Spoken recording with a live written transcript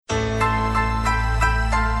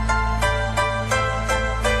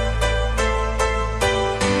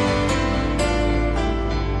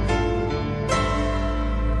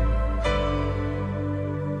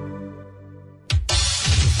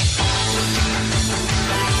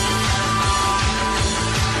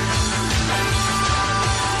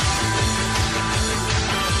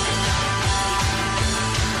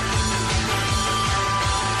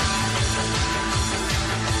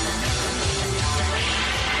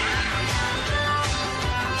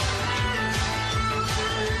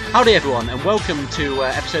Howdy everyone, and welcome to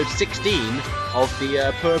episode 16 of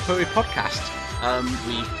the Pura Puri podcast.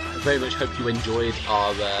 We very much hope you enjoyed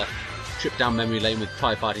our trip down memory lane with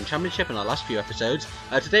Pride Fighting Championship in our last few episodes.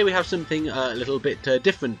 Today we have something a little bit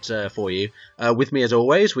different for you. With me as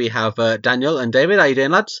always, we have Daniel and David. How you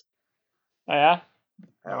doing, lads? Oh, yeah.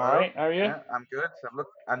 Hello. Alright, how are you? Yeah, I'm good. I'm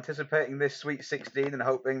anticipating this Sweet 16 and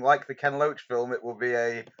hoping, like the Ken Loach film, it will be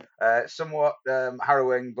a somewhat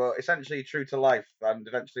harrowing but essentially true to life and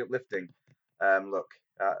eventually uplifting look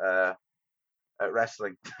at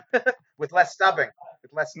wrestling with less stabbing.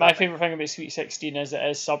 My favourite thing about Sweet 16 is it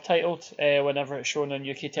is subtitled whenever it's shown on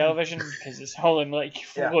UK television because it's all in like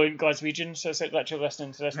fluent Glaswegian, so it's like literally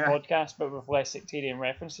listening to this podcast but with less sectarian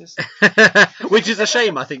references. Which is a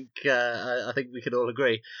shame, I think. I think we can all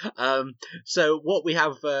agree. So what we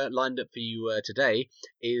have lined up for you today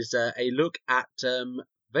is a look at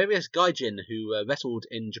various gaijin who wrestled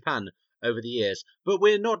in Japan over the years. But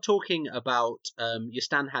we're not talking about your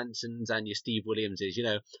Stan Hansens and your Steve Williamses. You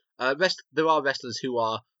know, there are wrestlers who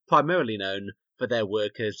are primarily known for their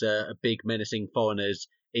work as big menacing foreigners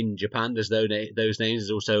in Japan. There's those names.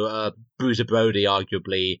 There's also Bruiser Brody,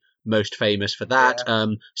 arguably most famous for that. Yeah.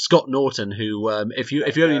 Scott Norton, who if you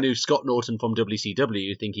only knew Scott Norton from WCW,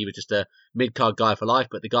 you'd think he was just a mid-card guy for life.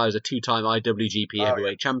 But the guy was a two-time IWGP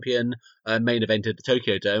heavyweight champion, main evented the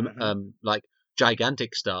Tokyo Dome, like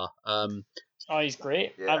gigantic star. Oh, he's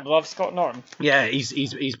great. Yeah. I love Scott Norton. Yeah,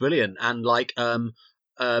 he's brilliant, and like and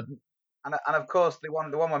of course the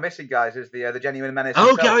one we're missing, guys, is the genuine menace.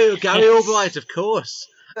 Oh, himself. Gary Albright, of course,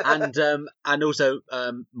 and also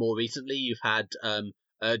more recently you've had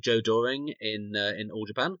Joe Doring in All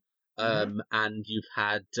Japan, and you've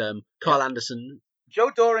had Carl Anderson.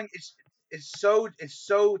 Joe Doring is so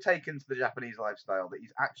taken to the Japanese lifestyle that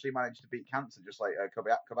he's actually managed to beat cancer, just like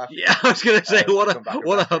Kobayashi. Yeah, I was going to say what a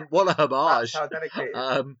homage. That's how dedicated.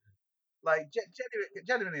 Like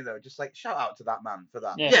genuinely though, just like shout out to that man for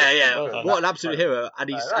that. Yeah. What an absolute hero,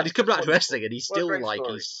 and he's come back to wrestling, and he's still like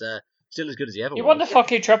story. He's still as good as he ever was. He won the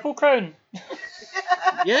fucking Triple Crown.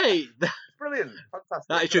 Yeah. Brilliant, fantastic.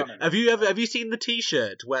 That is true. Have you seen the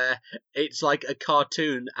T-shirt where it's like a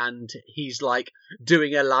cartoon and he's like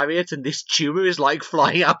doing a lariat and this tumor is like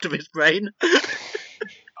flying out of his brain?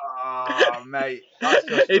 Oh mate, that's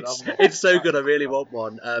just it's so good. I really want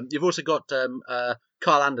one. You've also got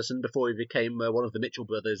Carl Anderson before he became one of the Mitchell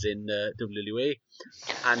brothers in WWE,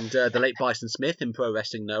 and the late Bison Smith in Pro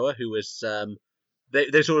Wrestling Noah, who was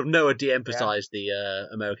they sort of Noah de-emphasized the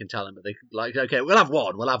American talent, but they like, okay, we'll have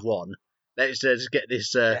one. Let's just get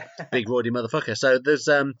this big Roddy motherfucker. So there's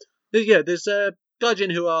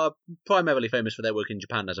gaijin who are primarily famous for their work in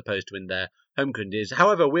Japan as opposed to in their home countries.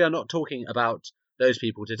 However, we are not talking about those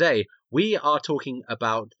people today. We are talking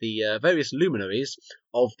about the various luminaries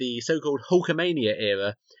of the so-called Hulkamania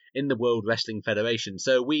era in the World Wrestling Federation.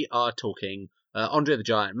 So we are talking Andre the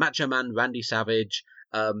Giant, Macho Man, Randy Savage,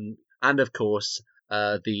 and of course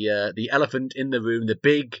the elephant in the room, the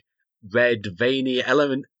big red veiny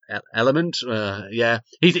element.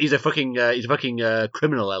 He's a fucking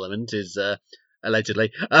criminal element, is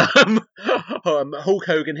allegedly. Hulk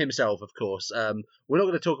Hogan himself, of course. We're not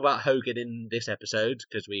going to talk about Hogan in this episode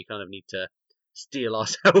because we kind of need to steel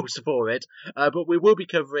ourselves for it. But we will be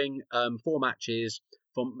covering 4 matches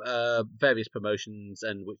from various promotions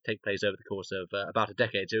and which take place over the course of about a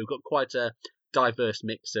decade. So we've got quite a diverse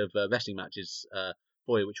mix of wrestling matches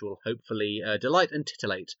for you, which will hopefully delight and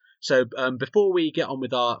titillate. So before we get on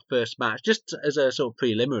with our first match, just as a sort of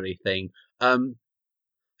preliminary thing,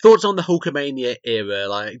 thoughts on the Hulkamania era?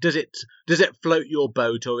 Like, does it float your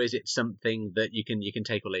boat, or is it something that you can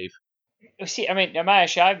take or leave? See, I mean,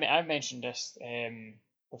 I've mentioned this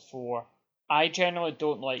before. I generally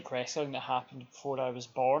don't like wrestling that happened before I was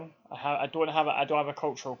born. I don't have a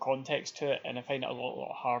cultural context to it, and I find it a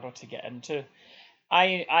lot harder to get into.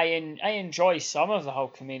 I enjoy some of the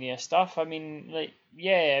Hulkamania stuff. I mean,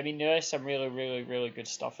 there is some really, really, really good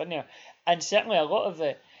stuff in there, and certainly a lot of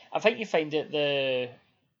the. I think you find that the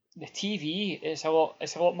TV is a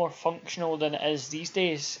lot more functional than it is these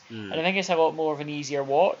days, and I think it's a lot more of an easier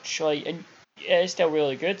watch. Like, and it's still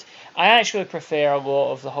really good. I actually prefer a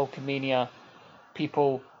lot of the Hulkamania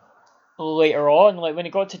people later on. Like when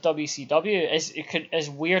it got to WCW, as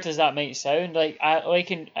weird as that might sound, like I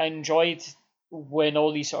enjoyed when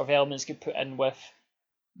all these sort of elements get put in with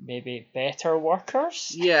maybe better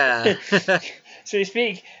workers, yeah, so to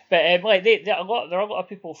speak. But like there are a lot of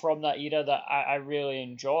people from that era that I really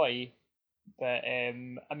enjoy. But I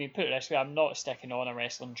mean, put it this way, I'm not sticking on a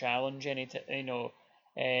wrestling challenge on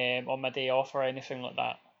my day off or anything like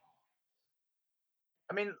that.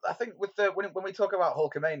 I mean, I think with when we talk about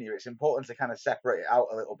Hulkamania, it's important to kind of separate it out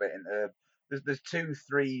a little bit into there's 2,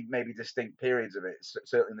 3 maybe distinct periods of it.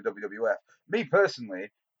 Certainly in the WWF. Me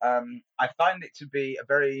personally, I find it to be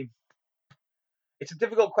it's a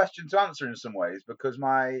difficult question to answer in some ways because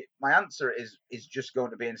my answer is just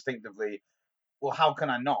going to be instinctively, well, how can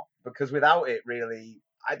I not? Because without it, really,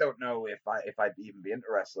 I don't know if I'd even be into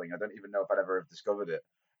wrestling. I don't even know if I'd ever have discovered it.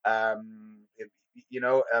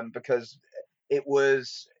 Because it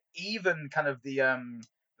was even kind of when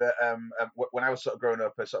I was sort of growing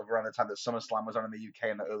up, sort of around the time that SummerSlam was on in the UK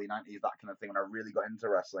in the early '90s, that kind of thing, when I really got into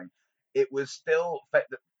wrestling, it was still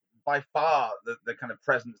by far the kind of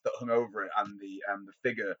presence that hung over it and the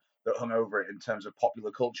figure that hung over it in terms of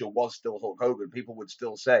popular culture was still Hulk Hogan. People would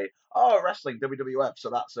still say, "Oh, wrestling, WWF," so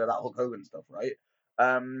that's that Hulk Hogan stuff, right?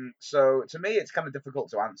 So to me, it's kind of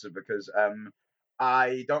difficult to answer because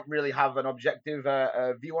I don't really have an objective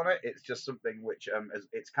view on it. It's just something which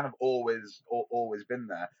it's kind of always been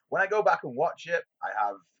there. When I go back and watch it, I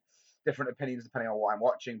have different opinions depending on what I'm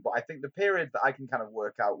watching. But I think the period that I can kind of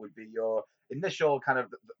work out would be your initial kind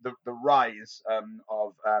of the rise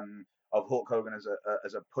of Hulk Hogan as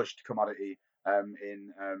a pushed commodity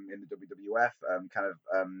in the WWF, kind of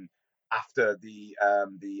after the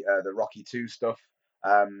Rocky 2 stuff,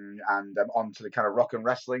 and onto the kind of rock and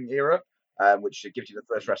wrestling era, which gives you the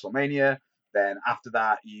first WrestleMania. Then after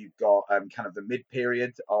that, you've got kind of the mid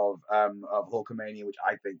period of Hulkamania, which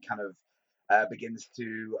I think kind of begins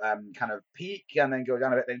to kind of peak and then go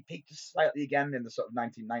down a bit, then peak just slightly again in the sort of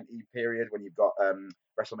 1990 period when you've got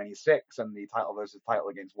WrestleMania 6 and the title versus title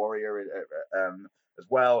against Warrior as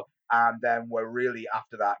well. And then we're really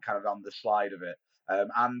after that kind of on the slide of it.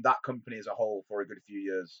 And that company as a whole for a good few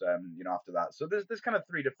years, after that. So there's kind of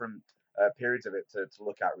 3 different periods of it to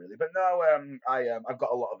look at really. But no, I've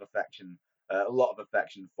got a lot of affection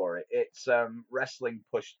for it. It's wrestling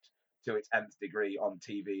pushed to its nth degree on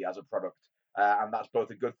TV as a product, and that's both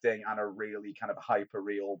a good thing and a really kind of hyper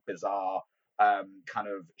real, bizarre, kind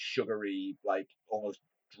of sugary, like almost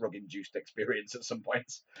drug induced experience at some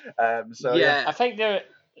points. So yeah. I think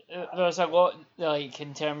there's a lot, like,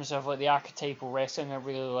 in terms of like the archetypal wrestling I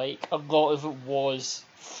really like. A lot of it was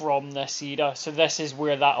from this era, so this is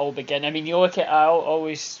where that all began. I mean, you look at, I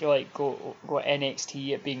always like go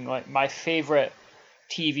NXT it being like my favorite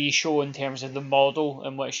TV show in terms of the model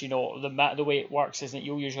in which, the way it works is that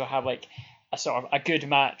you'll usually have like a sort of a good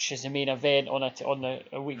match as the main event on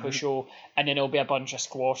a weekly show, and then there'll be a bunch of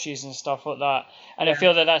squashes and stuff like that. And I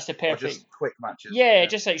feel that that's the perfect, or just quick matches. Yeah,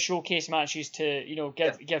 just like showcase matches to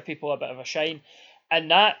give people a bit of a shine.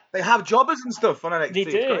 And that they have jobbers and stuff on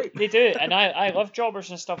NXT. They do, and I love jobbers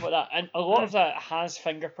and stuff like that. And a lot of that has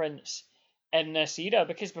fingerprints in this era,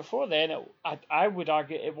 because before then, I would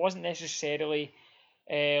argue it wasn't necessarily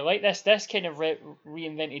like this. This kind of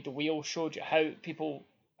reinvented the wheel, showed you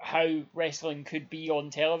how wrestling could be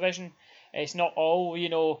on television. It's not all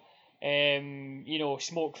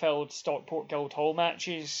smoke-filled Stockport Guildhall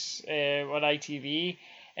matches on ITV.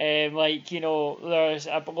 There's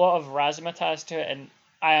a lot of razzmatazz to it, and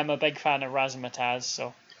I am a big fan of razzmatazz.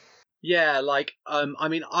 So yeah, I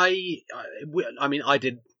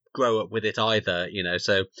did grow up with it either,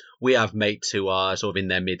 so we have mates who are sort of in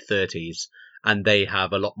their mid-30s, and they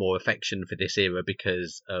have a lot more affection for this era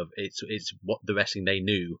because of it's what the wrestling they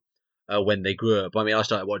knew when they grew up. I mean, I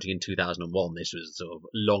started watching in 2001. This was sort of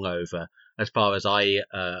long over as far as I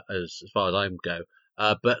go.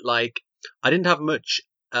 But like, I didn't have much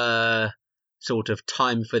sort of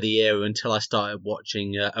time for the era until I started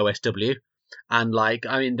watching OSW, and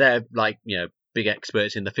they're big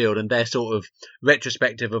experts in the field, and their sort of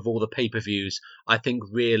retrospective of all the pay-per-views, I think,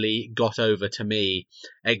 really got over to me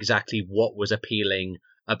exactly what was appealing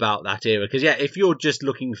about that era. Because if you're just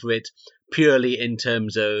looking for it purely in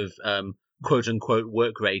terms of quote unquote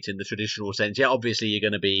work rate in the traditional sense, obviously you're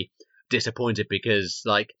going to be disappointed because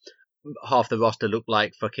like half the roster looked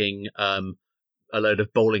like fucking a load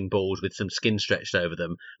of bowling balls with some skin stretched over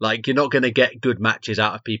them. Like, you're not going to get good matches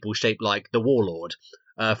out of people shaped like the Warlord,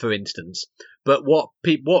 for instance. But don't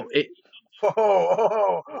it's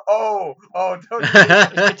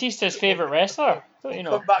Batista's favourite wrestler. Don't you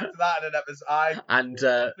know? Come back to that in an episode. And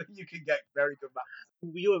you can get very good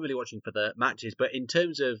matches. You were really watching for the matches, but in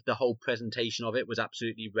terms of the whole presentation of it was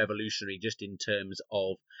absolutely revolutionary, just in terms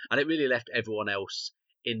of, and it really left everyone else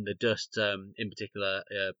in the dust, in particular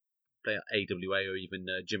AWA or even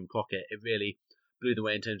Jim Crockett. It really blew the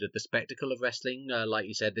way in terms of the spectacle of wrestling, like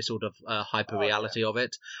you said, this sort of hyper reality of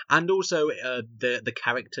it, and also the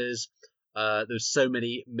characters. There's so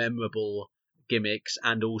many memorable gimmicks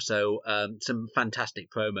and also some fantastic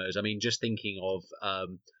promos. I mean, just thinking of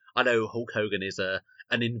I know Hulk Hogan is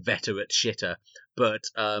an inveterate shitter, but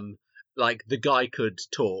like the guy could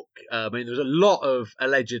talk. I mean, there was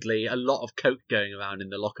allegedly a lot of coke going around in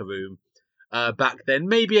the locker room back then.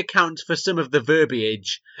 Maybe accounts for some of the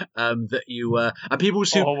verbiage that you and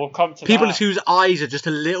we'll come to people that. whose eyes are just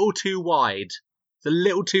a little too wide. It's a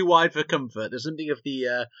little too wide for comfort. There's something of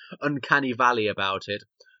the uncanny valley about it.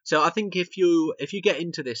 So I think if you get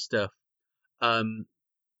into this stuff,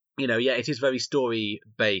 it is very story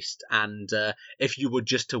based, and if you were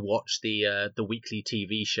just to watch the weekly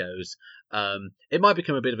TV shows, it might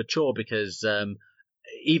become a bit of a chore because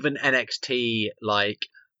even NXT, like,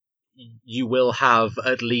 you will have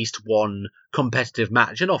at least one competitive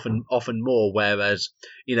match, and often more. Whereas,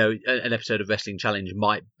 an episode of Wrestling Challenge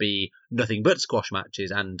might be nothing but squash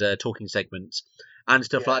matches and talking segments and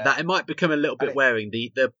stuff like that. It might become a little bit wearing.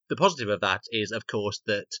 The positive of that is, of course,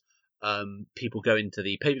 that people go into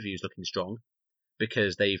the pay-per-views looking strong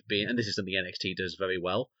because they've been, and this is something NXT does very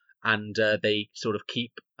well, and they sort of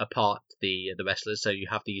keep apart the wrestlers, so you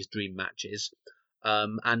have these dream matches.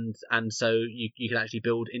 And so you can actually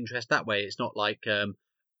build interest that way. It's not like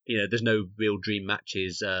there's no real dream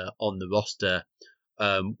matches on the roster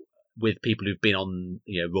with people who've been on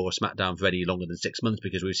Raw or SmackDown for any longer than 6 months,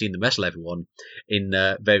 because we've seen them wrestle everyone in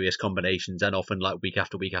various combinations and often like week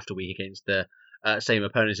after week after week against the same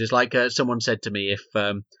opponents. It's like someone said to me,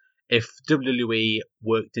 if WWE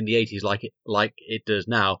worked in the 80s like it does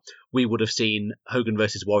now, we would have seen Hogan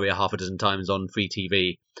versus Warrior half a dozen times on free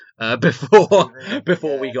TV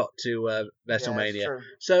before we got to WrestleMania. Yeah,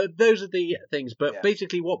 so those are the things. But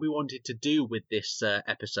basically what we wanted to do with this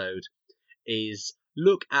episode is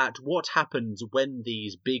look at what happens when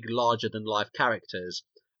these big, larger-than-life characters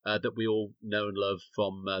that we all know and love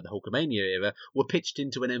from the Hulkamania era were pitched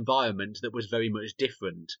into an environment that was very much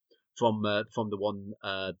different from the one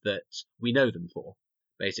that we know them for,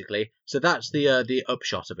 basically. So that's the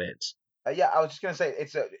upshot of it. I was just going to say,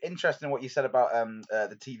 it's interesting what you said about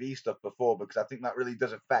the TV stuff before, because I think that really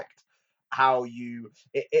does affect how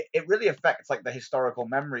it really affects like the historical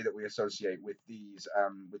memory that we associate with these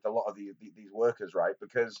with a lot of these workers, right?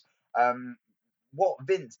 Because what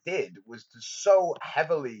Vince did was to so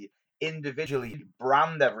heavily individually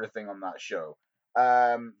brand everything on that show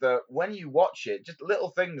that when you watch it, just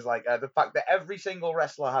little things like the fact that every single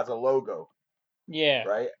wrestler has a logo,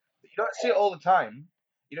 right? You don't see it all the time,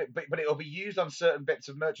 but it'll be used on certain bits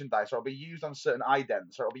of merchandise, or it'll be used on certain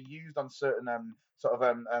idents, or it'll be used on certain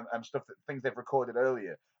stuff, things they've recorded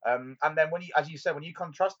earlier. And then as you said, when you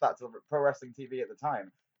contrast that to pro wrestling TV at the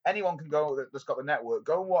time, anyone can go that's got the network,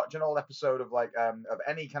 go and watch an old episode of of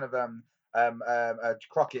any kind of a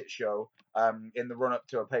Crockett show in the run up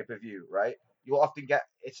to a pay-per-view, right? You'll often get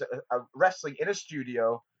it's a wrestling in a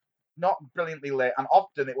studio, not brilliantly lit, and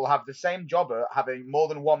often it will have the same jobber having more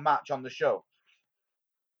than one match on the show.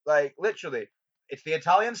 Like, literally, it's the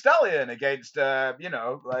Italian Stallion against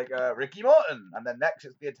Ricky Morton, and then next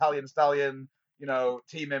it's the Italian Stallion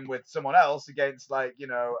teaming with someone else against the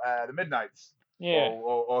Midnights,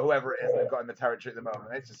 or whoever it is they've got in the territory at the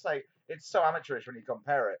moment. It's just like, it's so amateurish when you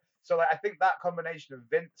compare it. So I think that combination of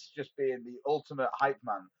Vince just being the ultimate hype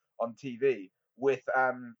man on TV with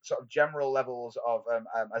sort of general levels of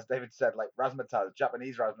as David said, like razzmatazz,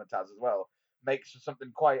 Japanese razzmatazz as well, makes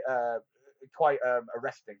something quite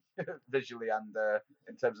arresting visually and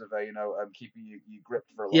in terms of keeping you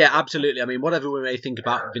gripped for a long time. Absolutely. I mean, whatever we may think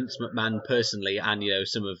about Vince McMahon personally, and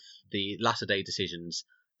some of the latter day decisions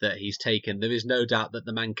that he's taken, there is no doubt that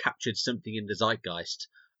the man captured something in the zeitgeist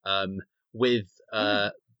with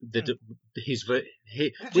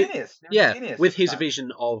his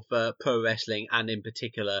vision of pro wrestling, and in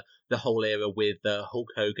particular the whole era with Hulk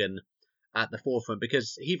Hogan at the forefront,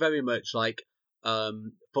 because he very much for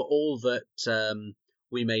all that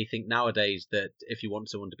we may think nowadays that if you want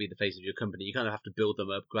someone to be the face of your company, you kind of have to build them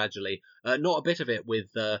up gradually. Not a bit of it with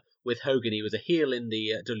Hogan. He was a heel in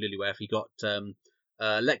the WWF. He got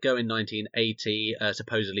let go in 1980,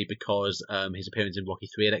 supposedly because his appearance in Rocky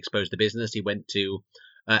III had exposed the business. He went to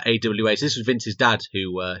AWA. So this was Vince's dad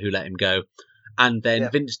who let him go, and then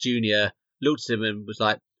Vince Jr. looked at him and was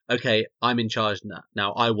like, "Okay, I'm in charge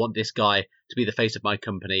now. I want this guy to be the face of my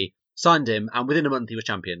company." Signed him, and within a month he was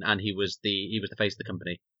champion, and he was the face of the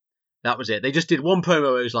company. That was it. They just did one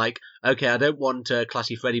promo where it was like, "Okay, I don't want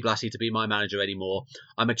classy Freddie Blassie to be my manager anymore.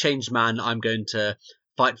 I'm a changed man. I'm going to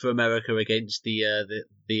fight for America against the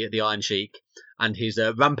Iron Sheik." And his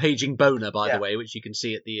rampaging boner, by the way, which you can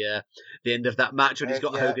see at the end of that match when he's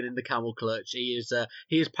got Hogan in the camel clutch. He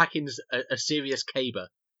is packing a serious caber.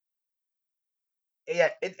 Yeah,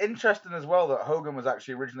 it's interesting as well that Hogan was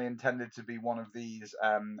actually originally intended to be one of these.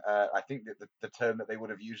 I think that the term that they would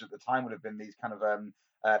have used at the time would have been these kind of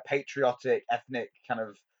patriotic, ethnic kind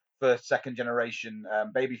of first, second generation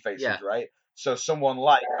baby faces, Yeah. right? So someone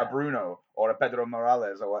like a Bruno or a Pedro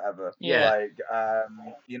Morales or whatever. Yeah. Like,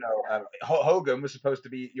 Hogan was supposed to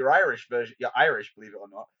be your Irish version, your Irish, believe it or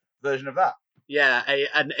not, version of that. Yeah,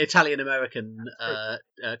 an Italian American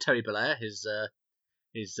Terry Bollea, his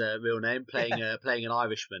real name, playing an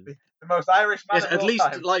Irishman. The most Irish man Yes, of at all least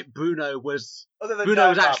time. like Bruno was. Other than Bruno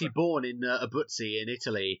was Giant actually Baba. born in Abruzzi in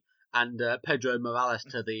Italy, and Pedro Morales,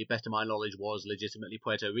 to the best of my knowledge, was legitimately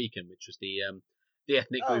Puerto Rican, which was the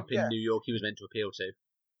ethnic group in New York he was meant to appeal to.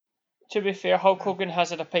 To be fair, Hulk Hogan has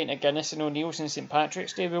had a pint of Guinness and O'Neill's on St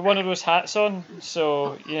Patrick's Day with one of those hats on,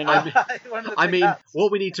 so you know. I mean,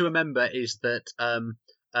 what we need to remember is that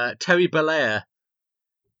Terry Bollea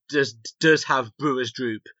does have Brewer's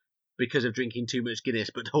droop because of drinking too much Guinness,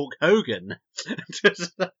 but Hulk Hogan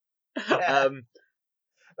just,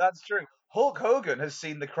 that's true. Hulk Hogan has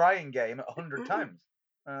seen The Crying Game 100 times.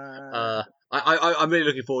 I'm really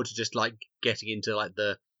looking forward to just like getting into like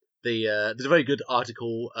the there's a very good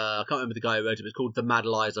article. I can't remember the guy who wrote it. But it's called "The Mad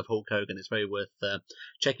Lies of Hulk Hogan." It's very worth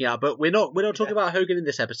checking out. But we're not talking about Hogan in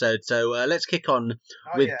this episode, so let's kick on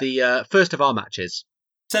with the first of our matches.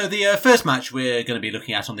 So the first match we're going to be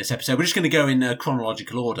looking at on this episode, we're just going to go in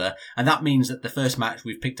chronological order, and that means that the first match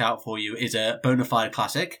we've picked out for you is a bona fide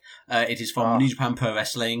classic. It is from New Japan Pro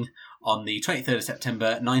Wrestling on the 23rd of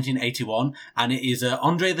September 1981, and it is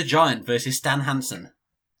Andre the Giant versus Stan Hansen.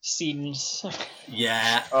 Scenes.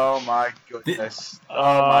 Yeah. Oh my goodness.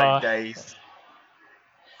 Oh my days.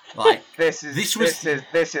 Like this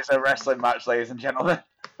is a wrestling match, ladies and gentlemen.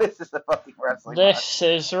 This is the fucking wrestling match. This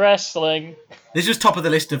is wrestling. This was top of the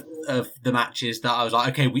list of the matches that I was like,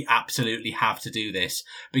 okay, we absolutely have to do this,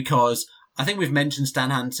 because I think we've mentioned Stan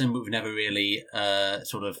Hansen, but we've never really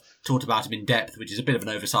sort of talked about him in depth, which is a bit of an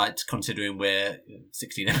oversight considering we're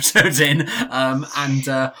 16 episodes in. And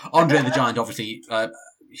Andre the Giant, obviously,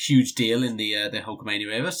 huge deal in the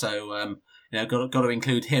Hulkamania era, so got to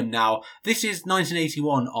include him. Now, this is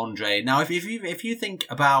 1981 Andre. Now, if you think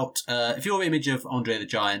about if your image of Andre the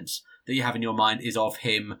Giant that you have in your mind is of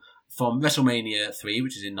him from WrestleMania 3,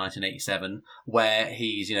 which is in 1987, where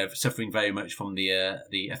he's suffering very much from the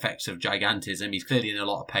effects of gigantism. He's clearly in a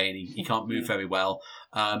lot of pain. He can't move very well.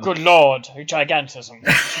 Good lord, gigantism!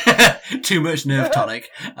 Too much nerve tonic.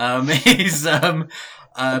 He's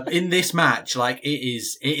in this match, like it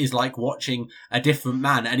is like watching a different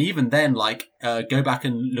man. And even then, like go back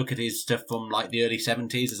and look at his stuff from like the early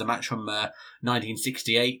 70s. There's a match from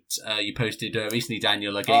 1968 you posted recently,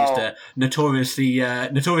 Daniel, against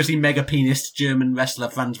notoriously mega penis German wrestler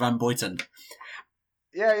Franz van Boyten.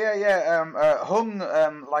 Yeah. Hung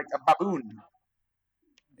like a baboon.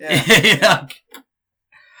 Yeah. Yeah.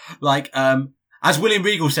 Like as William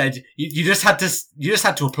Regal said, you just had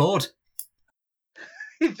to applaud.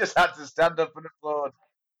 You just had to stand up and applaud.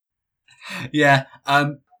 Yeah.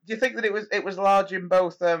 Do you think that it was large in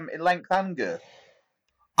both in length and girth?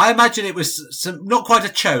 I imagine it was not quite a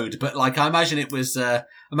chode, but like I imagine it was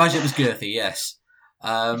girthy. Yes.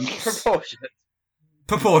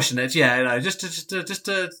 Proportionate. Yeah.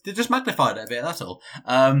 Just magnify it a bit. That's all.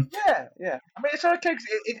 Yeah. I mean, it's okay.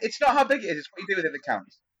 It's not how big it is. It's what you do with it that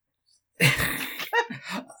counts.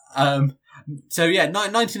 So yeah,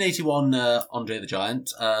 1981 Andre the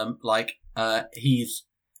Giant.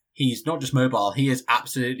 He's not just mobile; he is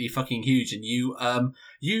absolutely fucking huge. And you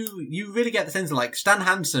really get the sense of like Stan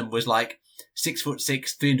Hansen was like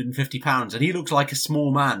 6'6", 350 pounds, and he looks like a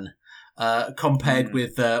small man compared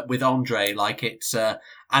with Andre. Like it's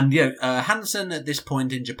Hansen at this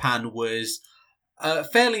point in Japan was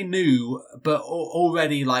fairly new, but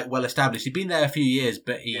already like well established. He'd been there a few years,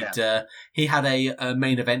 but he had a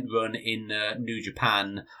main event run in New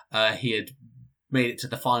Japan. He had made it to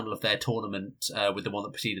the final of their tournament with the one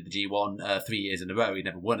that preceded the G1 3 years in a row. He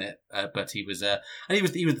never won it, but he was the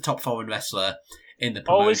top foreign wrestler in the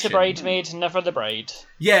promotion. Always the bridesmaid, never the bride.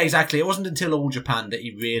 Yeah, exactly. It wasn't until All Japan that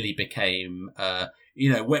he really became.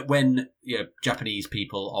 When Japanese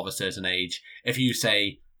people of a certain age, if you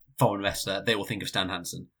say foreign wrestler, they will think of Stan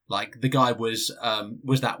Hansen. Like the guy was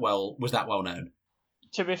that well known.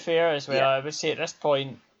 To be fair, as well, I would say at this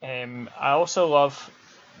point, I also love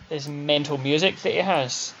his mental music that he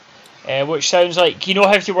has, which sounds like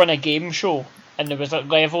how if you run a game show and there was like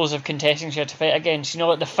levels of contestants you had to fight against.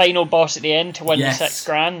 Like the final boss at the end to win the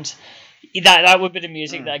 $6,000. That would be the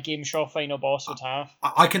music that a game show final boss would have.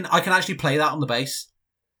 I can actually play that on the bass.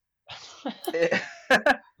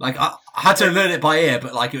 Like I had to learn it by ear,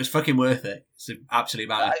 but like it was fucking worth it. It's absolutely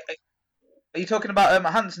bad. Are you talking about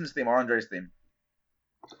Hansen's theme or Andre's theme?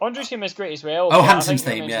 Andre's theme is great as well. Oh, but I Hansen's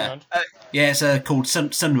think theme, you're yeah. mentioning It's called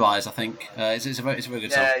Sunrise, I think. It's a very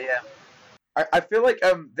good song. Yeah. I feel like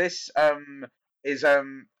this is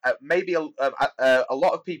maybe a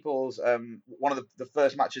lot of people's one of the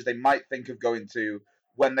first matches they might think of going to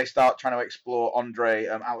when they start trying to explore Andre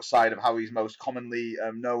outside of how he's most commonly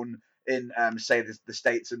known in say the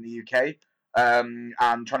States and the UK, and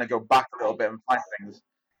trying to go back a little bit and find things.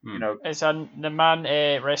 You know, It's the man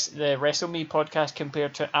the Wrestle Me podcast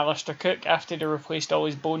compared to Alistair Cook after they replaced all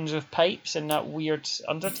his bones with pipes in that weird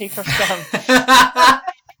Undertaker scam.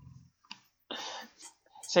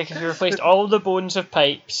 It's like if you replaced all the bones with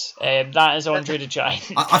pipes, that is Andre the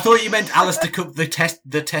Giant. I thought you meant Alistair Cook, the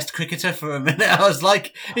test cricketer, for a minute. I was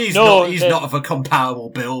like, he's No, not of a comparable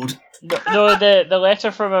build. No, the letter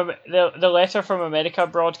from the letter from America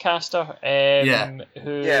broadcaster.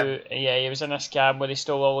 Who he was in a scam where they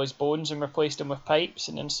stole all his bones and replaced them with pipes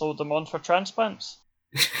and then sold them on for transplants.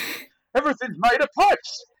 everything's made of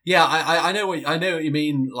pipes. Yeah, I know what you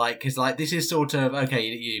mean. Like, because like this is sort of okay.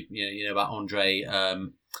 You know about Andre.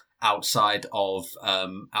 Outside of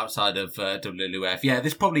WWF, yeah,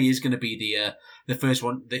 this probably is going to be the first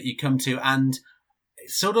one that you come to, and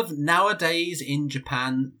sort of nowadays in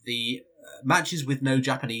Japan, the matches with no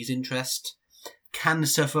Japanese interest can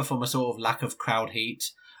suffer from a sort of lack of crowd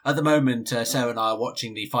heat. At the moment, Sarah and I are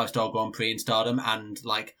watching the 5-Star Grand Prix in Stardom, and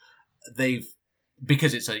like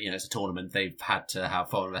because it's a tournament, they've had to have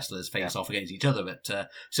foreign wrestlers face off against each other at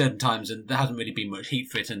certain times, and there hasn't really been much heat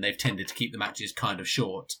for it, and they've tended to keep the matches kind of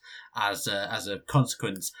short as a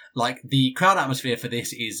consequence. Like, the crowd atmosphere for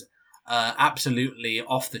this is absolutely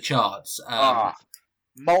off the charts.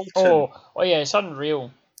 Molten. Oh yeah, it's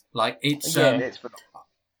unreal. Like, it's it's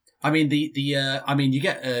I mean, you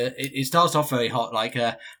get it starts off very hot. Like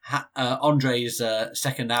Andre's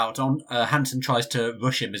second out, Hansen tries to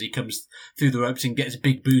rush him as he comes through the ropes and gets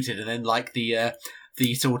big booted, and then like the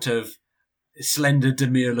sort of slender,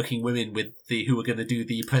 demure-looking women who are going to do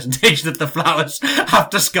the presentation of the flowers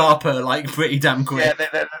have to scarp her like pretty damn quick. Yeah,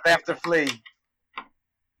 they have to flee.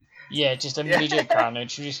 Yeah, just immediate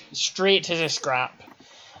carnage, just straight to the scrap. Do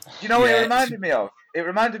you know what it reminded me of? It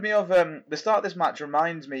reminded me of the start of this match.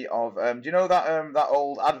 Reminds me of do you know that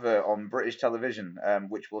old advert on British television,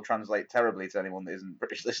 which will translate terribly to anyone that isn't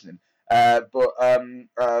British listening,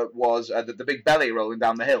 was the big belly rolling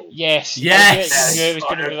down the hill. Yes. Yes. It was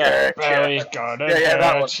going to be that. Belly's gone. Yeah,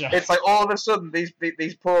 that one. It's like all of a sudden these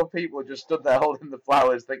poor people just stood there holding the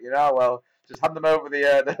flowers, thinking, oh well, just hand them over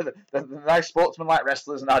the nice sportsman-like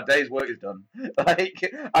wrestlers, and our day's work is done.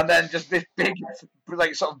 Like, and then just this big,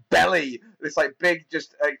 like, sort of belly, this like big,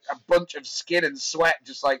 just a bunch of skin and sweat,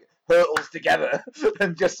 just like hurtles together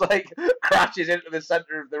and just like crashes into the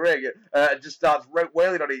center of the ring and just starts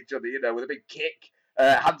wailing on each other, with a big kick.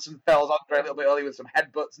 Hansen fells Andre a little bit early with some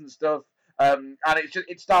headbutts and stuff. And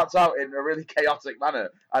it starts out in a really chaotic manner,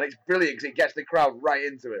 and it's brilliant because it gets the crowd right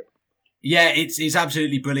into it. Yeah, it's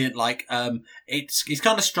absolutely brilliant. Like, it's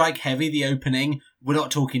kind of strike heavy, the opening. We're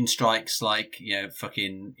not talking strikes like, your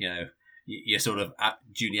sort of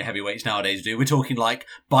junior heavyweights nowadays do. We're talking like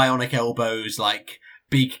bionic elbows, like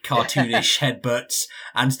big cartoonish headbutts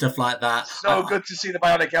and stuff like that. So good to see the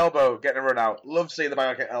bionic elbow getting a run out. Love seeing the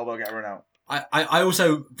bionic elbow get a run out. I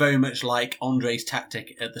also very much like Andre's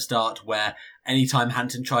tactic at the start, where anytime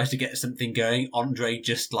Hansen tries to get something going, Andre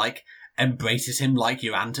just like embraces him like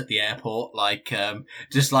your aunt at the airport, like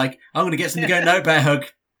just like, I'm going to get something going. No, bear hug,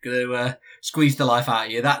 going to squeeze the life out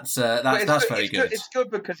of you. That's very good. It's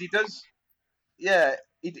good because he does,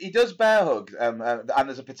 he does bear hug, and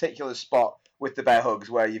there's a particular spot with the bear hugs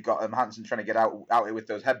where you've got Hansen trying to get out here with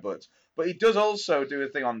those headbutts. But he does also do a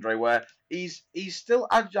thing, Andre, where he's still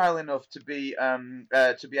agile enough to be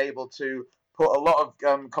able to put a lot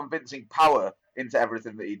of convincing power into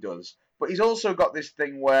everything that he does. But he's also got this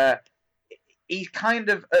thing where he's kind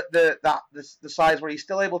of at the size where he's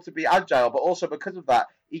still able to be agile, but also because of that,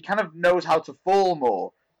 he kind of knows how to fall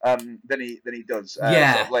more than he does sort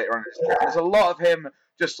of later on in his career. There's a lot of him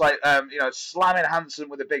just like slamming Hansen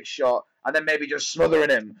with a big shot, and then maybe just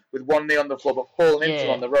smothering him with one knee on the floor, but falling into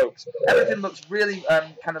him on the ropes. Everything looks really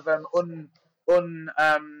kind of unpolished. You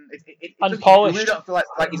really don't feel like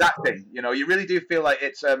he's acting. You really do feel like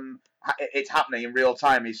it's happening in real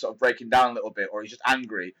time. He's sort of breaking down a little bit, or he's just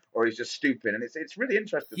angry, or he's just stupid, and it's really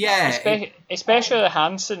interesting. Yeah, especially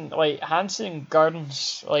Hansen. Like Hansen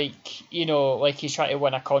gurns, like he's trying to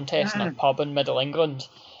win a contest in a pub in Middle England.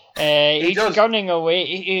 He's gurning away.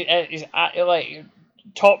 He's like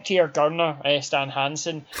top tier gurner, Stan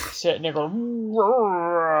Hansen, sitting there going.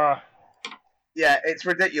 Yeah, it's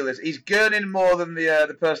ridiculous. He's gurning more than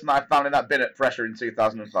the person that I found in that bin at Pressure in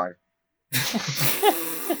 2005.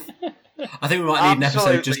 I think we might need an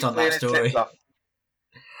episode Absolutely just on cleaning that his story. tits off.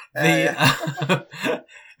 Yeah.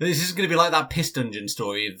 This is going to be like that piss dungeon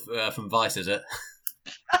story from Vice, is it?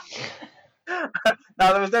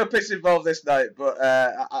 Now, there was no piss involved this night, but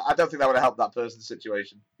I don't think that would have helped that person's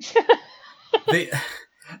situation.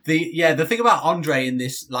 The thing about Andre in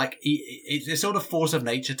this, like, it's a sort of force of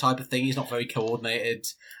nature type of thing. He's not very coordinated,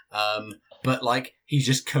 but like he's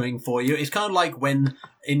just coming for you. It's kind of like when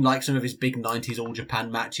in like some of his big 90s All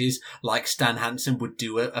Japan matches, like Stan Hansen would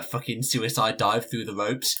do a fucking suicide dive through the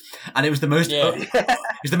ropes, and it was the most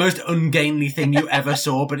it's the most ungainly thing you ever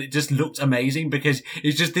saw, but it just looked amazing because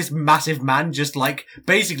it's just this massive man just like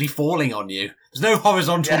basically falling on you. There's no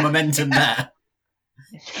horizontal momentum there.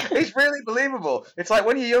 It's really believable. It's like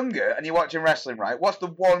when you're younger and you're watching wrestling, right? What's the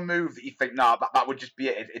one move that you think, nah, that would just be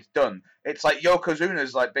it. It's done. It's like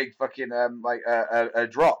Yokozuna's like big fucking a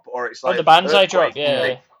drop, or it's like the Banzai drop,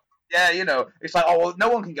 yeah. Yeah, you know, it's like, oh well, no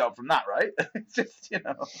one can get up from that, right? It's just, you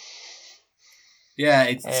know. Yeah,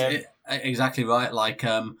 it's exactly right. Like,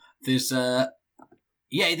 there's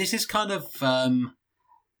this is kind of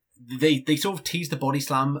they sort of teased the body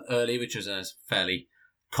slam earlier, which was a fairly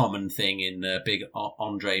common thing in big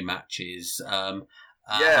Andre matches. And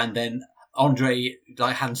then Andre,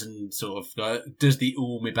 like Hansen, sort of does the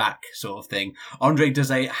 "ooh me back" sort of thing. Andre does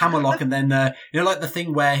a hammerlock, and then like the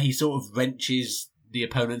thing where he sort of wrenches the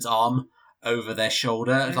opponent's arm over their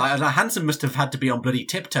shoulder. It's like Hansen must have had to be on bloody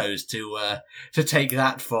tiptoes to take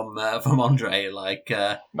that from Andre. Like,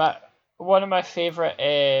 one of my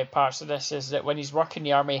favourite parts of this is that when he's working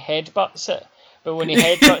the arm, he headbutts it, but when he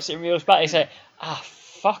headbutts it and reels back, he's like,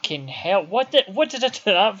 fucking hell, what did I do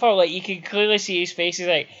that for? Like, you can clearly see his face. He's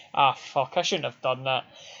like, fuck, I shouldn't have done that.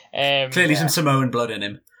 Clearly some Samoan blood in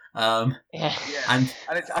him. And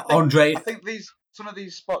Andre, I think some of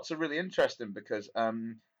these spots are really interesting because a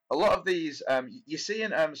lot of these you're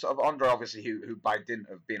seeing sort of Andre, obviously, who by dint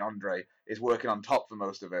of being Andre is working on top for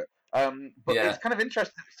most of it. But it's kind of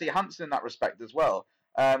interesting to see Hansen in that respect as well.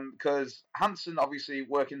 Because Hansen, obviously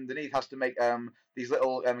working underneath, has to make these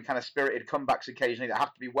little kind of spirited comebacks occasionally that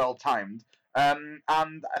have to be well timed, and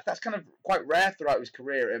that's kind of quite rare throughout his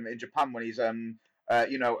career in Japan when he's in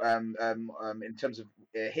terms of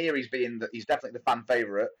here he's definitely the fan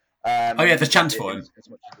favorite. There's chance for him as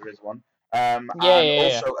much as there is one.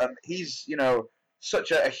 He's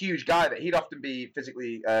such a huge guy that he'd often be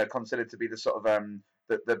physically considered to be the sort of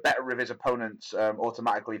the better of his opponents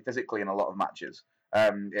automatically physically in a lot of matches.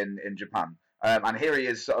 In Japan, and here he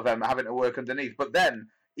is sort of having to work underneath. But then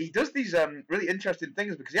he does these really interesting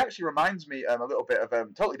things because he actually reminds me a little bit of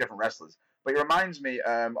totally different wrestlers. But he reminds me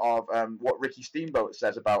of what Ricky Steamboat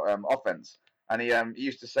says about offense, and he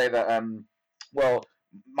used to say that well,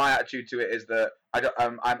 my attitude to it is that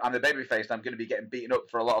I'm the babyface and I'm going to be getting beaten up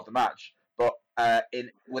for a lot of the match. But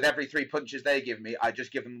with every 3 punches they give me, I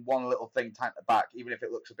just give them one little thing tight at the back, even if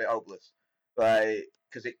it looks a bit hopeless.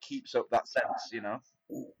 Because it keeps up that sense, you know.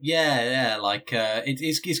 Yeah, like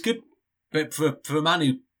it's good, but for a man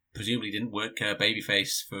who presumably didn't work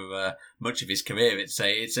babyface for much of his career, it's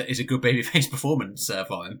a good babyface performance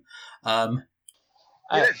for him. As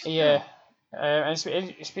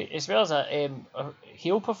well as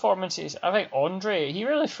heel performances, I think Andre, he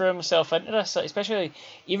really threw himself into this, especially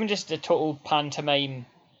even just the total pantomime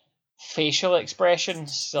facial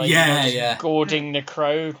expressions, like goading the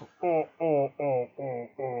crowd.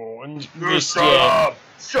 And Shut up!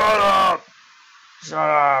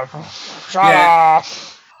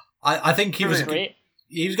 I think he was great.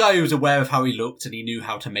 He was a guy who was aware of how he looked and he knew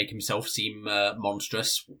how to make himself seem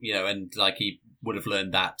monstrous, and like he would have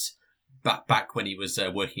learned that back when he was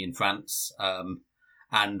working in France,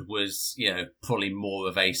 and was probably more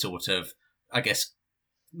of a sort of, I guess,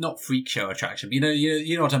 not freak show attraction, but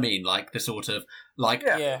you know what I mean, like the sort of like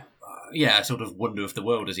sort of wonder of the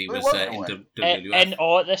world as he was in WWF. And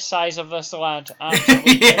at the size of this lad,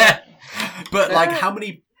 but like how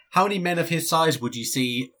many men of his size would you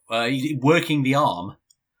see working the arm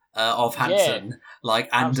of Hansen,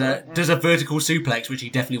 does a vertical suplex, which he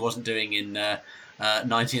definitely wasn't doing in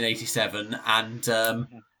 1987, and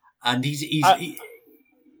he's.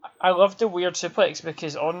 I love the weird suplex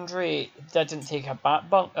because Andre didn't take a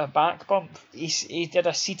back bump. He did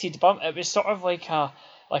a seated bump. It was sort of like a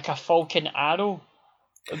Falcon Arrow.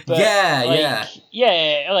 But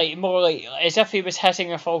like more like as if he was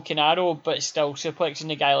hitting a Falcon Arrow, but still suplexing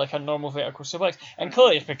the guy like a normal vertical suplex. And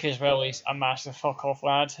clearly it's because he's a massive fuck off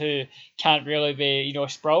lad who can't really be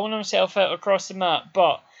sprawling himself out across the mat.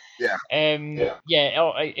 But Yeah.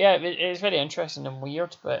 It's very interesting and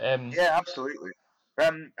weird, but Yeah, absolutely.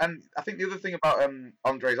 And I think the other thing about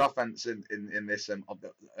Andre's offense in this I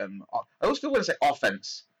also want to say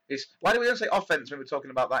offense. Is why do we don't say offense when we're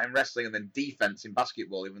talking about that in wrestling, and then defense in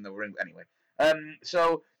basketball, even though we're in anyway.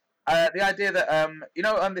 The idea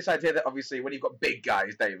that this idea that obviously when you've got big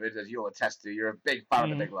guys, David, as you'll attest to, you're a big fan of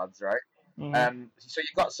the big lads, right? So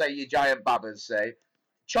you've got, say, your giant babbers, say,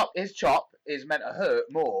 his chop is meant to hurt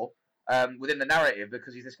more within the narrative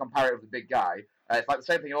because he's this comparatively big guy. It's like the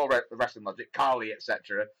same thing in all wrestling logic, Carly,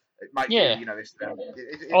 etc. It might be, this.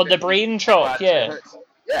 The brain chop, yeah.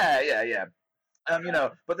 Yeah.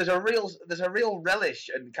 But there's a real relish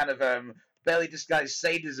and kind of barely disguised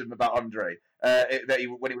sadism about Andre when he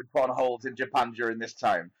would put on holds in Japan during this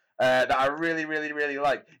time. That I really, really, really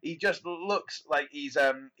like. He just looks like he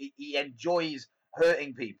enjoys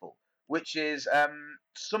hurting people, which is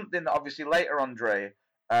something that obviously later Andre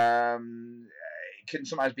can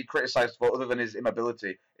sometimes be criticised for, other than his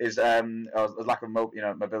immobility, is or lack of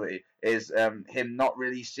mobility, is him not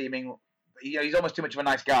really seeming. He's almost too much of a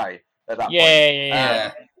nice guy at that point.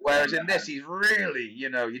 Yeah. Whereas in this, he's really,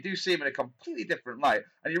 you do see him in a completely different light,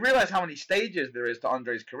 and you realise how many stages there is to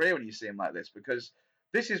Andre's career when you see him like this, because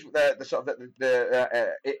this is the sort of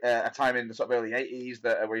a time in the sort of early 80s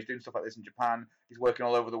where he's doing stuff like this in Japan. He's working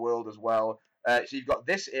all over the world as well. So you've got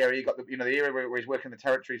this era, you've got the era where he's working in the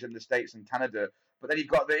territories in the States and Canada, but then you've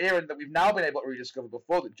got the era that we've now been able to rediscover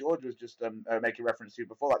before, that George was just making reference to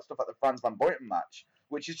before, like stuff like the Franz Van Boyten match,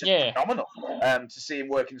 which is just phenomenal to see him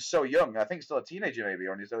working so young. I think still a teenager maybe,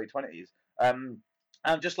 or in his early 20s,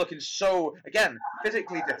 and just looking so, again,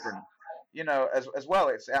 physically different. As well.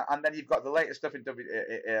 It's and then you've got the latest stuff in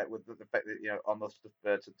with the fact that almost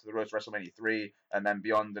to the road to WrestleMania 3 and then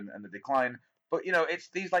beyond and the decline. But it's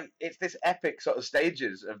this epic sort of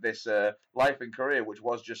stages of this life and career, which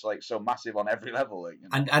was just like so massive on every level.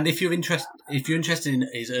 And if you're interested in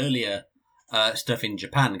his earlier stuff in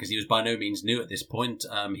Japan, because he was by no means new at this point,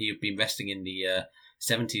 he had been wrestling in the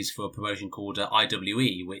 70s for a promotion called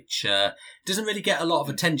IWE, which doesn't really get a lot of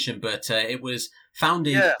attention, but it was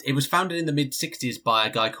founded. Yeah. It was founded in the mid 60s by a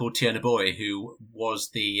guy called Tionabori, who was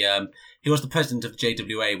the president of the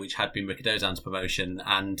JWA, which had been Rikidozan's promotion,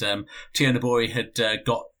 and Tionabori had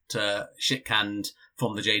got shit canned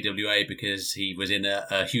from the JWA because he was in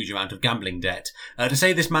a huge amount of gambling debt. To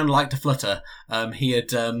say this man liked to flutter, he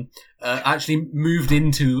had actually moved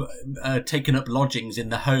into taken up lodgings in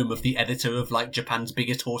the home of the editor of like Japan's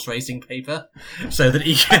biggest horse racing paper, so that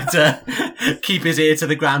he could keep his ear to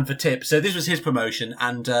the ground for tips. So this was his promotion,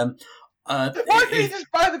 and why did he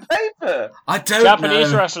just buy the paper? I don't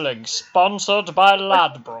Japanese know. Wrestling, sponsored by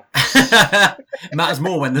Ladbrokes. Matters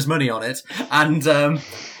more when there's money on it,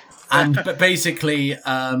 but basically,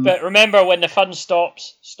 but remember, when the fun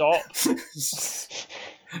stops, stop.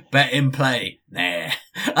 Bet in play, nah.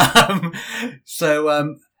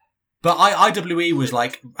 But IWE was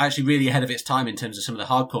like actually really ahead of its time in terms of some of the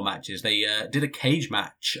hardcore matches. They did a cage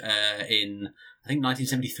match in I think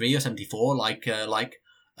 1973 or 74,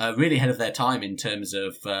 really ahead of their time in terms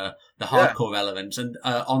of the hardcore elements. And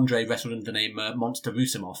Andre wrestled under the name Monster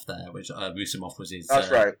Rusimov there, which Rusimov was his. That's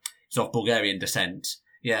right. He's of Bulgarian descent.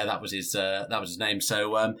 Yeah, that was his name.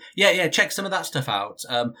 So, check some of that stuff out.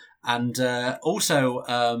 And also,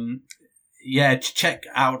 check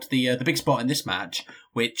out the big spot in this match,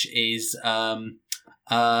 which is,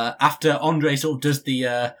 after Andre sort of does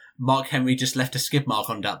the, Mark Henry just left a skid mark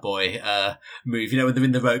on that boy, move, when they're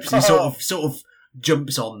in the ropes, he sort of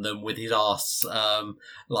jumps on them with his arse, so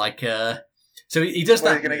he does that.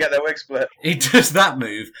 Well, you're going to get their wig split. He does that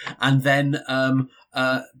move, and then,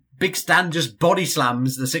 Big Stan just body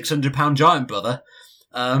slams the 600-pound giant brother.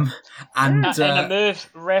 And a move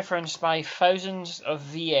referenced by thousands of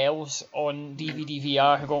VLs on DVD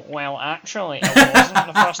VR who go, well, actually, it wasn't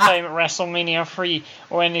the first time at WrestleMania 3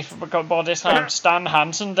 when they got body slammed. Stan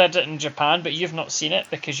Hansen did it in Japan, but you've not seen it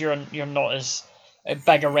because you're not as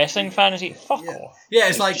big a wrestling fan as you. Fuck off. Yeah,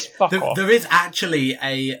 it's like there is actually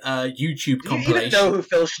a YouTube compilation. You don't know who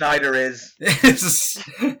Phil Schneider is.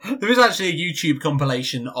 There is actually a YouTube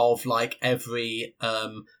compilation of like every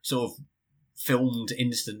sort of filmed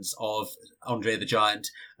instance of Andre the Giant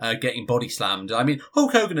getting body slammed. I mean,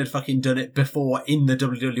 Hulk Hogan had fucking done it before in the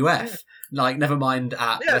WWF. Like, never mind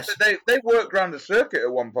at... Yeah, they worked around the circuit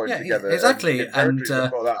at one point together. Exactly. And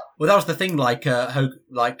that was the thing, like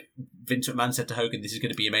Vince McMahon said to Hogan, this is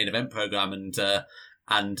going to be a main event program,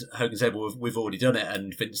 and Hogan said, well, we've already done it,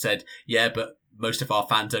 and Vince said, yeah, but most of our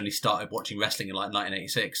fans only started watching wrestling in like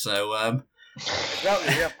 1986, so...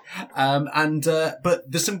 Exactly, yeah. But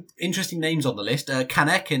there's some interesting names on the list.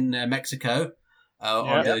 Canek in Mexico,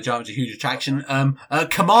 Andre the Giant was a huge attraction.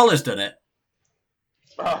 Kamala's done it.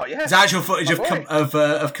 Oh yeah. There's actual footage My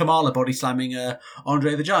of Kamala body slamming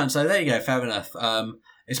Andre the Giant. So there you go. Fair enough.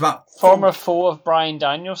 It's about Former foe of Bryan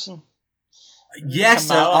Danielson. yes,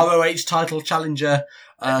 Kamala. ROH title challenger.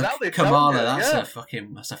 Exactly, Kamala. challenger, That's yeah. a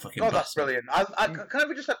fucking. That's God, that's bust. brilliant. Can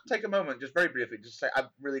we just take a moment, just very briefly, just say I'm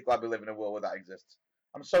really glad we live in a world where that exists.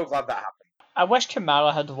 I'm so glad that happened. I wish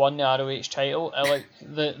Kamala had won the ROH title. I like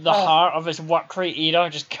the Oh. heart of his work rate era,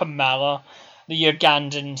 just Kamala, the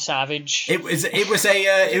Ugandan savage. It was a.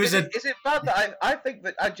 Is it bad that I think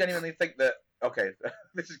that I genuinely think that okay,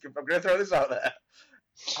 I'm going to throw this out there.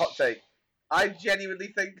 Hot take. I genuinely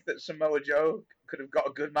think that Samoa Joe could have got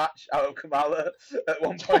a good match out of Kamala at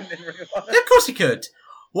one point in Ring of Honor. Yeah, of course he could.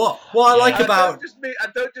 What I like And about I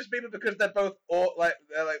don't just mean it because they're both like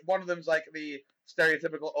one of them's like the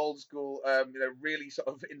stereotypical old school, really sort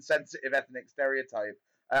of insensitive ethnic stereotype,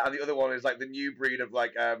 and the other one is like the new breed of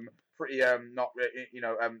like pretty not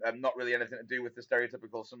really anything to do with the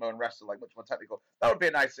stereotypical Samoan wrestler, like much more technical. That would be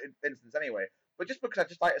a nice instance anyway. But just because I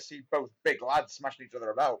just like to see both big lads smashing each other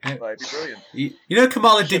about, it'd be brilliant. you know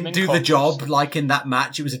Kamala didn't Human do the cultures. job like in that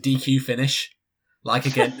match. It was a DQ finish. Like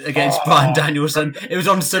against Bryan Danielson. It was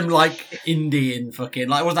on some like Indian fucking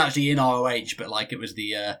like it wasn't actually in ROH, but like it was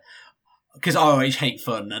the because ROH hate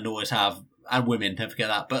fun and always have, and women, don't forget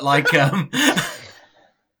that. But like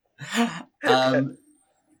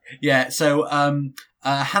yeah, so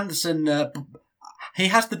Hanson he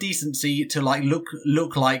has the decency to like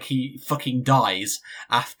look like he fucking dies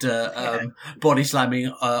after body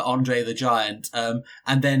slamming Andre the Giant,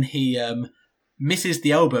 and then he misses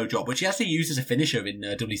the elbow drop, which he actually used as a finisher in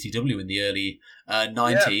WCW in the early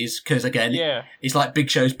 90s, because again, it's like Big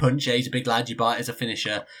Show's punch. Yeah, he's a big lad, you buy it as a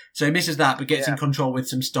finisher. So he misses that, but gets in control with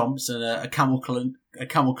some stomps and a camel clutch. And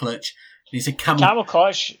he said Camel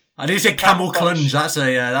clutch. I didn't say camel clutch. That's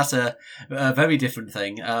a very different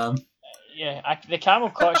thing. The camel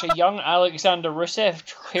clutch, a young Alexander Rusev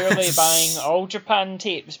clearly buying All Japan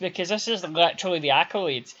tapes, because this is literally the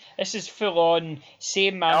accolades. This is full on,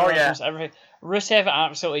 same mannerisms, everything. Rusev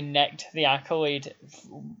absolutely nicked the accolade,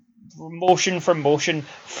 motion for motion,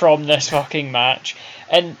 from this fucking match.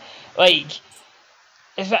 And, like,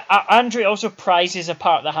 Andre also prizes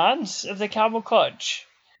apart the hands of the camel clutch.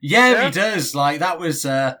 Yeah, he does. Like, that was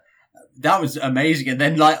amazing. And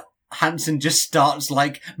then, like, Hanson just starts,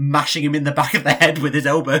 like, mashing him in the back of the head with his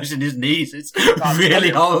elbows and his knees. It's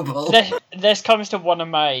really horrible. This comes to one of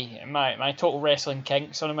my total wrestling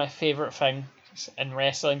kinks. One of my favourite things in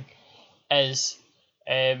wrestling is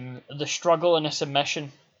the struggle in a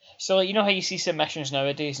submission. So, like, you know how you see submissions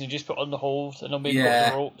nowadays and you just put on the hold and they'll maybe go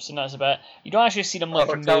to the ropes and that's about it. You don't actually see them, like,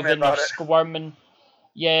 moving or squirming.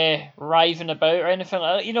 Yeah, writhing about or anything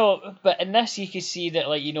like that, but in this you could see that,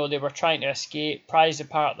 like, they were trying to escape, prise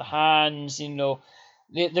apart the hands,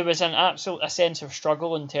 there was a sense of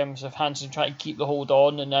struggle in terms of Hanson trying to keep the hold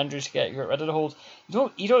on and Andrews get rid of the hold. You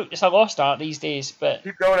don't, it's a lost art these days, but...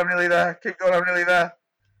 Keep going, I'm nearly there.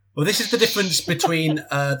 Well, this is the difference between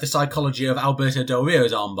the psychology of Alberto Del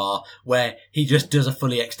Rio's armbar, where he just does a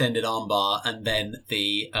fully extended armbar, and then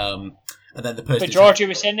the person. But Georgie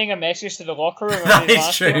was sending a message to the locker room. That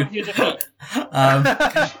is true.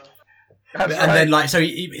 Then, like, so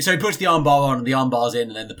he puts the armbar on, and the armbar's in,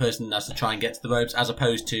 and then the person has to try and get to the ropes, as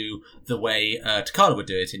opposed to the way Takada would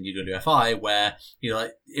do it in UWFI, where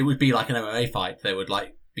like it would be like an MMA fight. They would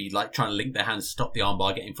like be like trying to link their hands to stop the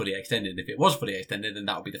armbar getting fully extended. If it was fully extended, then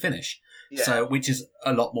that would be the finish. Yeah. So, which is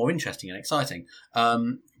a lot more interesting and exciting.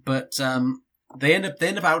 But they end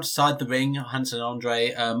up outside the ring. Hanson and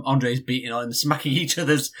Andre. Andre's beating on them, smacking each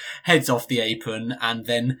other's heads off the apron, and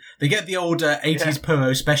then they get the old 80s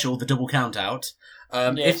Puro special, the double count out.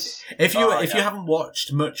 If you haven't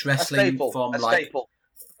watched much wrestling from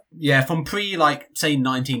from pre say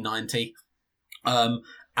 1990,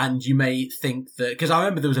 and you may think that, because I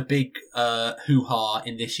remember there was a big hoo-ha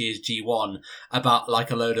in this year's G1 about like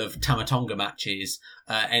a load of Tamatonga matches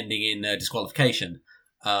ending in disqualification.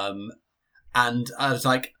 And I was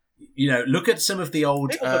like, look at some of the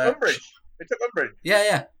old... They took umbrage.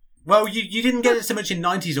 Yeah. Well, you didn't get it so much in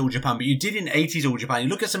 90s All Japan, but you did in 80s All Japan. You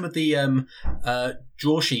look at some of the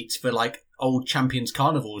draw sheets for like old Champions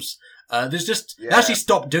Carnivals. There's just they actually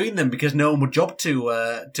stopped doing them because no one would job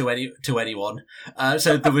to anyone.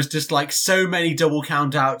 So there was just like so many double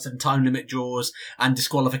count outs and time limit draws and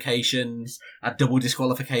disqualifications and double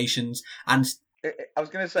disqualifications. And I was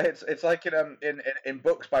going to say it's like in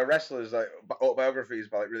books by wrestlers, like autobiographies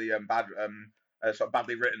by like really bad sort of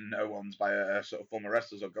badly written ones by sort of former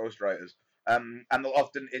wrestlers or ghostwriters. And they'll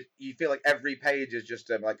often you feel like every page is just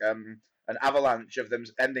an avalanche of them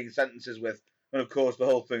ending sentences with And of course, the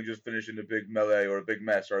whole thing just finished in a big melee or a big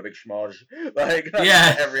mess or a big schmoz. Like, that's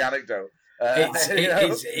Yeah. every anecdote.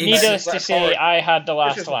 Needless to say, I had the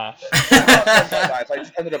last laugh. I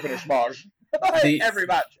just ended up in a schmoz. Every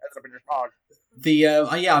match ended up in a schmoz.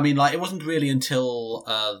 I mean, like, it wasn't really until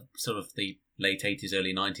sort of the late 80s,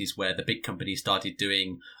 early 90s where the big companies started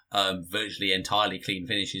doing virtually entirely clean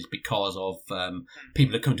finishes because of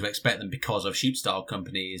people had come to expect them because of shoot style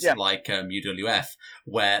companies like UWF,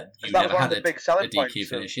 where you never had a DQ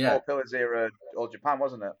finish. Yeah, Pillars era All Japan,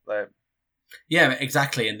 wasn't it? Like, yeah,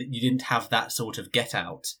 exactly, and you didn't have that sort of get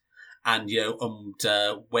out, and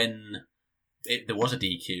when there was a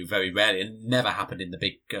DQ, very rarely, and never happened in the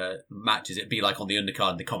big matches. It'd be like on the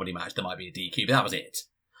undercard in the comedy match, there might be a DQ, but that was it.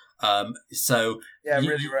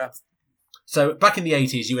 Really rare. So back in the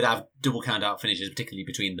 80s, you would have double count out finishes, particularly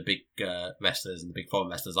between the big wrestlers and the big foreign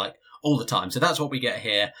wrestlers, like all the time. So that's what we get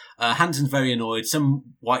here. Hansen's very annoyed. Some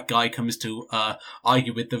white guy comes to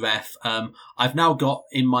argue with the ref. I've now got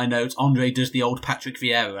in my notes, Andre does the old Patrick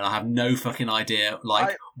Vieira, and I have no fucking idea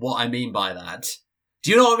what I mean by that.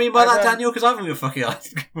 Do you know what I mean by that, Daniel? Because I haven't got a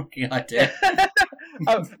fucking idea.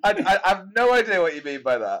 I have no idea what you mean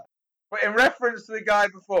by that. But in reference to the guy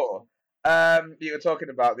before, you were talking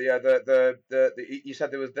about you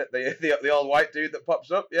said there was the old white dude that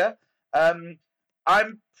pops up, yeah.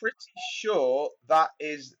 I'm pretty sure that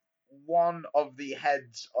is one of the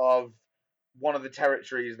heads of one of the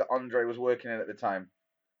territories that Andre was working in at the time.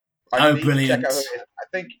 Brilliant!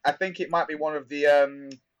 I think it might be one of the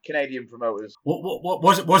Canadian promoters. What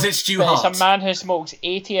was it? Was it Stu Hart? It's a man who smokes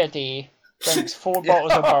 80 a day, drinks 4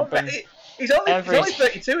 bottles of bourbon. He's only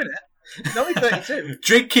 32 in it. He's only 32.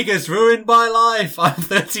 Drinking has ruined my life. I'm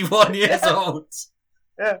 31 years old.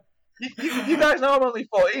 Yeah. You guys know I'm only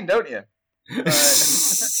 14, don't you?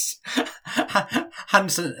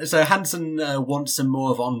 Hansen wants some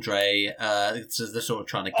more of Andre. So they're sort of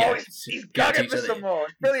trying to get. He's gagging for some more.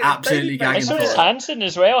 Brilliant. Absolutely gagging for it. So is Hansen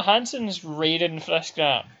as well. Hansen's raiding for a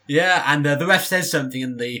scrap. Yeah, and the ref says something,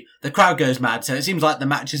 and the crowd goes mad. So it seems like the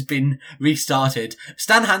match has been restarted.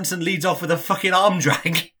 Stan Hansen leads off with a fucking arm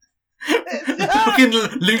drag. Fucking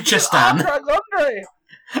Lucha Stan. Andre.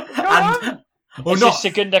 It's not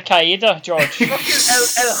Segunda Caída, George.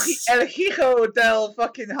 Fucking El Hijo del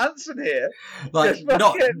fucking Hansen here. Like,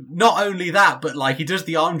 not only that, but like he does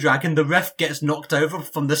the arm drag and the ref gets knocked over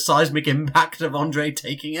from the seismic impact of Andre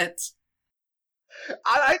taking it.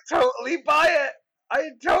 I totally buy it.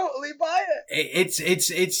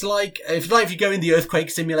 It's like if you go in the earthquake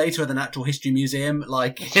simulator at the Natural History Museum,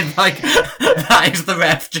 that is the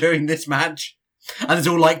ref during this match. And there's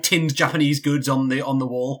all like tinned Japanese goods on the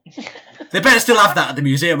wall. They better still have that at the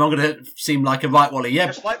museum. I'm going to seem like a right wally. Yeah,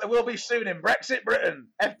 just like there will be soon in Brexit Britain.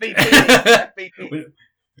 FBP. We're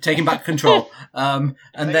taking back control. And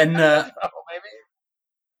then maybe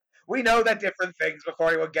we know they're different things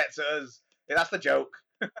before anyone gets at us. Yeah, that's the joke.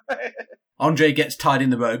 Andre gets tied in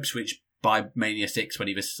the ropes, which by Mania 6, when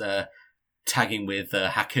he was tagging with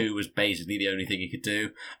Haku, was basically the only thing he could do.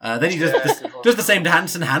 Then he does the same to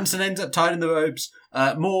Hansen. Hansen ends up tied in the ropes.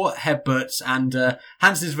 More headbutts, and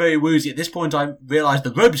Hansen is very woozy. At this point, I realise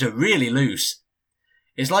the ropes are really loose.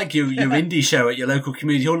 It's like your indie show at your local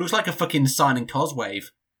community hall. It looks like a fucking Simon Coswave.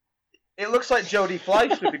 It looks like Jodie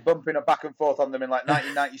Fleisch would be bumping up back and forth on them in like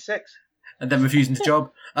 1996. And then refusing to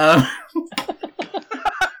job.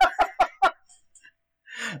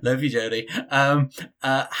 Love you, Jodie.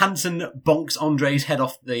 Hansen bonks Andre's head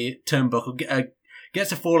off the turnbuckle,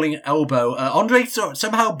 gets a falling elbow. Andre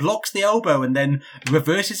somehow blocks the elbow and then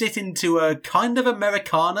reverses it into a kind of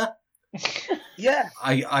Americana. Yeah,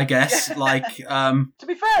 I guess. Yeah. Like, to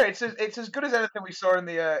be fair, it's as good as anything we saw in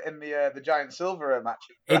the Giant Silver match.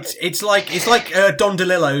 Right? It's like Don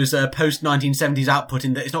DeLillo's post 1970s output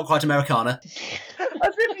in that it's not quite Americana.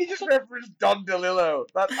 As if you just referenced Don DeLillo.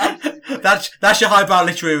 That's absolutely that's your highbrow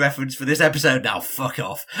literary reference for this episode. Now, fuck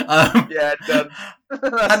off. Yeah, done.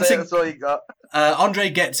 That's all you got. Andre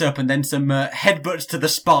gets up and then some headbutts to the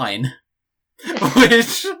spine.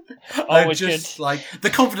 Which always just good. Like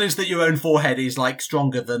the confidence that your own forehead is like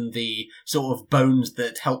stronger than the sort of bones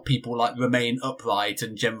that help people like remain upright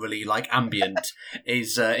and generally like ambient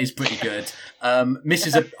is pretty good.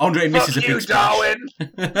 Andre misses a big splash.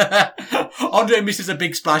 Andre misses a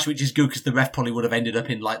big splash, which is good because the ref probably would have ended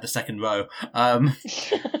up in like the second row.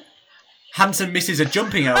 Hansen misses a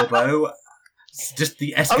jumping elbow. Just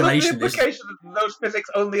the escalation. The implication that those physics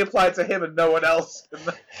only apply to him and no one else.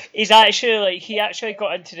 He actually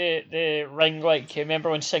got into the ring like you remember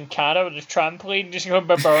when Sin Cara with the trampoline just going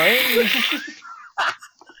bang.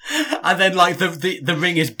 And then like the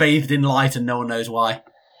ring is bathed in light and no one knows why.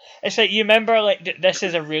 It's like, you remember, like, this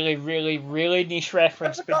is a really, really, really niche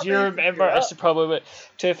reference, but do you remember, it's probably about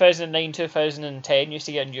 2009, 2010, used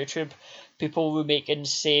to get on YouTube, people would make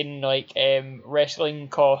insane, like,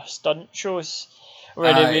 wrestling stunt shows,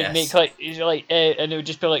 where they would make, like, and it would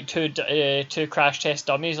just be, like, two crash test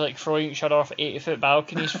dummies, like, throwing each other off 80-foot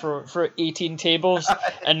balconies for 18 tables,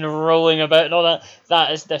 and rolling about and all that.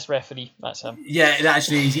 That is this referee, that's him. Yeah,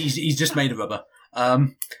 actually, he's just made of rubber.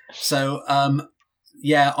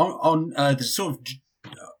 Yeah, on the sort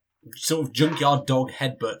of junkyard dog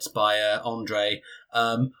headbutts by Andre.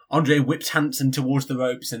 Andre whips Hansen towards the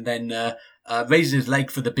ropes and then raises his leg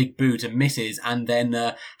for the big boot and misses, and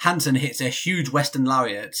then Hansen hits a huge Western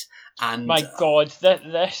lariat. And my God,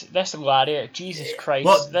 this lariat, Jesus Christ!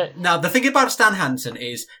 Well, now the thing about Stan Hansen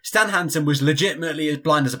is Stan Hansen was legitimately as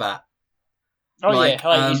blind as a bat. Oh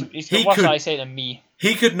he's got worse eyesight than me.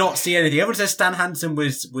 He could not see anything. Everyone says Stan Hansen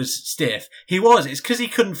was stiff. He was. It's because he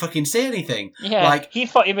couldn't fucking see anything. Yeah, he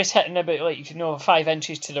thought he was hitting about 5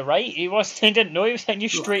 inches to the right. He didn't know he was hitting you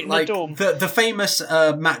straight in the dome. The famous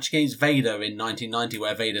match against Vader in 1990,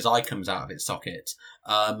 where Vader's eye comes out of its socket.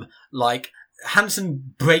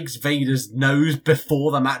 Hansen breaks Vader's nose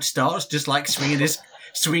before the match starts, just like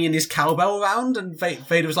swinging his cowbell around, and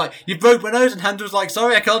Vader was like, "You broke my nose," and Hansen was like,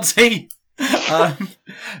 "Sorry, I can't see." He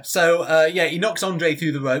knocks Andre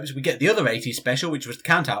through the ropes. We get the other 80s special, which was the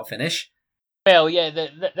count-out finish. Well, yeah,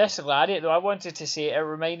 this lariat, though, I wanted to say, it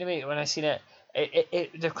reminded me, when I seen it,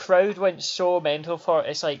 the crowd went so mental for it.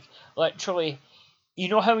 It's like, literally, you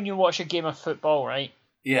know how when you watch a game of football, right?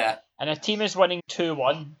 Yeah. And a team is winning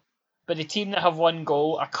 2-1, but the team that have one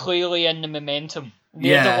goal are clearly in the momentum.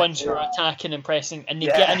 They're the ones who are attacking and pressing, and they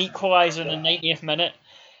get an equaliser in the 90th minute.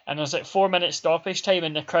 And there's like 4 minutes stoppage time,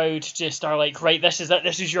 and the crowd just are like, right, this is it,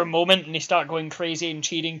 this is your moment, and they start going crazy and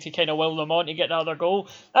cheering to kind of will them on to get the other goal.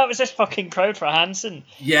 That was this fucking crowd for Hansen.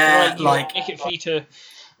 Yeah, make it 3-2.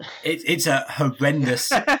 It's a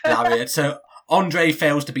horrendous lariat. So Andre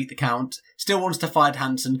fails to beat the count, still wants to fight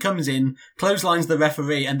Hansen, comes in, clotheslines the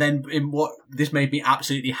referee, and then this made me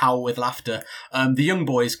absolutely howl with laughter. The young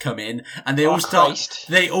boys come in, and they all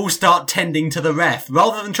start tending to the ref,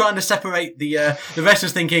 rather than trying to separate the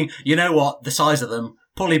wrestlers, thinking, you know what, the size of them,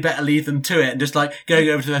 probably better leave them to it, and just like going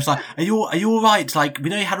over to the ref, like, are you all right? Like, we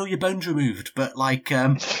know you had all your bones removed, but like,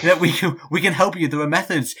 we can help you. There are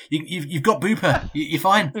methods. You've got Booper. You're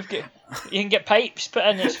fine. You can get pipes put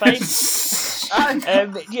in. It's fine.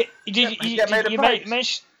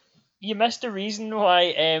 You missed the reason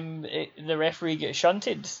why the referee gets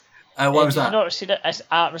shunted. What was that? I've not seen it. It's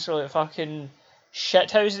absolutely fucking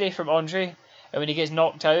shithousery from Andre. And when he gets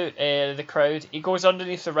knocked out, the crowd, he goes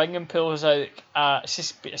underneath the ring and pulls out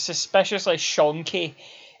suspiciously shonky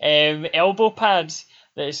elbow pads.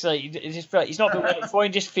 That's like, he's not been winning before, he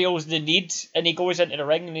just feels the need, and he goes into the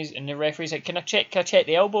ring, and the referee's like, can I check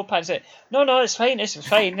the elbow pad? He's like, no, it's fine,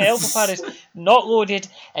 the elbow pad is not loaded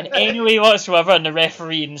in any way whatsoever, and the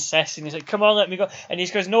referee insists, and he's like, come on, let me go, and he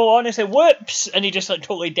goes, no, honestly, whoops, and he just like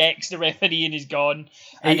totally decks the referee, and he's gone,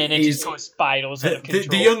 and then it just goes spirals out of control.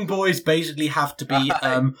 The young boys basically have to be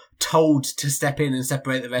told to step in and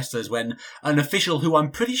separate the wrestlers when an official, who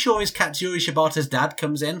I'm pretty sure is Katsuyori Shibata's dad,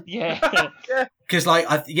 comes in. Yeah. Because,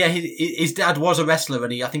 his dad was a wrestler,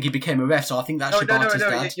 and I think he became a ref, so I think that's Shibata's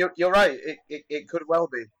dad. You're right. It could well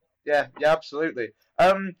be. Yeah, absolutely.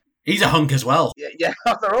 He's a hunk as well. Yeah,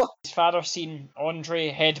 after all. His father seen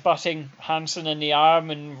Andre headbutting Hansen in the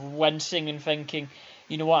arm and wincing and thinking,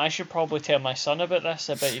 you know what, I should probably tell my son about this,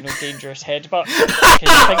 about, dangerous headbutt. Because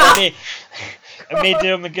I think it made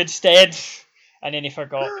him a good stead. And then he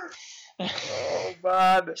forgot. Oh,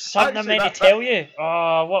 man. Something I meant to tell you.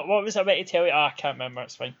 Oh, what was I meant to tell you? I can't remember,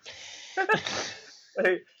 it's fine.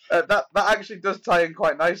 That actually does tie in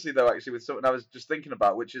quite nicely, though, actually, with something I was just thinking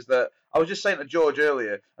about, which is that I was just saying to George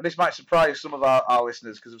earlier, and this might surprise some of our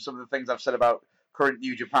listeners because of some of the things I've said about current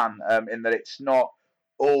New Japan, in that it's not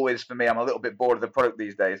always for me. I'm a little bit bored of the product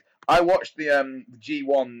these days. I watched the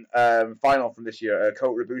G1 final from this year,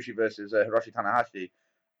 Kota Ibushi versus Hiroshi Tanahashi,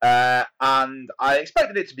 and I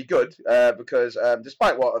expected it to be good because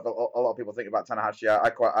despite what a lot of people think about Tanahashi,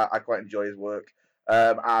 I quite enjoy his work,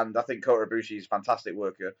 and I think Kota Ibushi is a fantastic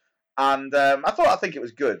worker, and I think it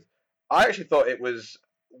was good. I actually thought it was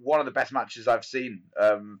one of the best matches I've seen.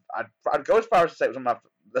 I'd go as far as to say it was one of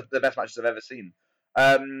the best matches I've ever seen.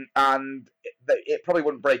 And it probably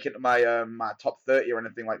wouldn't break into my my top 30 or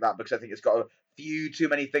anything like that because I think it's got a few too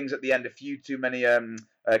many things at the end, a few too many last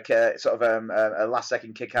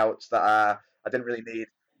second kickouts that I didn't really need.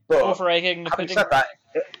 But over-egging the pudding.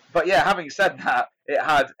 Having said that, it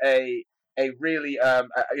had a really a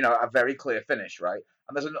very clear finish, right?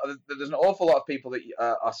 and there's an awful lot of people that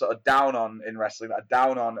are sort of down on in wrestling, that are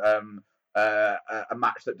down on a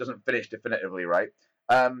match that doesn't finish definitively, right?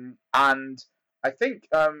 And I think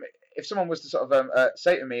if someone was to sort of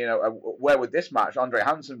say to me, where would this match, Andre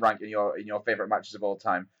Hansen, rank in your favorite matches of all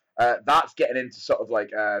time? That's getting into sort of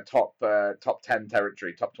like top 10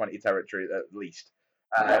 territory, top 20 territory at least.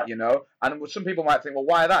 And some people might think, well,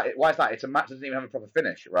 why that? Why is that? It's a match that doesn't even have a proper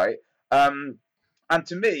finish, right? And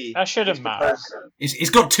to me, that shouldn't matter. It's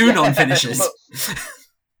got two non-finishes.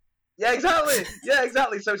 Yeah,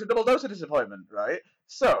 exactly. So it's a double dose of disappointment, right?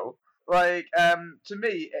 So, like, to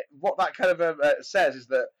me, what that kind of says is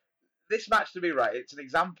that this match, to me, right, it's an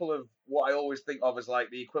example of what I always think of as like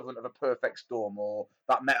the equivalent of a perfect storm, or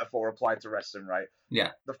that metaphor applied to wrestling, right?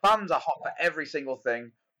 Yeah. The fans are hot for every single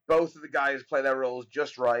thing. Both of the guys play their roles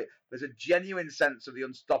just right. There's a genuine sense of the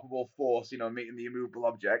unstoppable force, meeting the immovable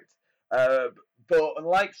object. But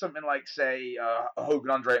unlike something like, say, Hogan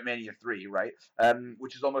Andre at Mania 3, right,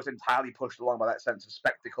 which is almost entirely pushed along by that sense of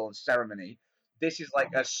spectacle and ceremony, this is like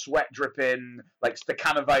a sweat-dripping, like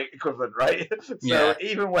Stakhanovite equivalent, right? So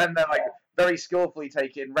even when they're like very skillfully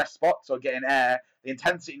taking rest spots or getting air, the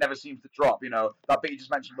intensity never seems to drop. That bit you just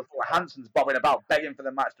mentioned before, Hansen's bobbing about, begging for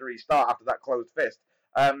the match to restart after that closed fist.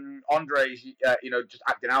 Andre's, just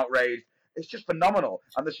acting outraged. It's just phenomenal.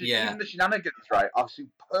 And even the shenanigans, right, are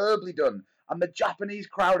superbly done. And the Japanese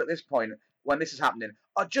crowd at this point, when this is happening,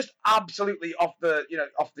 are just absolutely off the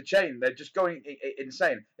chain. They're just going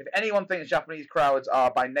insane. If anyone thinks Japanese crowds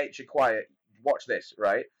are by nature quiet, watch this,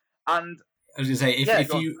 right? And I was going to say,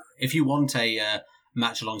 if you want a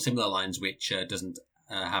match along similar lines, which doesn't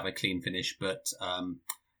have a clean finish, but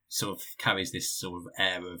sort of carries this sort of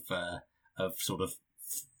air of sort of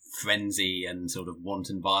frenzy and sort of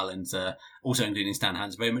wanton violence, also including Stan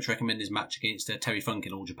Hansen, very much recommend his match against Terry Funk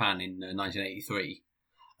in All Japan in 1983.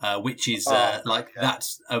 Which is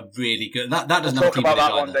that's a really good. That doesn't we'll have talk about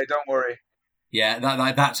that one day. Don't worry. Yeah,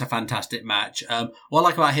 that's a fantastic match. What I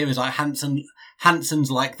like about here is like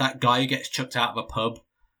Hansen's like that guy who gets chucked out of a pub,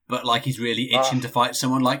 but like he's really itching to fight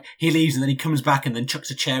someone. Like he leaves and then he comes back and then chucks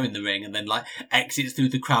a chair in the ring and then like exits through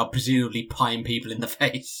the crowd, presumably pieing people in the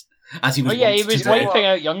face as he was. He was wiping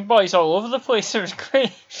out young boys all over the place. It was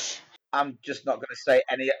great. I'm just not going to say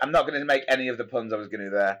any. I'm not going to make any of the puns I was going to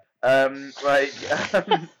there.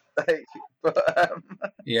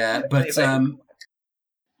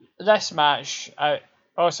 This match.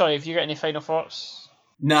 Sorry. Have you got any final thoughts?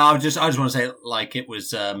 No, I just want to say like it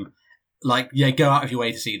was go out of your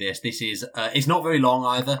way to see this. This is it's not very long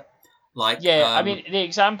either. I mean the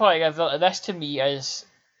example I give this to me is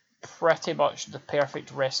pretty much the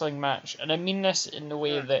perfect wrestling match, and I mean this in the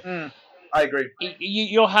way that. I agree.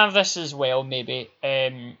 You'll have this as well, maybe.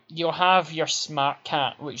 You'll have your Smart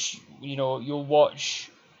Cat, which, you'll watch,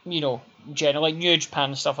 generally, like New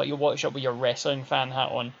Japan stuff, like you'll watch it with your wrestling fan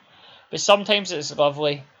hat on. But sometimes it's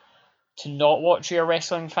lovely to not watch your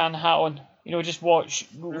wrestling fan hat on. Just watch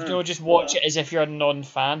it as if you're a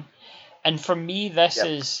non-fan. And for me, this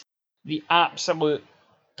is the absolute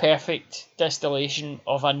perfect distillation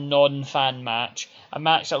of a non-fan match. A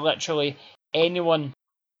match that literally anyone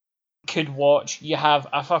could watch. You have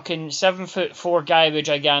a fucking 7'4" guy with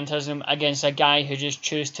gigantism against a guy who just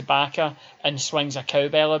chews tobacco and swings a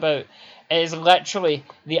cowbell about. It is literally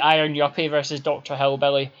the Iron Yuppie versus Dr.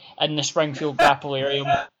 Hillbilly in the Springfield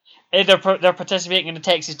Grapplearium. They're participating in the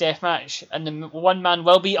Texas Death Match, and the one man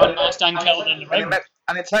will be unmasked and killed in the ring.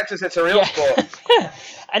 And in Texas, it's a real sport.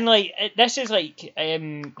 And this is going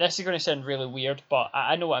to sound really weird, but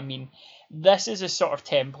I know what I mean. This is a sort of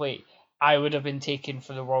template I would have been taken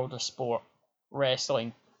for the world of sport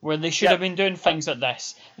wrestling, where they should have been doing things like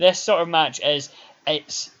this. This sort of match it's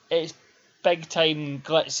big time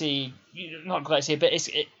glitzy, not glitzy, but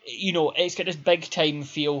it's got this big time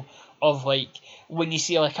feel of like when you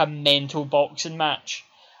see like a mental boxing match,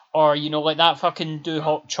 or like that fucking Do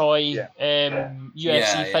Hop Choi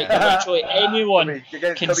UFC fight. Literally anyone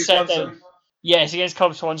can sit down. Yes, against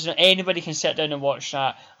Cub Swanson. Anybody can sit down and watch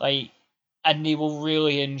that, and they will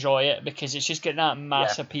really enjoy it because it's just got that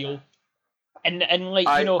mass appeal. And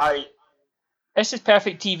this is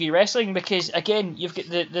perfect TV wrestling because, again, you've got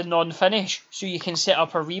the non-finish, so you can set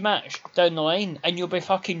up a rematch down the line and you'll be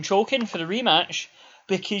fucking choking for the rematch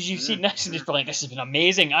because you've seen this and just be like, this has been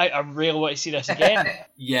amazing. I really want to see this again.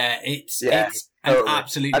 It's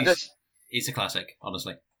absolutely... It's a classic,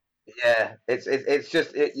 honestly. Yeah, it's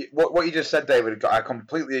just... what you just said, David, I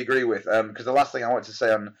completely agree with, because the last thing I wanted to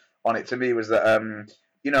say on it to me was that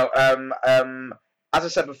as I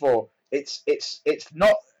said before, it's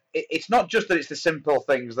not it's not just that it's the simple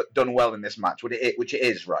things that done well in this match, which it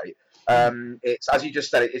is, right? It's, as you just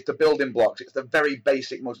said, it's the building blocks. It's the very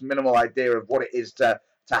basic, most minimal idea of what it is to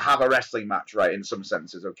have a wrestling match, right? In some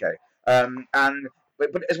senses, okay.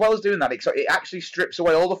 But as well as doing that, it actually strips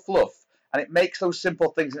away all the fluff and it makes those simple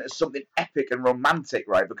things into something epic and romantic,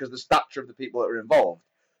 right? Because of the stature of the people that are involved.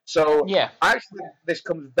 So Yeah. I actually think this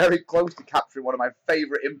comes very close to capturing one of my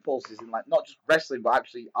favorite impulses in, like, not just wrestling but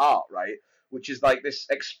actually art, right? Which is like this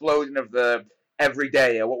explosion of the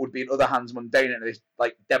everyday, or what would be in other hands mundane, and this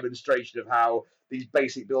like demonstration of how these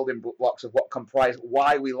basic building blocks of what comprise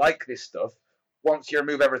why we like this stuff, once you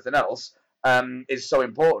remove everything else, is so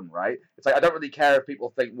important, right? It's like, I don't really care if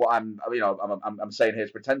people think what I'm saying here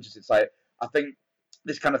is pretentious. It's like, I think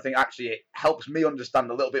this kind of thing actually helps me understand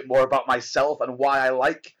a little bit more about myself and why I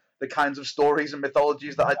like the kinds of stories and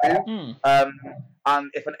mythologies that I do.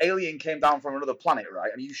 And if an alien came down from another planet, right,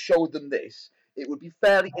 and you showed them this, it would be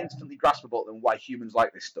fairly instantly graspable to them why humans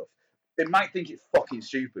like this stuff. They might think it's fucking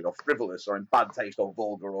stupid or frivolous or in bad taste or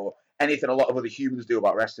vulgar or anything a lot of other humans do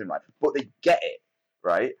about wrestling, right? But they get it,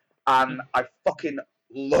 right? And I fucking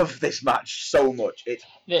love this match so much. It's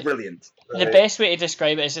brilliant. The best way to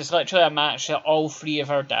describe it is it's literally a match that all three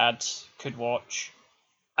of our dads could watch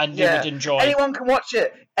and they would enjoy. Anyone can watch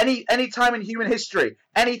it. Any time in human history,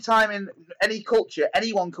 any time in any culture,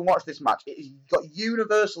 anyone can watch this match. It's got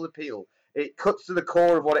universal appeal. It cuts to the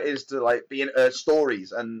core of what it is to like be in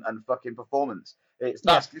stories and fucking performance. It's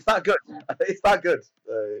that good. It's that good.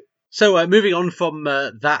 So moving on from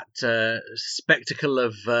that spectacle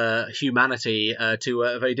of humanity to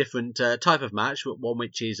a very different type of match, one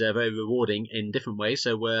which is very rewarding in different ways.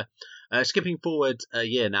 So we're skipping forward a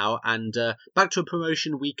year now and back to a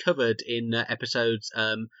promotion we covered in episodes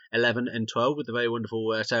 11 and 12 with the very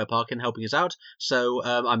wonderful Sarah Parkin helping us out. So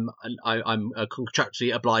I'm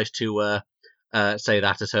contractually obliged to say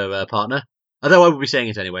that as her partner, although I will be saying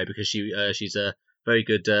it anyway because she's a very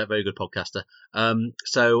good podcaster.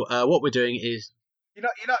 So what we're doing is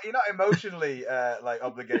you're not emotionally like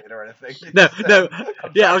obligated or anything. No.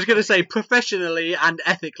 Yeah, I was going to say professionally and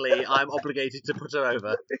ethically, I'm obligated to put her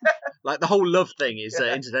over. Like the whole love thing is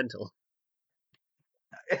incidental.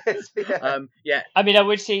 Yeah. I mean, I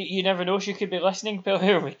would say you never know. She could be listening, but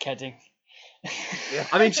who are we kidding?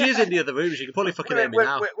 I mean, she is in the other room. She could probably fucking hear me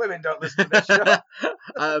now. Women don't listen to this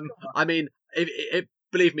show. I mean,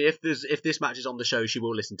 believe me, if this match is on the show, she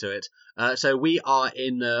will listen to it. So we are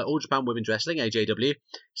in All Japan Women's Wrestling, AJW.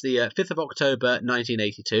 It's the 5th of October,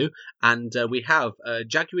 1982, and we have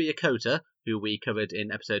Jaguar Yokota, who we covered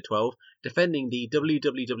in episode 12, defending the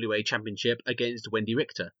WWWA Championship against Wendy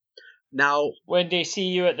Richter. Now, Wendy, see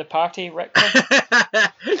you at the party, Richter.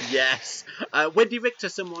 Yes, Wendy Richter,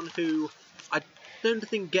 someone who I don't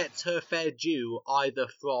think gets her fair due either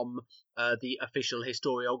from the official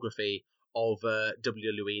historiography of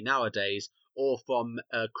WWE nowadays, or from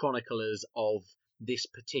chroniclers of this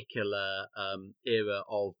particular era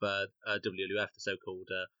of WWF, the so-called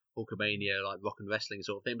Hulkamania, like rock and wrestling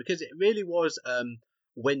sort of thing, because it really was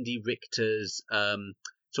Wendy Richter's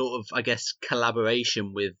sort of, I guess,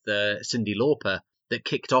 collaboration with Cyndi Lauper that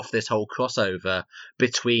kicked off this whole crossover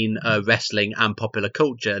between wrestling and popular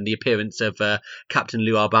culture, and the appearance of Captain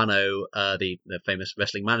Lou Albano, the famous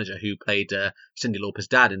wrestling manager who played Cyndi Lauper's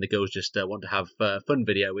dad in the Girls Just Want to Have Fun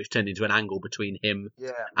video, which turned into an angle between him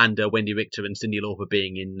and Wendy Richter, and Cyndi Lauper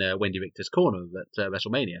being in Wendy Richter's corner at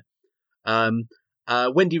WrestleMania.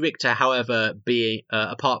 Wendy Richter, however, being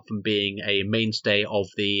apart from being a mainstay of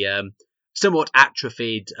the somewhat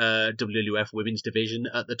atrophied WWF women's division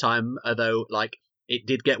at the time, although like it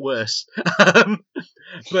did get worse.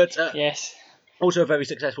 But yes, also a very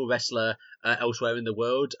successful wrestler elsewhere in the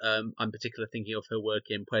world. I'm particularly thinking of her work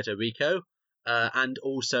in Puerto Rico and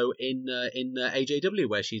also in AJW,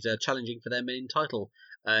 where she's challenging for their main title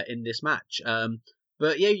in this match.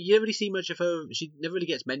 But yeah, you don't really see much of her. She never really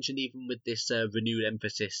gets mentioned, even with this renewed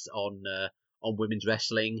emphasis on women's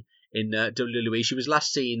wrestling in WWE. She was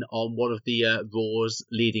last seen on one of the Raws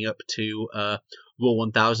leading up to Raw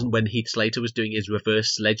 1000 when Heath Slater was doing his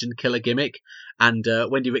reverse legend killer gimmick, and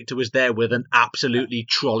Wendy Richter was there with an absolutely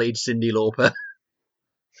trolleyed Cyndi Lauper.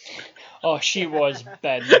 Oh, she was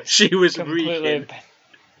Ben. She was completely reeking. Ben.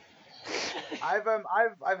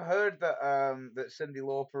 I've heard that that Cyndi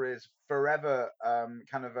Lauper is forever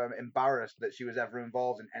embarrassed that she was ever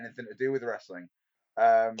involved in anything to do with wrestling.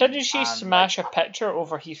 Didn't she smash a picture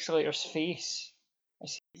over Heath Slater's face?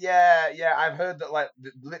 Yeah, I've heard that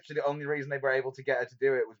literally the only reason they were able to get her to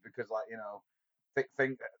do it was because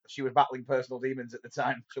think she was battling personal demons at the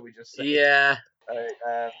time. Shall we just say? Yeah.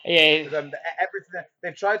 Everything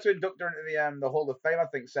they've tried to induct her into the Hall of Fame, I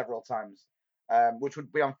think, several times. which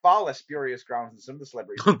would be on far less spurious grounds than some of the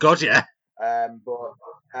celebrities. Oh God, yeah.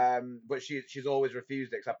 But she's always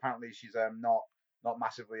refused it because apparently she's not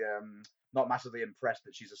massively impressed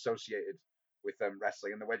that she's associated with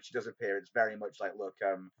wrestling, and then when she does appear, it's very much like, look,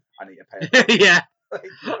 I need to pay a bill. Yeah. Like,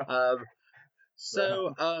 you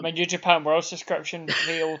know. My New Japan World subscription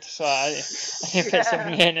failed, so I put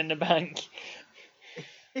some yen in the bank.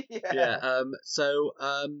 Yeah.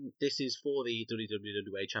 This is for the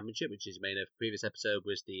WWA Championship, which is main of the previous episode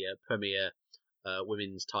was the premier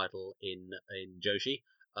women's title in Joshi,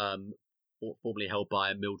 formerly held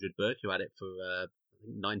by Mildred Burke, who had it for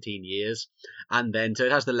 19 years, and then so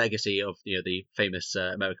it has the legacy of the famous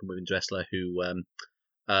American women's wrestler who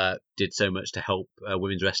did so much to help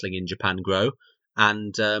women's wrestling in Japan grow,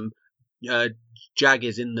 and Jag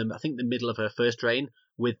is in the middle of her first reign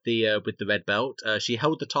with the red belt. She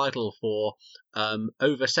held the title for over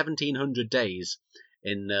 1,700 days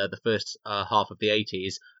in the first half of the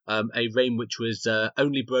 80s, a reign which was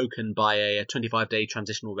only broken by a 25-day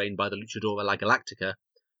transitional reign by the Luchadora La Galactica,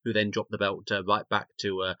 who then dropped the belt right back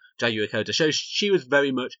to Jayu Okota. So she was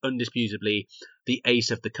very much undisputably the ace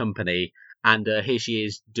of the company, and here she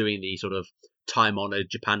is doing the sort of time-honoured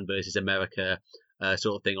Japan versus America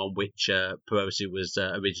sort of thing on which Puroresu was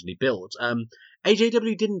originally built.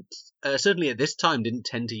 AJW didn't, certainly at this time, didn't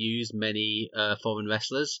tend to use many foreign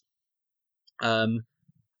wrestlers.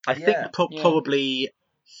 I think probably,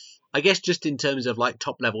 I guess just in terms of like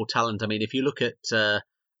top-level talent, I mean, if you look at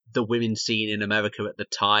the women's scene in America at the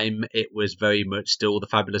time, it was very much still the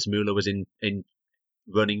Fabulous Moolah was in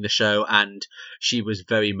running the show, and she was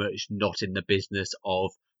very much not in the business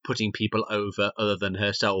of putting people over other than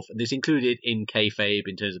herself. And this included in kayfabe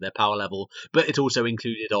in terms of their power level, but it also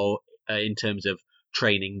included in terms of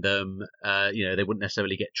training them. They wouldn't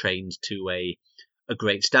necessarily get trained to a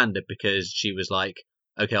great standard because she was like,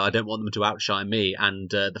 okay, I don't want them to outshine me, and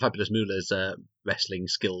the Fabulous Moolah's wrestling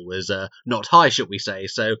skill was not high, shall we say.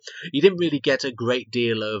 So you didn't really get a great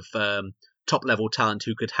deal of top-level talent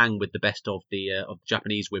who could hang with the best of the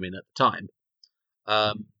Japanese women at the time.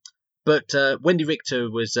 But Wendy Richter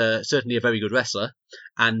was certainly a very good wrestler,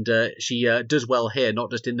 and she does well here,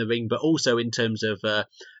 not just in the ring, but also in terms of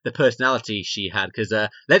the personality she had. Because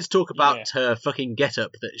let's talk about her fucking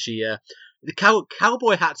get-up that she... the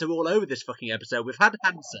cowboy hats are all over this fucking episode. We've had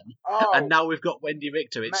Hanson, and now we've got Wendy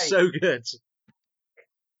Richter. It's so good.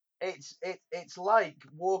 It's like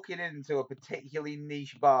walking into a particularly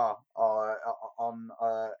niche bar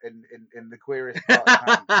in the queerest part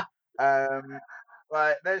of town.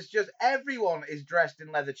 Like there's just everyone is dressed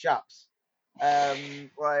in leather chaps.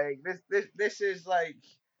 Like this is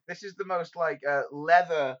the most like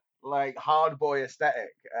leather like hard boy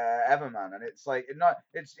aesthetic ever, man. And it's like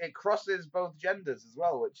it crosses both genders as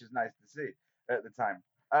well, which is nice to see at the time.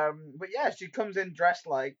 But yeah, she comes in dressed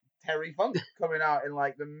like Terry Funk coming out in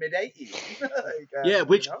like the mid 80s.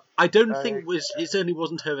 Which I don't think it certainly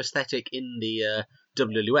wasn't her aesthetic in the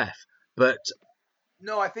WWF, but.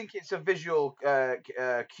 No, I think it's a visual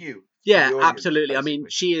cue. Yeah, absolutely. I mean,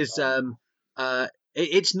 she is.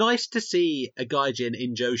 It's nice to see a Gaijin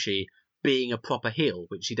in Joshi being a proper heel,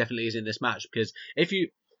 which she definitely is in this match. Because if you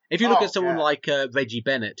look at someone like Reggie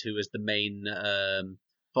Bennett, who was the main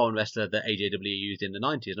foreign wrestler that AJW used in the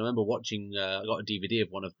 90s, and I remember watching. I got a DVD of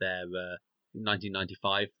one of their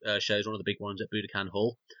 1995 shows, one of the big ones at Budokan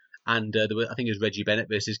Hall. And I think it was Reggie Bennett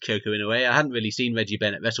versus Kyoko Inoue. I hadn't really seen Reggie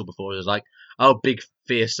Bennett wrestle before. I was like, oh, big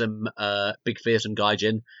fearsome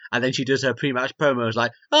Gaijin. And then she does her pre-match promo. I was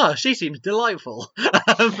like, oh, she seems delightful.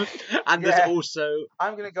 And there's also...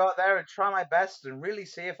 I'm going to go out there and try my best and really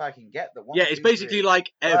see if I can get the one. Yeah, it's basically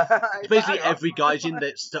like every Gaijin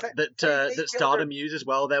that Stardom uses as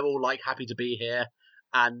well. They're all like happy to be here.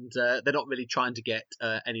 And they're not really trying to get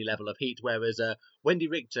any level of heat, whereas Wendy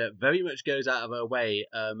Richter very much goes out of her way,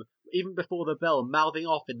 even before the bell, mouthing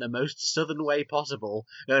off in the most southern way possible,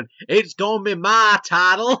 going, "It's gonna be my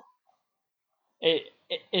title."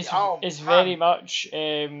 It's very much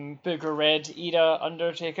Booger Red era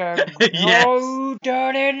Undertaker. Yes. No,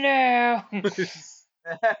 done it now. It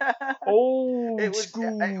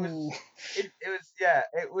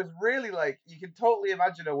was really like you can totally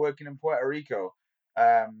imagine her working in Puerto Rico.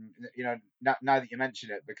 Now that you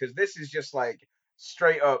mention it, because this is just like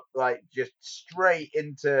straight up, like just straight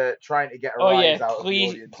into trying to get a rise out of the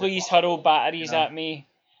audience. Please hurl batteries at me.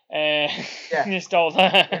 Just all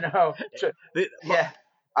that.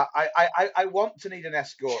 I want to need an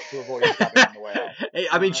escort to avoid stabbing on the way out.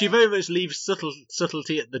 I mean, she very much leaves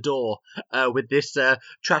subtlety at the door with this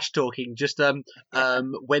trash talking. Just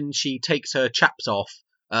when she takes her chaps off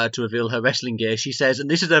to reveal her wrestling gear, she says, and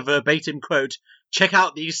this is a verbatim quote, "Check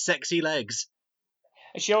out these sexy legs."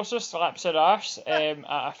 She also slaps her arse at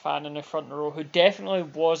a fan in the front row who definitely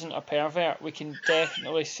wasn't a pervert. We can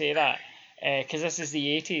definitely say that. Because this is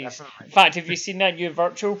the 80s. Definitely. In fact, have you seen that new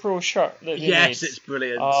Virtual Pro shirt that they made? Yes, it's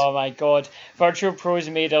brilliant. Oh my god. Virtual Pros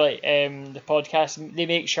made the podcast, they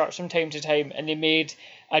make shirts from time to time, and they made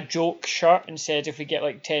a joke shirt and said if we get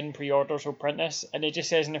like 10 pre-orders we'll print this, and it just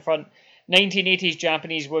says in the front 1980s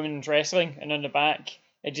Japanese women's wrestling, and on the back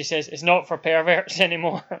it just says it's not for perverts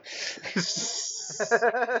anymore.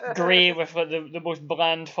 Grey with like the most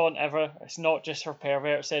bland font ever. It's not just for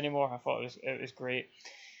perverts anymore. I thought it was great.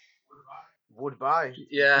 Would buy.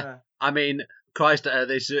 Yeah. I mean, Christ,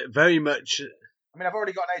 there's very much. I mean, I've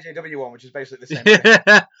already got an AJW one, which is basically the same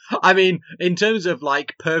thing. I mean, in terms of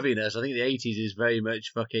like perviness, I think the 80s is very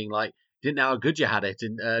much fucking like didn't know how good you had it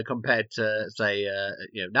in, compared to say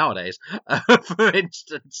nowadays, for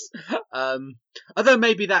instance. Although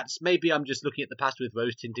maybe I'm just looking at the past with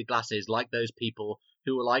rose tinted glasses, like those people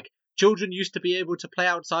who were like children used to be able to play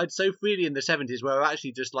outside so freely in the 70s, where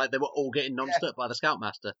actually just like they were all getting nonced up by the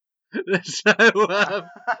Scoutmaster. So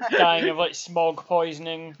dying of like smog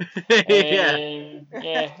poisoning. Yeah.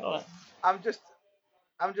 I'm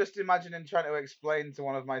just imagining trying to explain to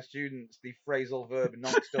one of my students the phrasal verb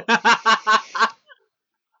nonced up.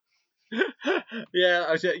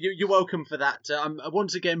 Yeah, you're welcome for that. I'm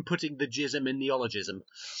once again putting the jism in neologism.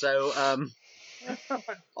 So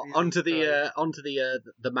onto the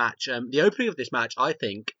match. The opening of this match, I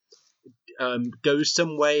think, goes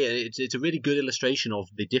some way. It's a really good illustration of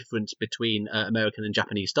the difference between American and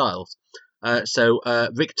Japanese styles. So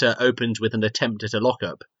Richter opens with an attempt at a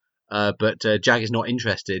lockup, but Jag is not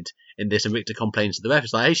interested in this, and Richter complains to the ref.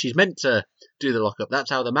 It's like, hey, she's meant to do the lockup. That's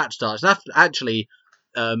how the match starts. And actually,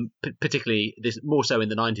 particularly this more so in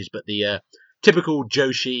the 90s, but the typical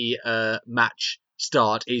Joshi match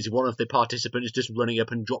start is one of the participants just running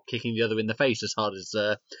up and drop kicking the other in the face as hard as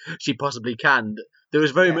she possibly can. There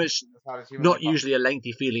is very much not usually a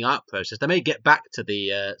lengthy feeling out process. They may get back to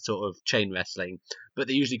the sort of chain wrestling, but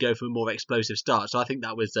they usually go for a more explosive start. So I think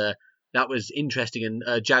that was interesting.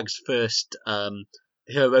 And Jag's first her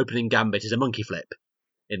opening gambit is a monkey flip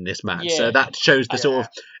in this match. Yeah. So that shows the sort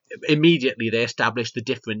of immediately they establish the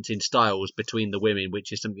difference in styles between the women,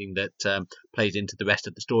 which is something that plays into the rest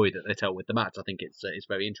of the story that they tell with the match. I think it's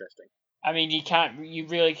very interesting. I mean, you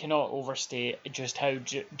really cannot overstate just how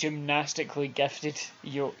gymnastically gifted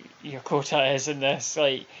Yokota is in this.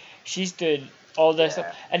 Like, she's doing all this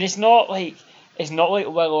stuff, and it's not like Will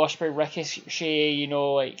Ospreay, Ricochet,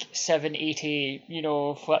 like 780,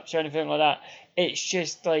 flips or anything like that. It's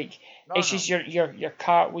just like just your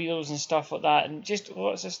cartwheels and stuff like that, and just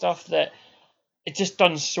lots of stuff that it's just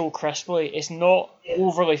done so crisply. It's not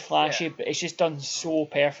overly flashy, but it's just done so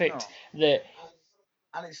perfect that.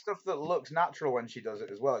 And it's stuff that looks natural when she does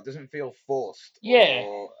it as well. It doesn't feel forced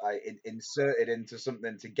or inserted into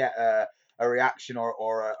something to get a reaction or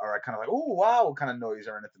a kind of like, oh wow kind of noise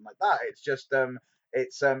or anything like that. It's just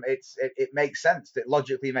it makes sense. It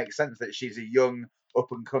logically makes sense that she's a young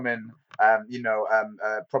up and coming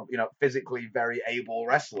physically very able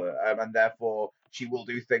wrestler, and therefore she will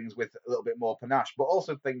do things with a little bit more panache, but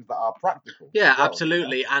also things that are practical. Yeah,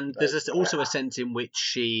 absolutely. And there's also a sense in which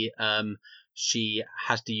she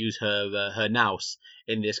has to use her nous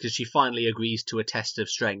in this, because she finally agrees to a test of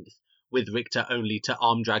strength with Richter only to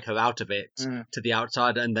arm drag her out of it to the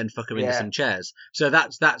outside and then fuck her into some chairs. So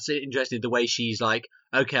that's interesting, the way she's like,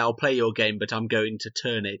 okay, I'll play your game, but I'm going to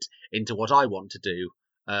turn it into what I want to do,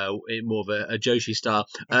 in more of a Joshi style.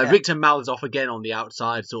 Richter mouths off again on the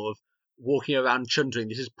outside, sort of walking around chundering.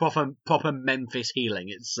 This is proper Memphis healing.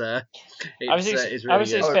 It's really I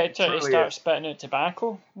was expecting her to start spitting out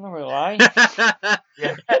tobacco. I'm not gonna lie.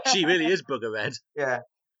 She really is bugger red. Yeah.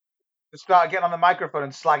 To start getting on the microphone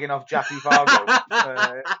and slagging off Jackie Fargo.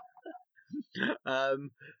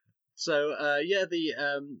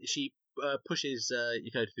 She pushes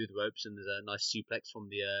Yokota through the ropes, and there's a nice suplex from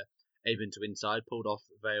the apron to inside, pulled off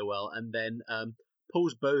very well, and then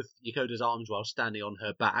pulls both Yokota's arms while standing on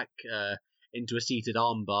her back into a seated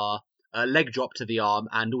arm bar, leg drop to the arm,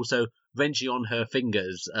 and also wrenching on her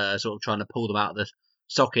fingers, sort of trying to pull them out of the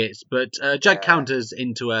sockets. But Jag counters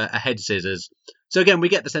into a head scissors. So again, we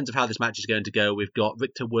get the sense of how this match is going to go. We've got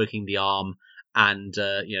Richter working the arm, and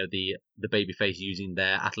the babyface using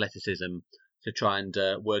their athleticism to try and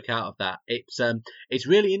work out of that. It's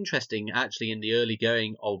really interesting, actually, in the early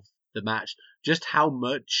going of the match, just how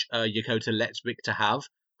much Yokota lets Richter have,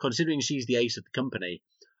 considering she's the ace of the company.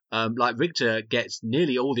 Like, Richter gets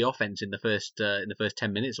nearly all the offense in the first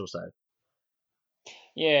 10 minutes or so.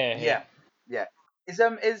 Yeah. Is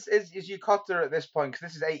Yokota at this point,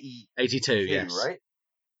 because this is 82, yes, right?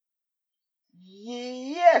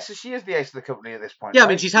 Yeah, so she is the ace of the company at this point. Yeah, I right?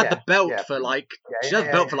 mean, she's had the belt yeah, for like yeah, she's had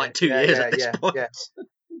the belt for like 2 years at this point.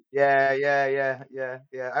 Yeah.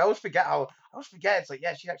 I always forget it's like,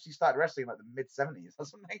 yeah, she actually started wrestling in like the mid 70s or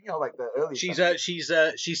something, like the early.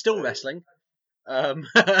 She's still wrestling,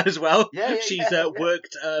 as well. She's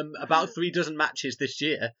worked about 3 dozen matches this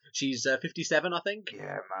year. She's 57, I think.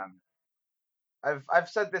 Yeah, man. I've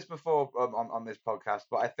said this before on this podcast,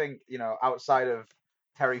 but I think outside of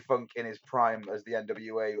Terry Funk in his prime as the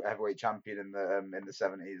NWA heavyweight champion in the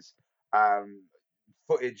 70s,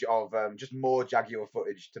 footage of just more Jaguar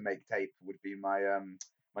footage to make tape would be my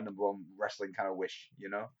my number one wrestling kind of wish,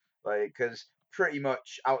 like, because pretty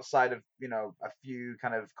much outside of a few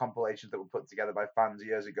kind of compilations that were put together by fans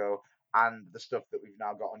years ago and the stuff that we've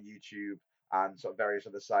now got on YouTube and sort of various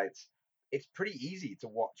other sites, it's pretty easy to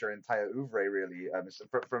watch her entire oeuvre, really,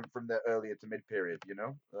 from the earlier to mid period, and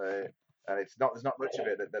there's not much of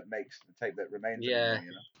it that makes the tape that remains anymore,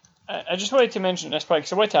 I just wanted to mention this point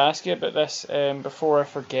because I wanted to ask you about this before I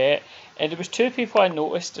forget. There was 2 people I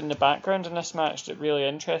noticed in the background in this match that really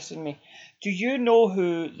interested me. Do you know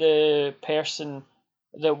who the person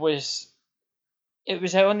that was? It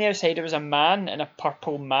was out on the outside. It was a man in a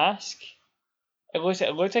purple mask. It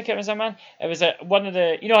looked like it was a man. It was one of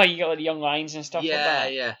the, how you get like the young lions and stuff like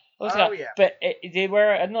that. Yeah. Yeah. But they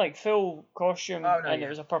were in like full costume, and it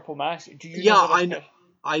was a purple mask. Do you? Yeah, I know.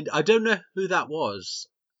 I don't know who that was.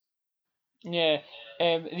 Yeah.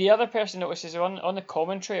 The other person notices on the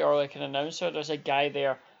commentary or like an announcer, there's a guy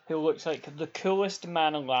there who looks like the coolest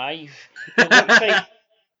man alive.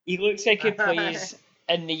 He looks like he plays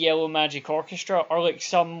in the Yellow Magic Orchestra or like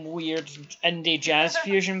some weird indie jazz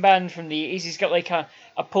fusion band from the 80s. He's got like a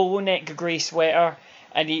polo neck grey sweater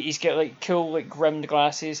and he's got like cool like rimmed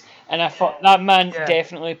glasses. And I thought that man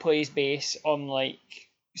definitely plays bass on like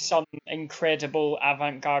some incredible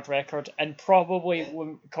avant-garde record and probably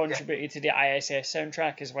contributed to the ISS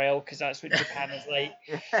soundtrack as well, because that's what Japan is like.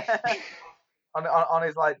 on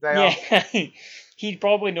his like day off. He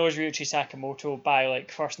probably knows Ryuichi Sakamoto by like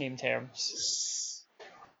first name terms.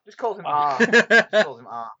 Just calls him R. Just calls him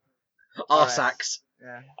R. R-Sax.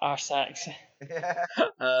 Yeah. R-Sax.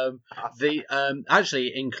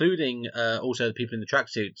 Actually, including also the people in the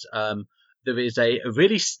tracksuits, there is a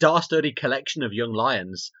really star-studded collection of young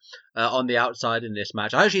lions on the outside in this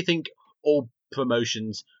match. I actually think all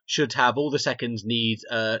promotions should have, all the seconds need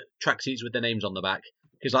tracksuits with their names on the back,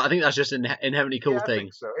 because I think that's just an inherently cool thing. I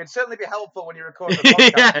think so. It'd certainly be helpful when you record the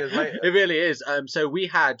podcast years later. It really is. So we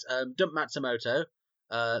had Dump Matsumoto,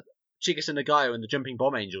 Chikasa Nagayo, and the Jumping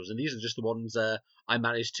Bomb Angels, and these are just the ones I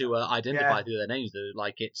managed to identify through their names.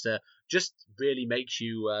 Like, it's just really makes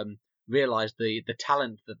you realise the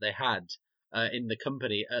talent that they had in the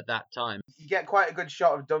company at that time. You get quite a good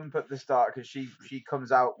shot of Dump at the start because she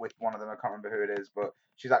comes out with one of them. I can't remember who it is, but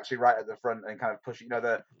she's actually right at the front and kind of pushing,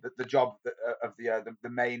 the job of the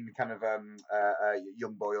main kind of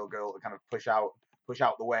young boy or girl to kind of push out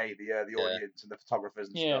the way the audience and the photographers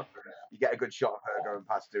and stuff. And you get a good shot of her going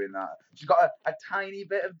past doing that. She's got a tiny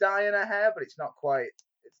bit of dye in her hair, but it's not quite.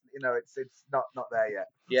 It's not there yet.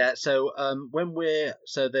 Yeah. So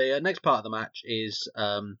the next part of the match is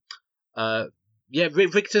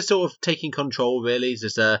Victor sort of taking control. Really,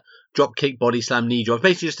 there's a drop kick, body slam, knee drop.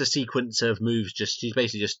 Basically, just a sequence of moves. She's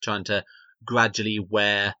basically just trying to gradually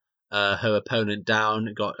wear her opponent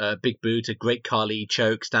down. Got a big boot, a great Kali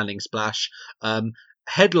choke, standing splash,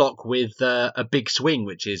 headlock with a big swing,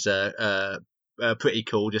 which is pretty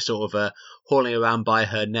cool. Just sort of hauling around by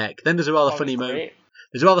her neck. Then there's a rather funny moment.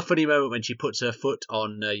 There's a rather funny moment when she puts her foot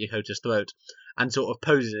on Yokota's throat and sort of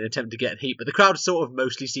poses in an attempt to get heat, but the crowd sort of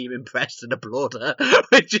mostly seem impressed and applaud her,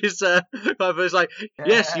 which is it's like,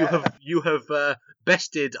 yes, you have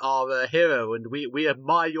bested our hero, and we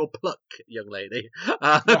admire your pluck, young lady.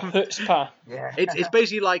 It's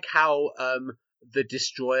basically like how the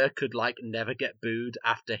Destroyer could like never get booed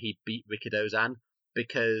after he beat Rikidozan,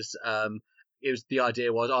 because it was, the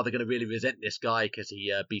idea was, they're going to really resent this guy because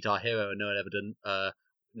he beat our hero and no one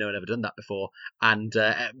ever done that before. And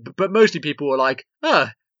but mostly people were like,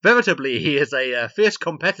 veritably he is a fierce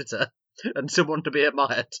competitor and someone to be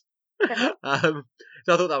admired. So I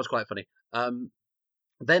thought that was quite funny.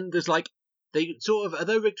 Then there's like, they sort of,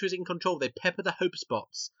 although Richter is in control, they pepper the hope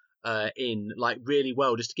spots in like really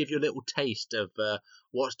well, just to give you a little taste of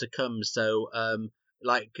what's to come. So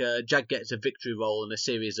Jag gets a victory roll and a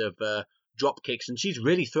series of drop kicks, and she's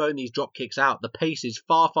really throwing these drop kicks out. The pace is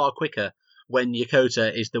far quicker when Yokota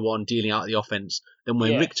is the one dealing out the offense than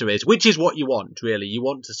when Richter is, which is what you want, really. You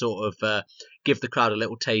want to sort of give the crowd a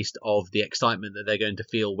little taste of the excitement that they're going to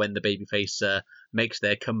feel when the babyface makes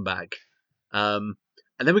their comeback. And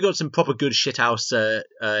And then we got some proper good shithouse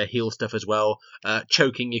heel stuff as well.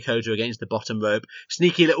 Choking Yokota against the bottom rope.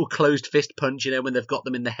 Sneaky little closed fist punch, when they've got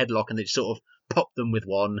them in the headlock and they sort of pop them with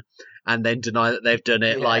one and then deny that they've done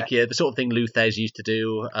it. The sort of thing Luthez used to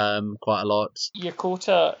do quite a lot.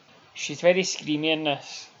 Yokota, she's very screamy in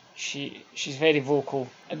this. She's very vocal.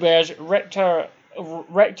 Whereas Richter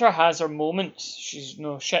has her moments. She's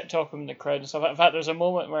shit talking in the crowd and stuff. In fact, there's a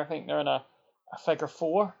moment where I think they're in a figure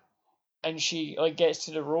four, and she gets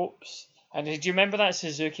to the ropes. And did you remember that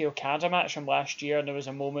Suzuki Okada match from last year? And there was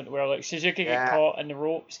a moment where Suzuki got caught in the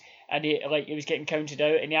ropes, and he was getting counted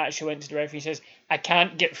out, and he actually went to the referee and says, "I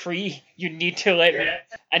can't get free. You need to let me."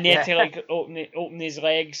 And he had to open his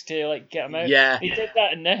legs to get him out. Yeah, he did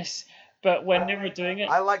that in this. But when they were doing it,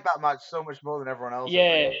 I like that match so much more than everyone else.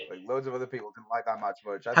 Yeah, loads of other people didn't like that match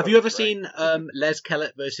much. Have you ever seen Les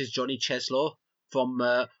Kellett versus Johnny Cheslaw from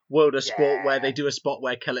World of Sport, where they do a spot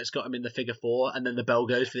where Kellett's got him in the figure four, and then the bell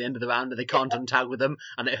goes for the end of the round, and they can't untag with them,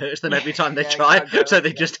 and it hurts them every time they try, exactly. So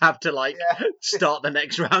they just have to start the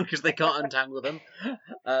next round because they can't untangle them.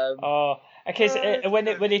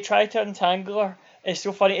 When they try to untangle her, it's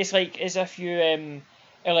so funny. It's as if you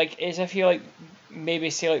maybe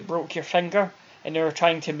say broke your finger and they were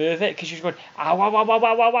trying to move it because you're going ah wah wah wah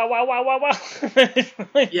wah wah wah wah wah wah wah.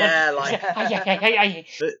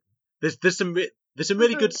 There's some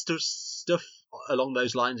really good stuff along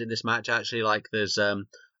those lines in this match actually.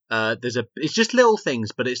 It's just little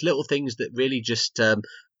things, but it's little things that really just the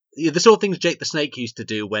sort of things Jake the Snake used to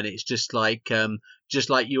do when it's just like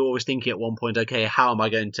you're always thinking at one point, okay, how am I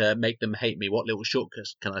going to make them hate me? What little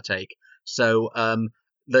shortcuts can I take? So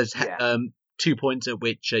there's 2 points at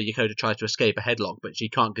which Yokota tries to escape a headlock, but she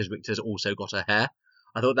can't because Richter's also got her hair.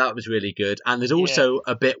 I thought that was really good. And there's also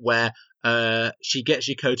a bit where she gets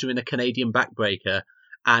Yokota in a Canadian backbreaker,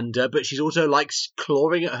 and but she's also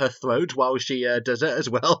clawing at her throat while she does it as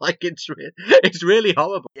well. It's really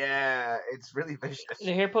horrible. Yeah, it's really vicious.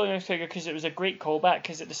 The hair pulling figure, because it was a great callback,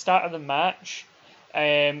 because at the start of the match,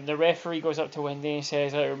 the referee goes up to Wendy and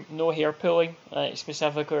says no hair pulling,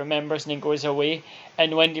 specifically remembers, and then goes away,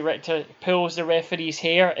 and Wendy Richter pulls the referee's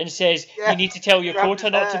hair and says you need to tell Yokota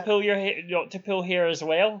not to pull your hair, not to pull hair as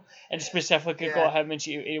well, and specifically got him, and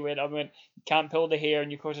he went you can't pull the hair, and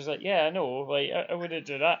Yokota's like, yeah, I know, I wouldn't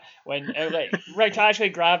do that, when Richter actually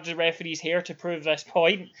grabbed the referee's hair to prove this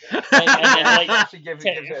point, and then 10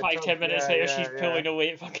 minutes later she's pulling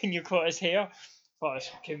away fucking Yokota's hair. Oh, it's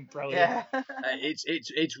fucking brilliant. Yeah.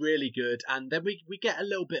 It's really good, and then we get a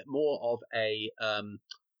little bit more of a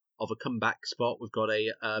comeback spot. We've got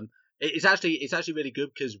it's actually really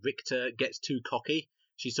good because Richter gets too cocky.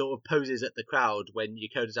 She sort of poses at the crowd when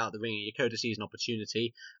Yokota's out of the ring, and Yokota sees an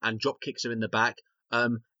opportunity and drop kicks her in the back.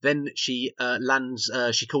 Then she lands.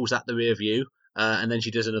 She calls that the rear view. And then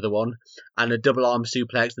she does another one, and a double arm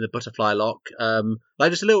suplex and the butterfly lock.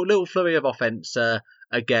 Just a little flurry of offense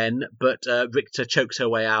again, but Richter chokes her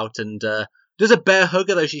way out and does a bear hug,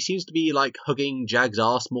 although she seems to be hugging Jag's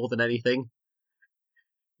arse more than anything.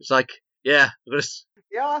 It's the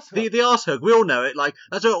arse hug. We all know it.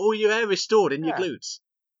 That's where all your hair is stored in your glutes.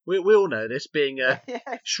 We all know this, being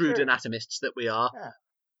shrewd anatomists that we are.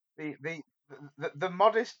 Yeah. The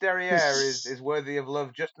modest derriere is worthy of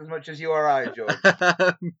love just as much as you or I, George.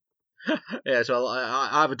 Yes, well,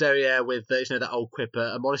 I have a derriere with that old quip,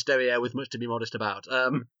 a modest derriere with much to be modest about.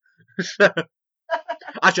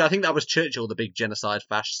 Actually, I think that was Churchill, the big genocide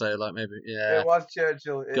fash. So, maybe, yeah. It was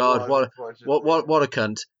Churchill. What a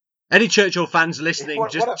cunt! Any Churchill fans listening,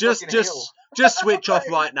 just switch off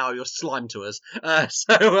right now. You're slime to us.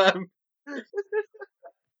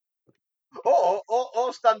 Or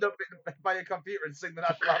stand up by your computer and sing the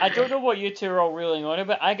national anthem. I don't know what you two are all ruling on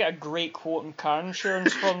about. I get a great quote and car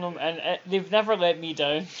insurance from them, and they've never let me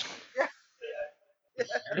down.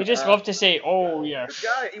 They just love to say, "Oh yeah." Good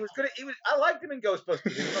guy. He was good. I liked him in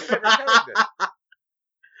Ghostbusters. He was my favourite character.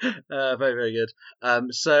 Very, very good.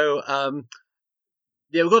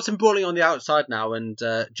 We've got some brawling on the outside now, and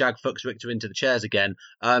Jag fucks Richter into the chairs again.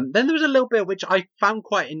 Then there was a little bit which I found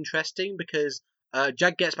quite interesting because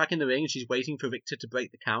Jag gets back in the ring and she's waiting for Richter to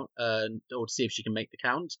break the count, or to see if she can make the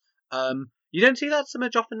count. You don't see that so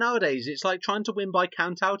much often nowadays. It's trying to win by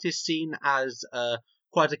count out is seen as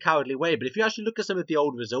quite a cowardly way. But if you actually look at some of the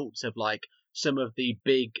old results of some of the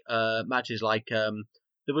big matches,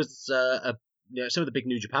 there was some of the big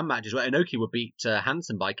New Japan matches where Inoki would beat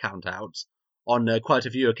Hansen by count out on quite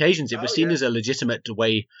a few occasions. It was seen as a legitimate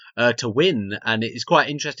way to win, and it's quite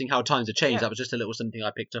interesting how times have changed. That was just a little something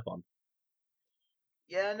I picked up on.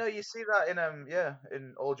 Yeah, no, you see that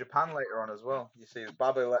in All Japan later on as well. You see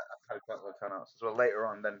Baba had quite a lot of turnouts as well later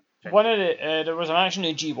on. Then One of the there was a match in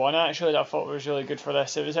the G1 actually that I thought was really good for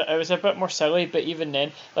this. It was a bit more silly, but even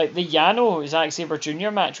then, like the Yano Zack Sabre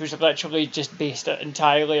Jr. match was literally just based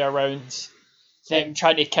entirely around them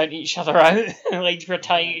trying to count each other out, like for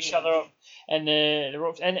tying each other up in the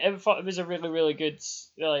ropes, and I thought it was a really good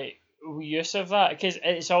like use of that, because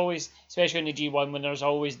it's always, especially in the G1, when there's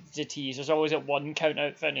always the tease, there's always a one count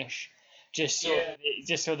out finish, just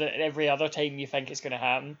so that every other time you think it's going to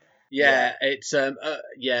happen. Yeah, it's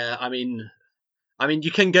yeah. I mean,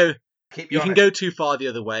 you can go too far the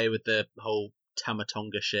other way with the whole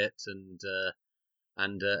Tamatonga shit and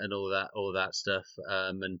all that stuff,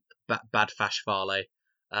 and bad Fash Farley,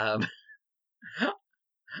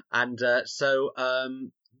 and so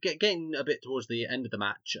getting a bit towards the end of the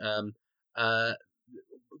match,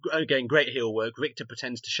 again, great heel work. Richter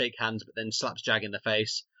pretends to shake hands, but then slaps Jag in the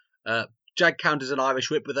face. Jag counters an Irish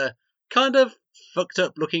whip with a kind of fucked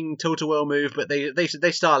up looking tilt-a-whirl move, but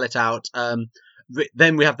they style it out.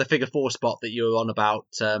 Then we have the figure 4 spot that you were on about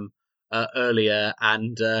earlier,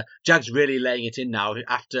 and Jag's really laying it in now.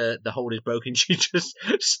 After the hold is broken, she just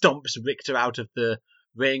stomps Richter out of the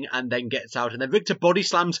ring and then gets out, and then Richter body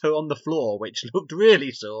slams her on the floor, which looked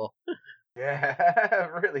really sore. Yeah,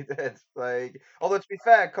 it really did. Like, although to be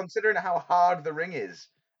fair, considering how hard the ring is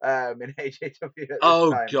in AJW at this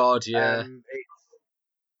time, God, yeah.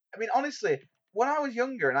 I mean, honestly, when I was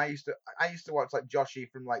younger and I used to watch like Joshi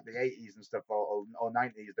from like the 80s and stuff or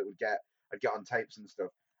 90s that I'd get on tapes and stuff,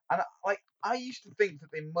 and I used to think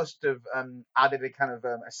that they must have added a kind of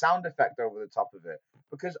a sound effect over the top of it,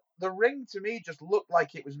 because the ring to me just looked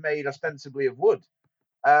like it was made ostensibly of wood.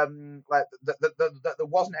 Like there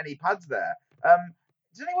wasn't any pads there.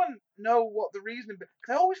 Does anyone know what the reason? Because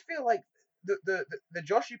I always feel like the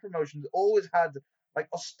Joshi promotions always had like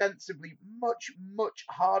ostensibly much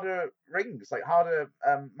harder rings, like harder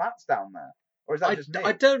mats down there. Or is that just me?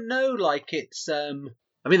 I don't know. Like it's I mean,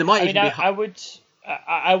 there might even be.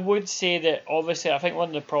 I would say that obviously I think one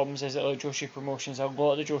of the problems is that like Joshi promotions, a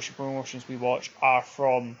lot of the Joshi promotions we watch are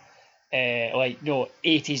from 80s,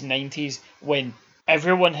 90s, when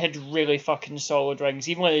everyone had really fucking solid rings.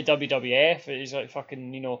 Even like the WWF, it was like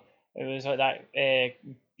fucking, it was like that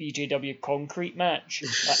BJW concrete match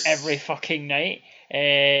like every fucking night.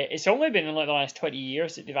 It's only been in like the last 20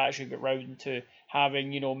 years that they've actually got round to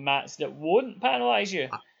having, mats that won't penalise you.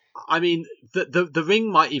 I mean, the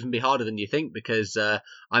ring might even be harder than you think, because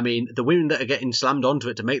I mean, the women that are getting slammed onto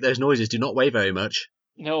it to make those noises do not weigh very much.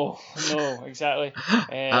 No, exactly.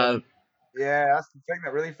 Yeah, that's the thing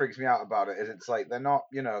that really freaks me out about it. Is it's like they're not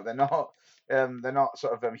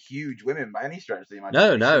sort of huge women by any stretch of the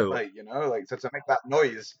imagination. No. Like, like to make that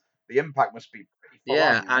noise, the impact must be pretty full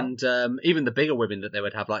on, and even the bigger women that they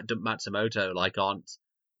would have, like Dump Matsumoto, like aren't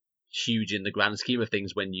huge in the grand scheme of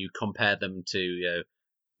things when you compare them to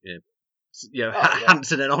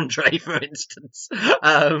Hanson and Andre, for instance.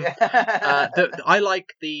 I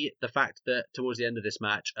like the fact that towards the end of this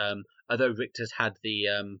match, although Richter's had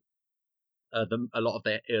a lot of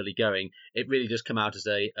their early going, it really does come out as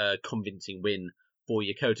a convincing win for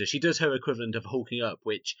Yokota. She does her equivalent of hulking up,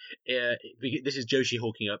 which this is Joshi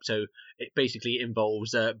hulking up, so it basically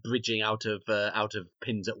involves bridging out of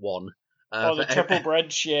pins at one. The triple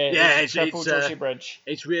bridge, it's triple Joshi bridge.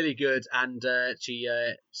 It's really good, and she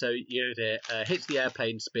hits the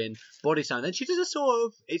airplane spin, body slam. Then she does a sort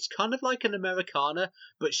of, it's kind of like an Americana,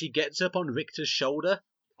 but she gets up on Richter's shoulder.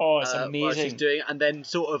 Oh, it's amazing. What she's doing, and then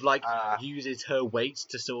sort of like uses her weight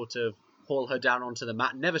to sort of haul her down onto the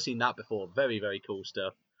mat. Never seen that before. Very, very cool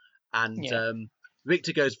stuff. And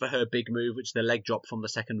Richter goes for her big move, which is the leg drop from the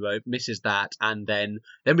second rope, misses that, and then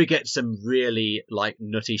we get some really like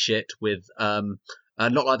nutty shit with not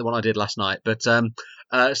like the one I did last night, but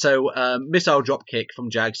missile drop kick from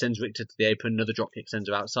Jag sends Richter to the apron, another drop kick sends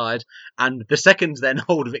her outside, and the seconds then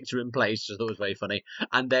hold Richter in place, which I thought was very funny,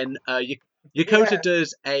 and then Yokota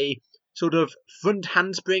does a sort of front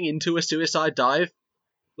handspring into a suicide dive.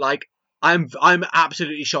 Like, I'm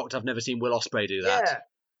absolutely shocked. I've never seen Will Ospreay do that. Yeah.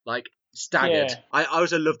 Like, staggered. Yeah. I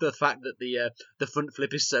also love the fact that the front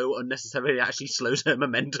flip is so unnecessarily actually slows her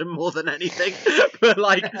momentum more than anything. But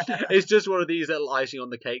like, it's just one of these little icing on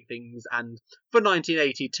the cake things. And for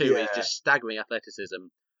 1982, it's just staggering athleticism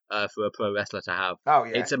for a pro wrestler to have. Oh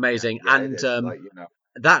yeah, it's amazing. Yeah, and it is.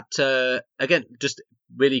 that again, just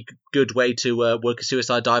really good way to work a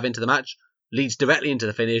suicide dive into the match. Leads directly into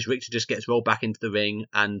the finish. Richter just gets rolled back into the ring,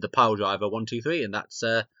 and the pile driver 1, 2, 3, and that's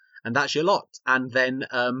and that's your lot. And then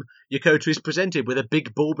Yokota is presented with a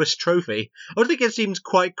big bulbous trophy. I think it seems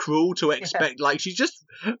quite cruel to expect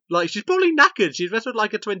she's probably knackered. She's wrestled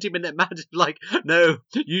like a 20-minute match. Like, no,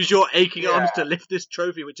 use your aching arms to lift this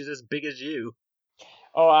trophy, which is as big as you.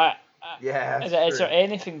 Oh, is there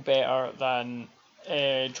anything better than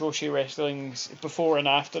Joshi wrestling's before and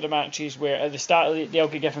after the matches, where at the start they'll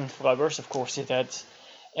get given flowers, of course they did,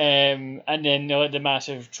 and then the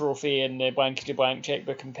massive trophy and the blankety blank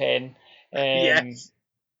checkbook and pen. Yes.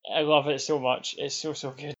 I love it so much. It's so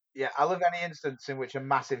good. Yeah, I love any instance in which a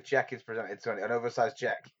massive check is presented to an oversized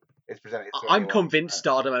check is presented to I'm anyone. convinced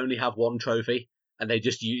Stardom only have one trophy, and they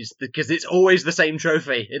just use because it's always the same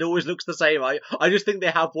trophy. It always looks the same. I just think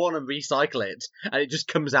they have one and recycle it, and it just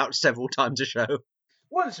comes out several times a show.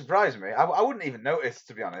 Wouldn't surprise me. I wouldn't even notice,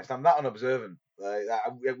 to be honest. I'm that unobservant.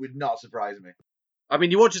 It would not surprise me. I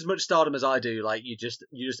mean, you watch as much Stardom as I do. Like you just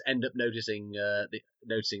end up noticing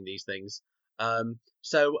noticing these things.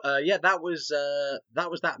 That was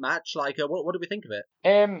that match. Like, what did we think of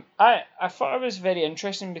it? I thought it was very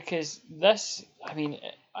interesting because this, I mean,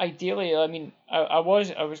 ideally, I mean, I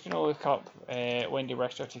was going to look up Wendy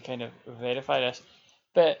Richter to kind of verify this,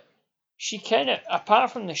 but she kind of,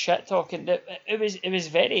 apart from the shit talking, it was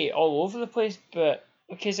very all over the place. But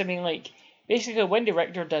because I mean, like, basically, Wendy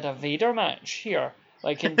Richter did a Vader match here,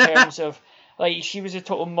 like in terms of like she was a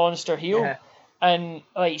total monster heel, and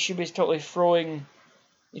like she was totally throwing.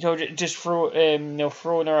 Just throwing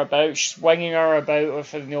her about, swinging her about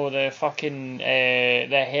with the fucking the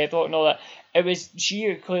headlock and all that.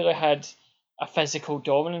 She clearly had a physical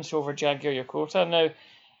dominance over Jaguar Yokota. Now,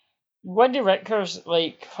 Wendy Richter's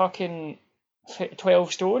like fucking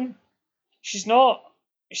 12 stone. She's not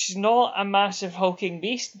a massive hulking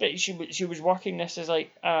beast, but she was working this as like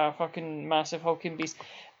a fucking massive hulking beast,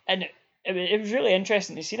 and it was really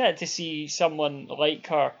interesting to see that, to see someone like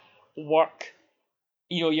her work.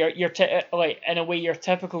 Your like in a way your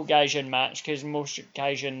typical Gaijin match, because most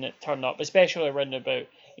Gaijin that turn up, especially around about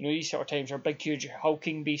these sort of times, are big huge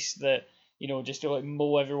hulking beasts that just to like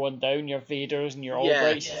mow everyone down, your Vaders and your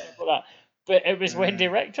Albrights and stuff like that. But it was Wendy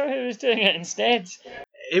Richter who was doing it instead.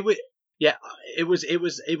 It was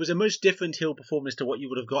a much different heel performance to what you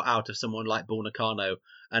would have got out of someone like Bull Nakano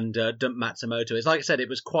and Dump Matsumoto. It's like I said, it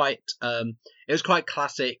was quite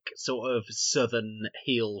classic sort of southern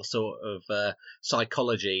heel sort of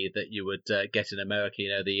psychology that you would get in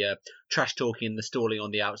America. The trash talking and the stalling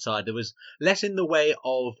on the outside. There was less in the way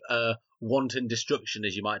of wanton destruction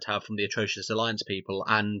as you might have from the Atrocious Alliance people,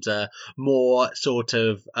 and more sort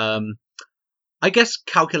of I guess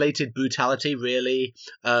calculated brutality, really.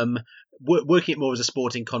 Working it more as a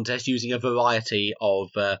sporting contest, using a variety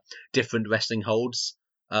of different wrestling holds.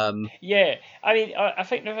 Yeah, I mean, I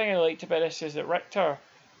think the thing I liked about this is that Richter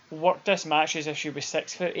worked this match as if she was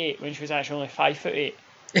 6'8" when she was actually only 5'8".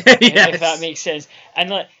 Yes. If that makes sense.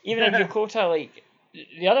 And like, even in Yokota, like,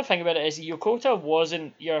 the other thing about it is Yokota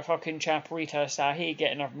wasn't your fucking Chaparita Asahi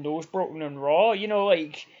getting her nose broken on Raw.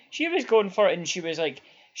 Like, she was going for it, and she was like,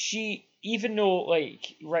 even though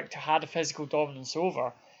like Richter had a physical dominance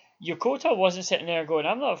over, Yokota wasn't sitting there going,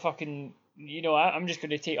 I'm not fucking, I'm just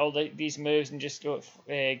going to take all these moves and just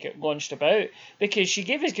get launched about, because she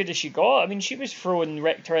gave as good as she got. I mean, she was throwing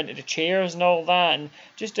Richter into the chairs and all that, and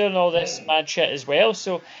just doing all this mad shit as well.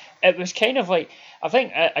 So it was kind of like, I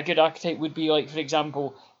think a good archetype would be like, for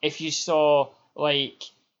example, if you saw like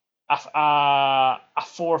a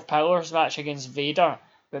Four Pillars match against Vader,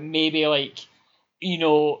 but maybe like,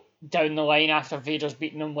 down the line after Vader's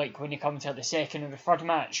beaten him, like when they come to the second or the third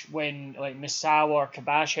match, when like Misawa or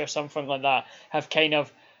Kobashi or something like that have kind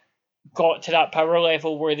of got to that power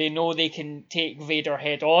level where they know they can take Vader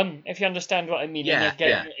head on, if you understand what I mean, and they're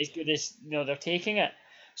getting it as good as they're taking it.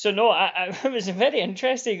 So no, it was very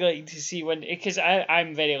interesting, like, to see because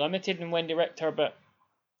I'm very limited in Wendy Richter, but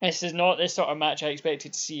this is not this sort of match I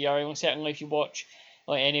expected to see. Or certainly if you watch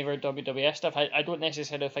like any of her WWF stuff, I don't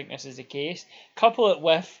necessarily think this is the case. Couple it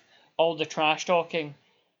with all the trash talking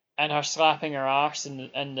and her slapping her arse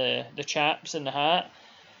and the chaps and the hat.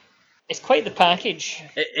 It's quite the package.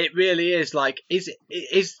 It really is. Like, is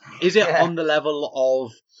it on the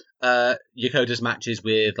level of Yokota's matches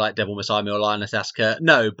with like Devil Masami or Lioness Asuka?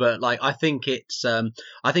 No, but like I think it's a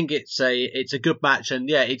good match, and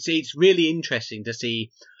yeah, it's really interesting to see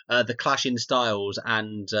the clash in styles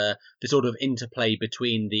and the sort of interplay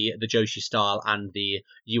between the Joshi style and the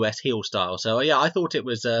US heel style. So yeah, I thought it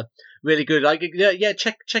was really good. Like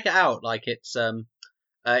check it out. Like it's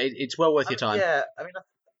well worth your time. Yeah, I mean,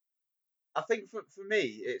 I think for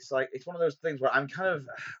me, it's like it's one of those things where I'm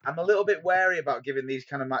a little bit wary about giving these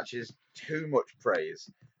kind of matches too much praise,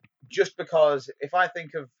 just because if I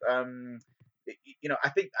think of I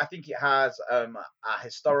think it has a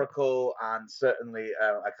historical and certainly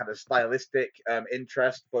a kind of stylistic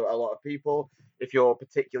interest for a lot of people. If you're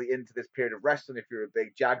particularly into this period of wrestling, if you're a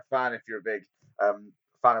big Jag fan, if you're a big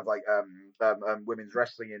fan of like women's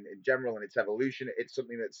wrestling in general and its evolution, it's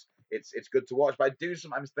something that's it's good to watch. But I do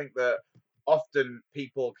sometimes think that often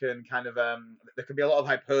people can kind of there can be a lot of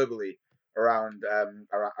hyperbole around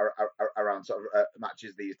sort of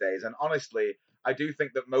matches these days, and honestly, I do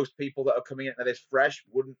think that most people that are coming into this fresh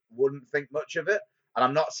wouldn't think much of it. And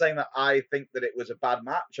I'm not saying that I think that it was a bad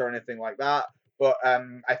match or anything like that, but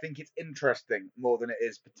I think it's interesting more than it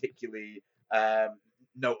is particularly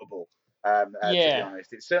notable. To be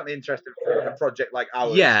honest, it's certainly interesting for a project like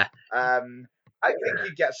ours. Yeah. I think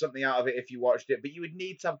you'd get something out of it if you watched it, but you would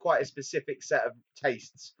need to have quite a specific set of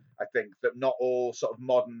tastes, I think, that not all sort of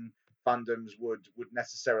modern fandoms would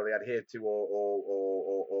necessarily adhere to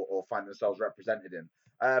or find themselves represented in.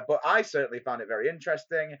 But I certainly found it very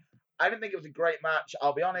interesting. I didn't think it was a great match,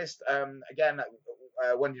 I'll be honest. Again,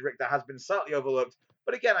 Wendy Richter has been slightly overlooked,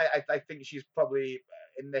 but again, I think she's probably,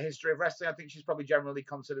 in the history of wrestling, I think she's probably generally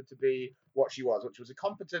considered to be what she was, which was a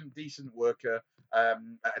competent, decent worker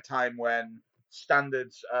at a time when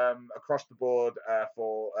standards across the board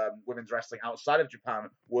for women's wrestling outside of Japan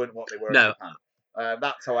weren't what they were in Japan.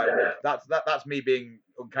 That's how that's me being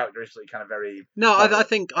uncharacteristically kind of very. No, I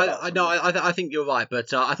think I think you're right,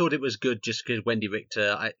 but I thought it was good just because Wendy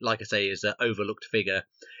Richter, like I say, is an overlooked figure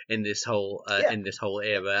in this whole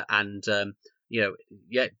era, and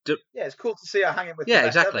it's cool to see her hanging with. Yeah,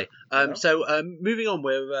 exactly. So moving on,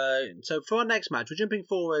 so for our next match, we're jumping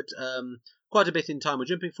forward quite a bit in time. We're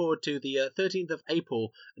jumping forward to the 13th of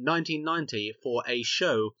April 1990 for a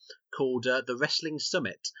show called the Wrestling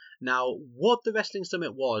Summit. Now, what the Wrestling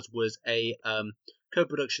Summit was a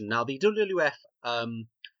co-production. Now, the WWF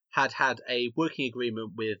had a working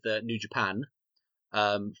agreement with New Japan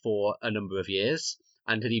for a number of years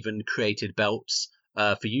and had even created belts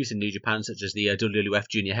for use in New Japan, such as the WWF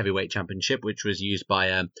Junior Heavyweight Championship, which was used by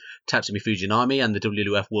Tatsumi Fujinami, and the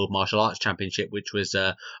WWF World Martial Arts Championship, which was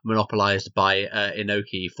monopolized by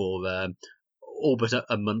Inoki for all but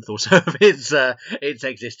a month or so of its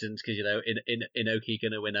existence, because Inoki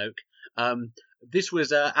gonna win Oak. This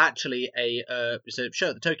was actually a show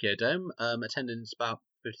at the Tokyo Dome, attendance about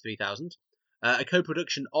 53,000, a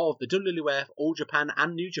co-production of the WWF, All Japan,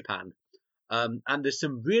 and New Japan. And there's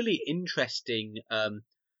some really interesting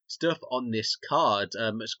stuff on this card.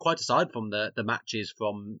 It's quite aside from the matches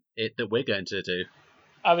from it that we're going to do.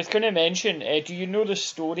 I was going to mention, do you know the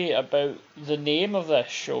story about the name of this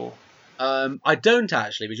show? I don't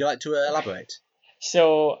actually. Would you like to elaborate?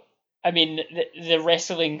 So, I mean, the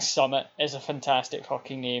Wrestling Summit is a fantastic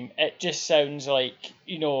fucking name. It just sounds like,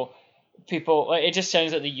 people, like, it just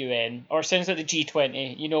sounds like the UN, or it sounds like the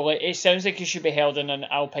G20, it sounds like it should be held in an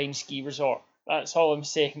alpine ski resort. That's all I'm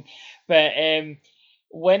saying. But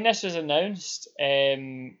when this was announced,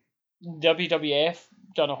 WWF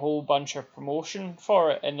done a whole bunch of promotion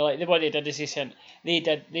for it, and like what they did is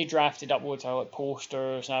they drafted up loads of like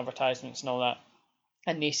posters and advertisements and all that,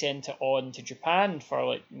 and they sent it on to Japan for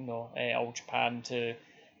All Japan to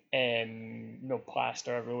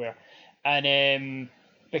plaster everywhere, and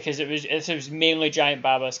because it was mainly Giant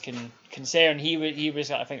Baba's concern. He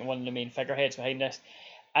was I think one of the main figureheads behind this,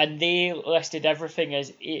 and they listed everything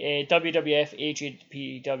as WWF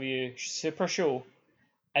AJPW Super Show,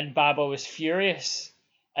 and Baba was furious.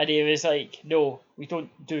 And he was like, "No, we don't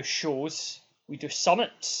do shows. We do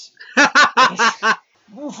summits."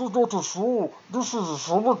 This is not a show. This is a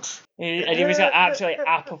summit. And he was absolutely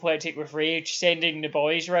apoplectic with rage, sending the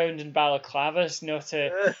boys round in balaclavas, to sort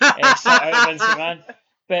out Vince McMahon.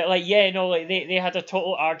 But they had a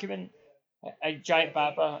total argument. Giant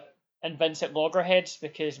Baba and Vince at loggerheads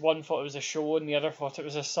because one thought it was a show and the other thought it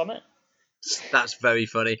was a summit. That's very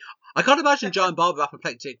funny. I can't imagine Giant Baba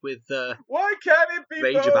apoplectic with why can't it be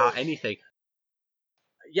rage both? About anything.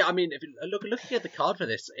 Yeah, I mean, if you looking at the card for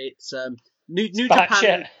this, it's New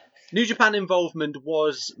Japan. New Japan involvement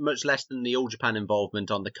was much less than the All Japan involvement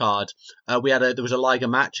on the card. There was a Liger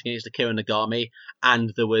match against Akira Nagami,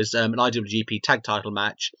 and there was an IWGP tag title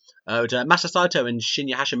match. Masa Saito and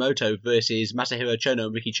Shinya Hashimoto versus Masahiro Chono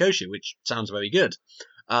and Riki Choshu, which sounds very good.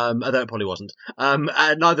 Although it probably wasn't.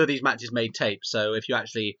 Neither of these matches made tape, so if you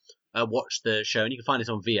actually watch the show, and you can find it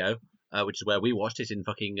on VO, which is where we watched it in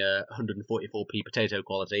fucking 144p potato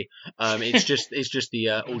quality. It's just the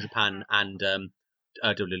All Japan and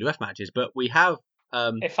WWF matches, but we have.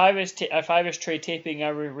 If I was trade taping,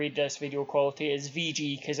 I would read this video quality as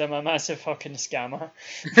VG because I'm a massive fucking scammer.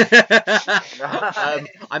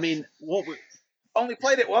 I mean, Only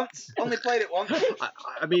played it once.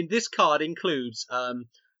 I mean, this card includes Kenta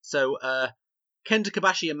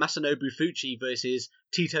Kobashi and Masanobu Fuchi versus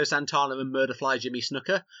Tito Santana and Murderfly Jimmy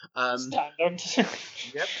Snuka. Standard.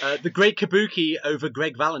 Yep. The Great Kabuki over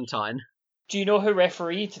Greg Valentine. Do you know who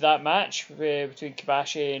refereed that match between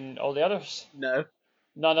Kobashi and all the others? No.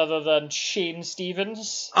 None other than Shane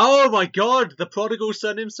Stevens. Oh my God, the prodigal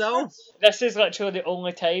son himself. This is literally the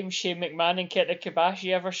only time Shane McMahon and Kenta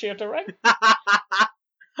Kobashi ever shared a ring.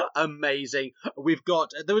 Amazing. We've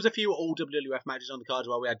got there was a few all WWF matches on the card as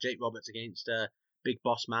well. We had Jake Roberts against Big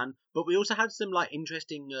Boss Man, but we also had some like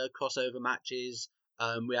interesting crossover matches.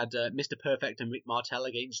 We had Mr. Perfect and Rick Martel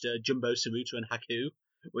against Jumbo Saruta and Haku,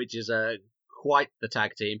 which is quite the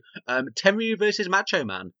tag team. Tenryu versus Macho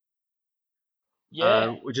Man.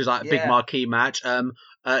 Yeah. Which is like a big marquee match.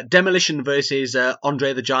 Demolition versus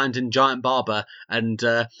Andre the Giant and Giant Barber. And,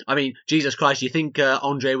 I mean, Jesus Christ, you think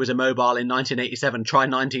Andre was immobile in 1987? Try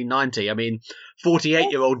 1990. I mean,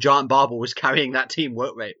 48-year-old Giant Barber was carrying that team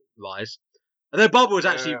work rate-wise. Although Barber was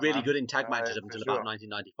actually really good in tag matches up until about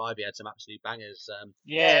 1995. He had some absolute bangers.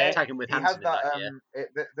 Tagging with Hanson in that year.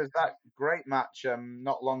 There's that great match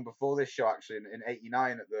not long before this show, actually, in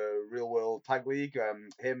 '89 at the Real World Tag League.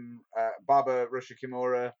 Barber, Rusha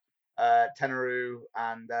Kimura, Tenryu,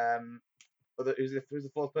 and who's the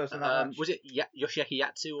fourth person in that match? Was it Yoshiaki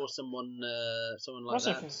Yatsu or someone like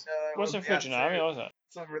that? Wasn't Fujinami, was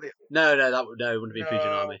it? Really... No, it wouldn't have been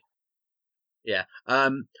Fujinami. Yeah.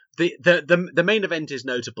 The main event is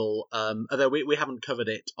notable, although we haven't covered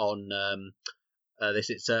it on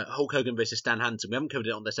this. It's Hulk Hogan versus Stan Hansen. We haven't covered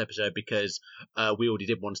it on this episode because we already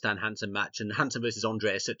did one Stan Hansen match, and Hansen versus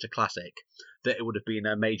Andre is such a classic that it would have been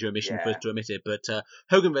a major omission for us to omit it. But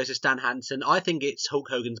Hogan versus Stan Hansen, I think it's Hulk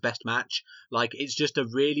Hogan's best match. Like, it's just a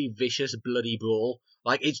really vicious, bloody brawl.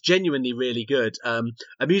 Like, it's genuinely really good.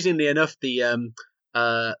 Amusingly enough, it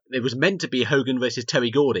was meant to be Hogan versus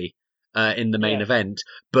Terry Gordy. In the main event,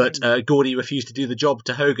 but Gordy refused to do the job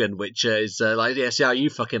to Hogan, which is see how you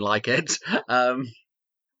fucking like it.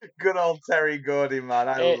 Good old Terry Gordy, man.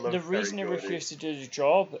 I love the reason he refused to do the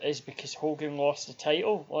job is because Hogan lost the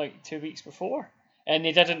title like 2 weeks before, and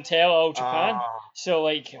they didn't tell All Japan. So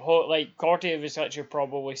like Gordy was actually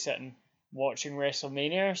probably sitting watching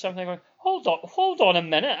WrestleMania or something, going, hold on a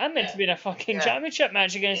minute, I'm meant to be in a fucking championship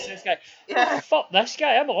match against this guy. Oh, fuck this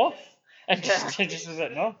guy, I'm off. And just was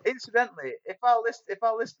like, no. Incidentally, if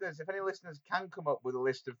any listeners can come up with a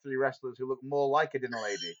list of 3 wrestlers who look more like a dinner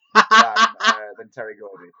lady than Terry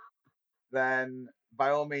Gordy, then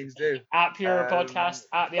by all means do. At Pure Podcast,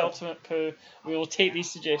 at the Ultimate Poo, we will take these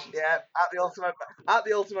suggestions. Yeah, at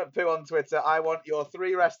the Ultimate Poo on Twitter. I want your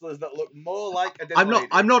 3 wrestlers that look more like a dinner lady.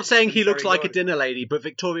 I'm not saying he looks like a dinner lady, but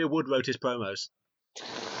Victoria Wood wrote his promos.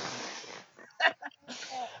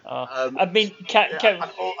 I mean, and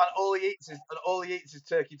all he eats is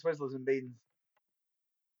turkey Twizzlers and beans.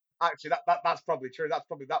 Actually, that's probably true. That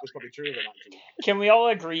was probably true of him. Actually, can we all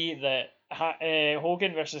agree that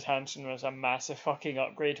Hogan versus Hansen was a massive fucking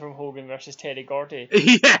upgrade from Hogan versus Terry Gordy?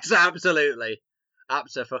 Yes, absolutely,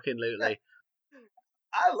 absolutely.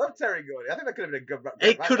 I love Terry Gordy. I think that could have been a good.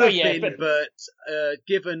 It could have been, but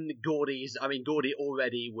given Gordy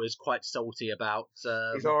already was quite salty about.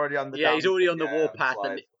 He's already on the. Yeah, he's already on the warpath,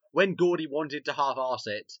 and when Gordy wanted to half-arse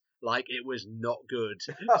it, like, it was not good.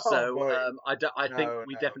 I think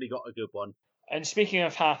we definitely got a good one. And speaking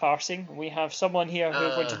of half-arsing, we have someone here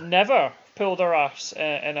who would never pull their arse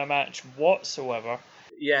in a match whatsoever.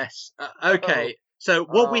 Yes. Okay. So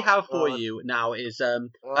what we have for you now is a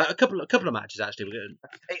couple of matches, actually.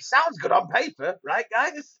 It sounds good on paper, right,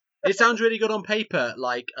 guys? It sounds really good on paper.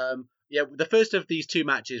 Like, the first of these 2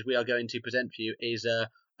 matches we are going to present for you is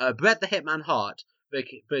Bret the Hitman Hart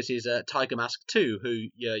versus Tiger Mask 2, who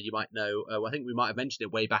you might know. I think we might have mentioned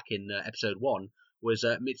it way back in episode 1. Was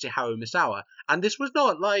Mitsuharu Misawa. And this was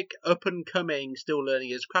not like up and coming, still learning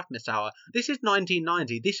his craft Misawa. This is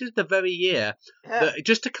 1990. This is the very year that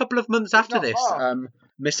just a couple of months after this,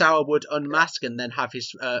 Misawa would unmask and then have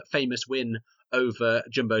his famous win over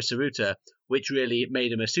Jumbo Saruta, which really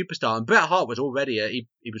made him a superstar. And Bret Hart was already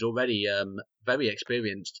he was already very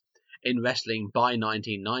experienced in wrestling by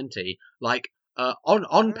 1990. Like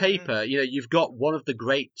on paper, you've got one of the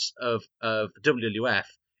greats of WWF.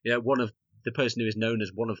 One of the person who is known as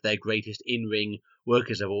one of their greatest in-ring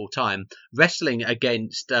workers of all time, wrestling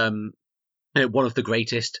against one of the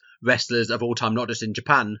greatest wrestlers of all time, not just in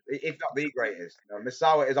Japan. If not the greatest.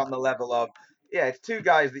 Misawa is on the level of, it's 2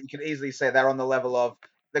 guys that you can easily say they're on the level of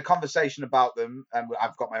the conversation about them, and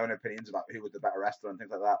I've got my own opinions about who was the better wrestler and things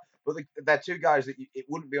like that, but they're 2 guys that it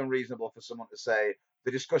wouldn't be unreasonable for someone to say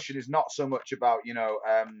the discussion is not so much about,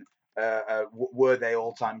 were they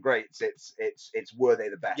all-time greats. It's were they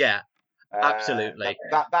the best? Yeah, absolutely.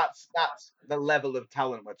 That's the level of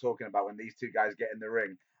talent we're talking about when these two guys get in the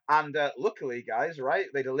ring. And luckily, guys, right,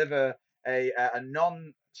 they deliver a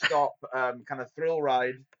non-stop kind of thrill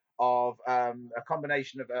ride of a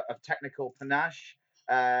combination of technical panache,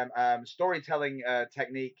 storytelling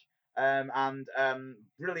technique, and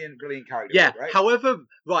brilliant character Yeah. work, right? However,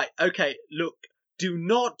 right, okay, look, do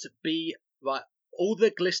not be right. All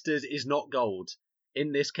that glisters is not gold.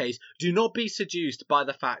 In this case, do not be seduced by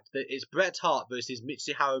the fact that it's Bret Hart versus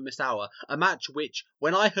Mitsuharu Misawa, a match which,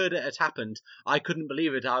 when I heard it had happened, I couldn't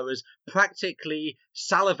believe it. I was practically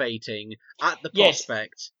salivating at the Yes.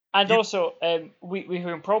 prospect. And also, we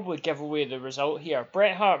can probably give away the result here.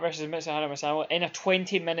 Bret Hart versus Mitsuharu Misawa in a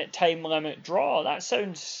 20-minute time limit draw. That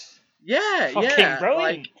sounds fucking brilliant.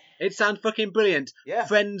 Like, it sounds fucking brilliant. Yeah.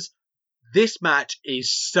 Friends, this match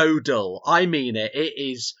is so dull. I mean it. It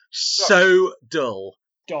is so dull.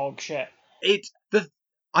 Dog shit.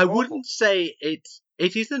 I wouldn't say it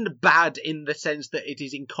isn't bad in the sense that it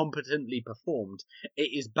is incompetently performed.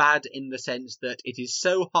 It is bad in the sense that it is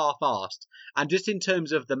so half-assed. And just in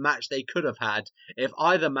terms of the match they could have had, if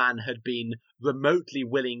either man had been remotely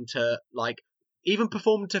willing to, like, even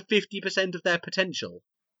perform to 50% of their potential.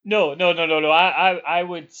 No.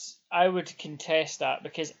 I would contest that,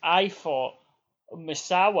 because I thought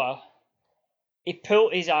Misawa, he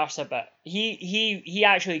pulled his arse a bit. He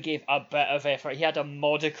actually gave a bit of effort. He had a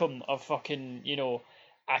modicum of fucking,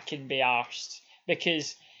 I can be arsed.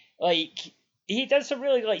 Because, like, he did some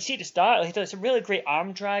really, like, see at the start, he did some really great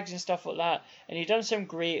arm drags and stuff like that. And he done some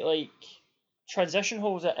great, like, transition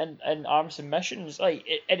holds and arm submissions. Like,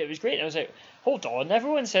 and it was great. And I was like, hold on,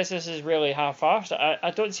 everyone says this is really half-assed.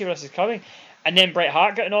 I don't see where this is coming. And then Bret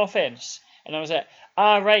Hart got an offense. And I was like,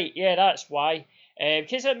 right, yeah, that's why.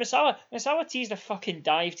 Because Misawa teased a fucking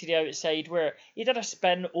dive to the outside where he did a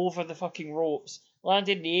spin over the fucking ropes,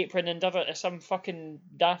 landed in the apron, and did some fucking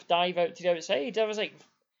daft dive out to the outside. I was like,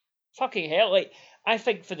 fucking hell. Like, I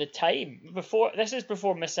think for the time, before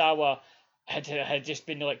Misawa had just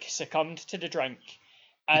been, like, succumbed to the drink.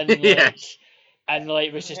 And, like, Yes. and,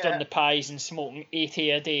 like, was just on the pies and smoking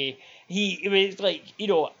 80 a day. He was, like,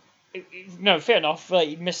 no, fair enough.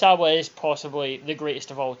 Like, Misawa is possibly the greatest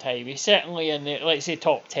of all time. He's certainly in the, let's say,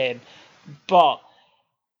 top 10. But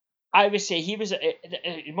I would say he was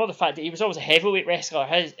more the fact that he was always a heavyweight wrestler.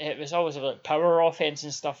 It was always like power offense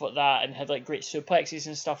and stuff like that, and had like great suplexes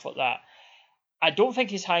and stuff like that. I don't think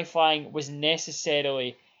his high flying was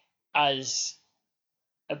necessarily as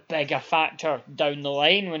a bigger factor down the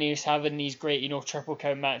line when he was having these great, triple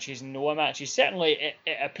count matches and Noah matches. Certainly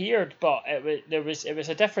it appeared, but it was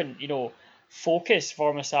a different, focus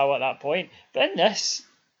for Misawa at that point. But in this,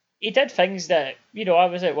 he did things that, I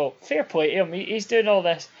was like, well, fair play to him. He's doing all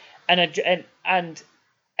this and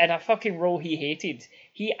a fucking role he hated.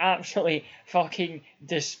 He absolutely fucking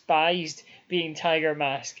despised being Tiger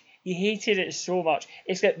Mask. He hated it so much.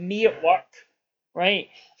 It's got me at work, right?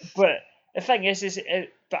 But the thing is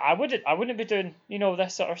but I wouldn't be doing,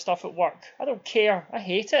 this sort of stuff at work. I don't care. I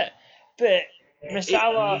hate it. But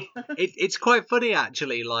Misawa, it's quite funny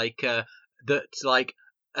actually, like that, like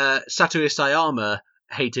Satoru Sayama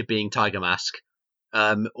hated being Tiger Mask,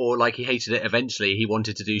 or like he hated it eventually. He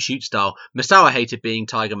wanted to do shoot style. Misawa hated being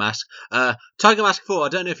Tiger Mask. Tiger Mask 4, I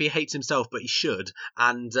don't know if he hates himself, but he should.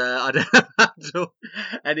 And I don't know about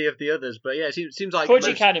any of the others, but yeah, it seems like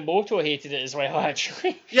Koji Kanemoto hated it as well,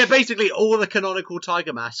 actually. Yeah, basically all the canonical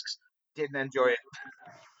Tiger Masks. Didn't enjoy it.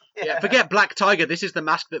 Yeah, forget Black Tiger. This is the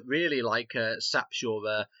mask that really saps your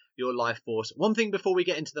life force. One thing before we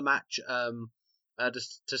get into the match,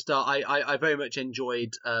 just to start, I very much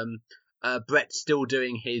enjoyed Bret still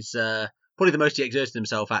doing his probably the most he exerted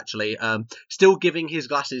himself actually. Still giving his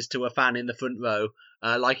glasses to a fan in the front row,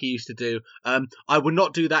 like he used to do. I would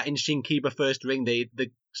not do that in Shinkiba First Ring.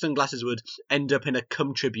 The sunglasses would end up in a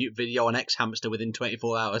cum tribute video on X Hamster within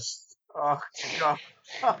 24 hours. Oh god.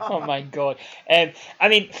 Oh my god. I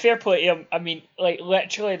mean, fair play to him. I mean, like,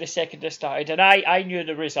 literally the second this started, and I knew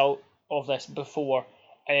the result of this before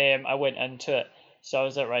I went into it. So I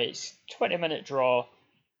was like, right, it's 20-minute draw.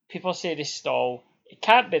 People say they stall. It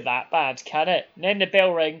can't be that bad, can it? And then the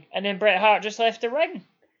bell rang, and then Bret Hart just left the ring.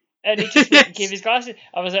 And he just went and gave his glasses.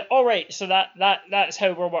 I was like, all right, so that's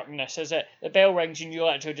how we're working this, is it? The bell rings and you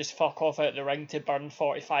literally just fuck off out the ring to burn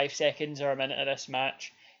 45 seconds or a minute of this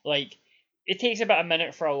match. Like, it takes about a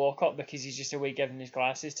minute for a lock-up because he's just away giving his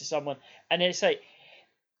glasses to someone. And it's like,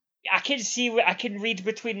 I can read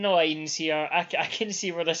between the lines here. I can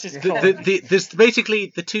see where this is Yeah. going. There's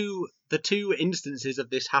basically the two instances of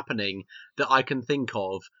this happening that I can think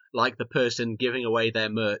of, like the person giving away their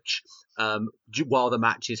merch while the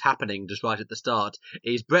match is happening, just right at the start,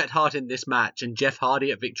 is Bret Hart in this match and Jeff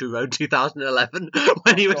Hardy at Victory Road 2011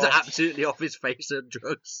 when he was God. absolutely off his face on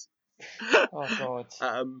drugs. Oh God.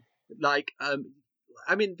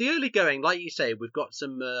 I mean, the early going, like you say, we've got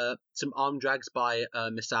some arm drags by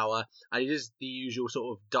Misawa, and he does the usual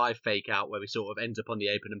sort of dive fake out where he sort of ends up on the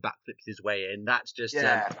apron and backflips his way in. That's just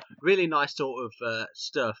really nice sort of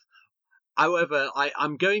stuff. However,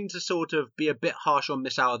 I'm going to sort of be a bit harsh on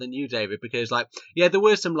Misawa than you, David, because there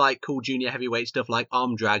were some cool junior heavyweight stuff like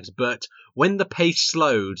arm drags, but when the pace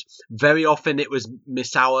slowed, very often it was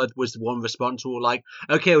Misawa was the one responsible. Like,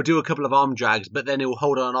 okay, we'll do a couple of arm drags, but then he'll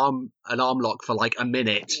hold on an arm lock for a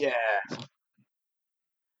minute. Yeah.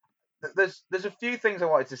 There's a few things I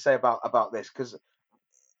wanted to say about this, because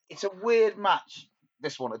it's a weird match,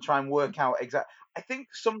 this one, to try and work out exactly. I think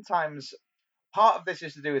sometimes part of this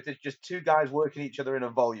is to do with just two guys working each other in a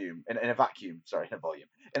vacuum,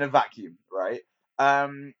 right?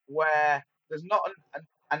 Where there's not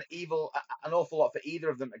an awful lot for either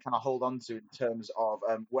of them to kind of hold on to in terms of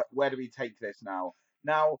where do we take this now?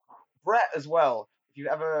 Now, Bret as well. If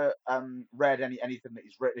you've ever read anything that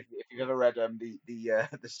he's written, if you've ever read the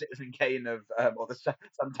Citizen Kane of or the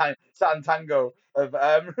San Tango of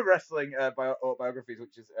wrestling autobiographies,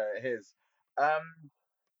 which is his.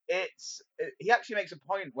 He actually makes a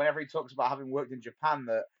point whenever he talks about having worked in Japan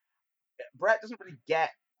that Bret doesn't really get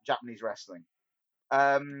Japanese wrestling,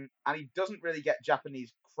 and he doesn't really get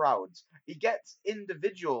Japanese crowds. He gets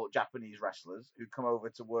individual Japanese wrestlers who come over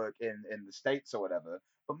to work in the States or whatever,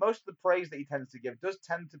 but most of the praise that he tends to give does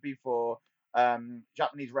tend to be for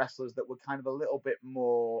Japanese wrestlers that were kind of a little bit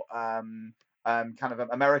more kind of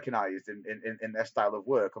Americanized in their style of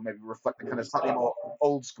work, or maybe reflect the kind of slightly more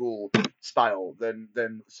old school style than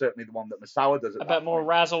certainly the one that Misawa does. A bit more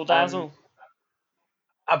razzle dazzle.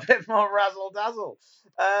 A bit more razzle dazzle.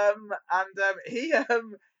 He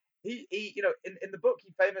in the book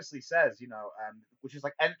he famously says, which is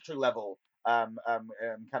like entry level kind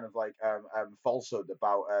of falsehood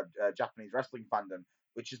about Japanese wrestling fandom,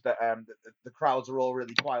 which is that the crowds are all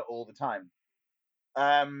really quiet all the time.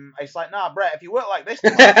 It's like, nah, Bret, if you work like this,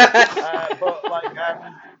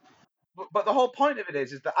 but the whole point of it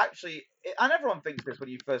is that actually, and everyone thinks this when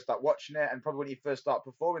you first start watching it, and probably when you first start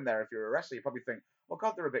performing there, if you're a wrestler, you probably think, well,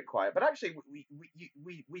 God, they're a bit quiet. But actually,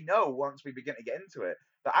 we know once we begin to get into it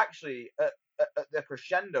that actually at their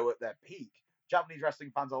crescendo, at their peak, Japanese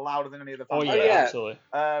wrestling fans are louder than any other fans. Oh yeah, absolutely.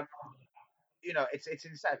 It's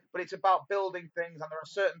insane, but it's about building things, and there are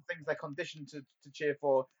certain things they're conditioned to cheer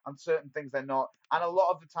for, and certain things they're not. And a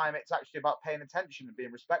lot of the time, it's actually about paying attention and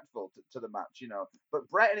being respectful to the match, But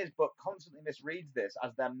Bret in his book constantly misreads this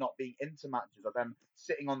as them not being into matches, or them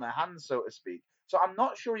sitting on their hands, so to speak. So I'm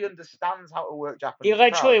not sure he understands how to work Japanese. He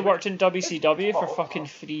literally crowds, worked in WCW for fucking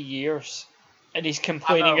 3 years, and he's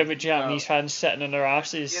complaining about Japanese fans sitting on their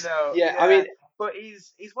asses. I mean. But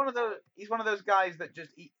he's one of those guys that just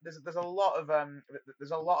there's a lot of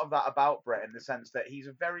that about Bret, in the sense that he's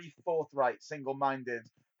a very forthright, single-minded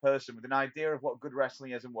person with an idea of what good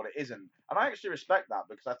wrestling is and what it isn't. And I actually respect that,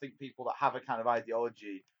 because I think people that have a kind of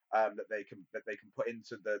ideology that they can put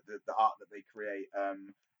into the art that they create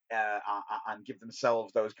and give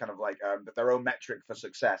themselves those kind of their own metric for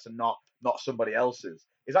success, and not somebody else's,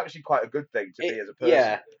 is actually quite a good thing to be as a person.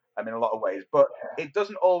 Yeah. In a lot of ways, but it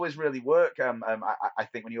doesn't always really work. I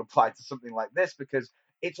think when you apply to something like this, because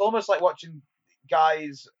it's almost like watching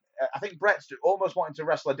guys. I think Bret's almost wanting to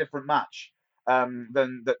wrestle a different match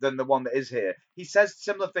than the one that is here. He says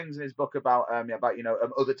similar things in his book about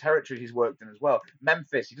other territories he's worked in as well.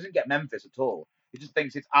 Memphis, he doesn't get Memphis at all. He just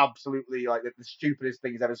thinks it's absolutely the stupidest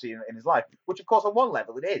thing he's ever seen in his life. Which, of course, on one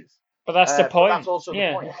level it is. But that's the point. But that's also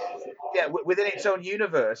the point. Yeah, within its own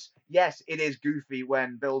universe, yes, it is goofy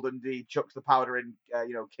when Bill Dundee chucks the powder in,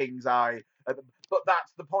 King's Eye. But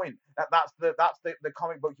that's the point. That's the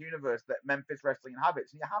comic book universe that Memphis wrestling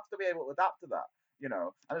inhabits, and you have to be able to adapt to that.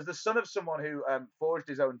 And as the son of someone who forged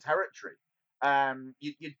his own territory,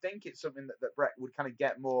 you'd think it's something that Bret would kind of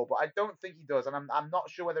get more, but I don't think he does. And I'm not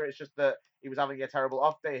sure whether it's just that he was having a terrible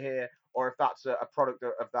off day here, or if that's a product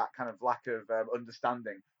of that kind of lack of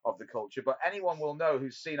understanding of the culture. But anyone will know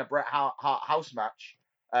who's seen a Bret Hart house match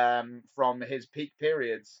from his peak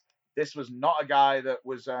periods. This was not a guy that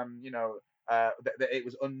was, that it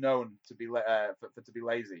was unknown to be to be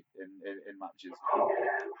lazy in matches.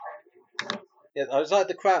 Yeah, I was like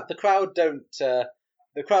the crowd don't.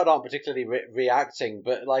 The crowd aren't particularly reacting,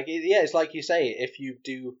 but it's like you say, if you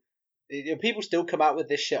do people still come out with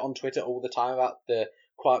this shit on Twitter all the time about the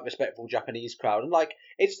quite respectful Japanese crowd, and like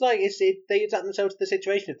they adapt themselves to the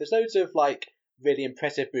situation. If there's loads of like really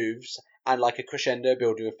impressive moves and like a crescendo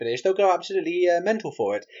building a finish, they'll go absolutely mental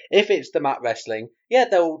for it. If it's the mat wrestling, yeah,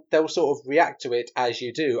 they'll sort of react to it as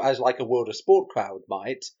you do, as like a World of Sport crowd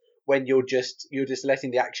might, when you're just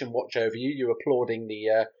letting the action watch over you, you're applauding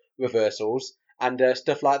the reversals and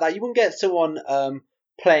stuff like that. You wouldn't get someone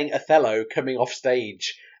playing Othello coming off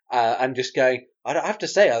stage and just going, I have to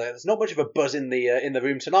say, there's not much of a buzz in the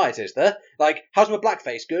room tonight, is there? Like, how's my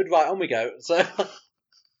blackface? Good, right, on we go. So.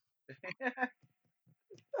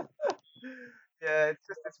 Yeah,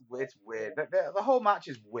 it's weird. The whole match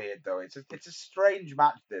is weird though. It's a strange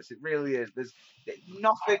match. It really is.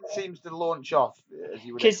 Nothing seems to launch off as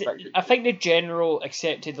you would expect it. I think the general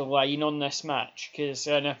accepted the line on this match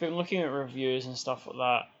and I've been looking at reviews and stuff like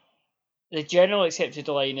that. The general accepted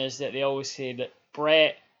line is that they always say that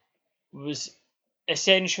Brett was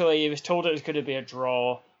essentially, he was told it was going to be a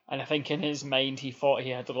draw, and I think in his mind he thought he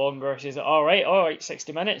had longer. So he's like, all right,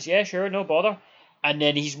 60 minutes, yeah, sure, no bother. And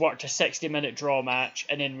then he's worked a 60-minute draw match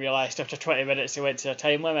and then realised after 20 minutes he went to a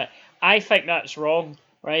time limit. I think that's wrong,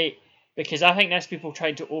 right? Because I think that's people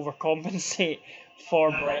trying to overcompensate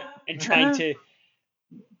for Brett and trying to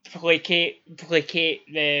placate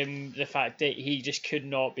the fact that he just could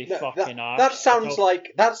not be fucking arsed.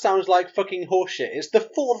 That sounds like fucking horseshit. It's the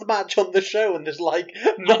fourth match on the show, and there's like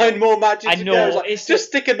 9 more matches to go. Like, let's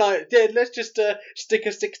just stick a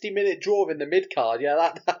 60-minute draw in the mid card. Yeah,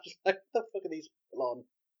 that's like, what the fuck are these people on?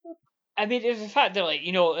 I mean, it's the fact that, like,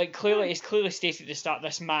 you know, it's clearly stated to start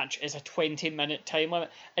this match as a 20-minute time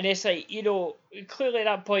limit, and it's like, you know, clearly at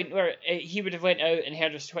that point where he would have went out and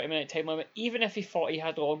heard it was a 20-minute time limit, even if he thought he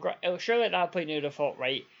had longer, surely at that point he would have thought,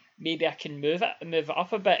 right, maybe I can move it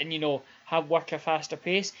up a bit and, you know, work a faster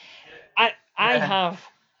pace. I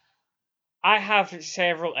have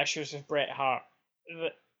several issues with Bret Hart,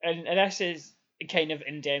 and this is kind of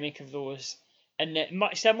endemic of those, and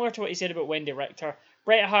much similar to what he said about Wendy Richter.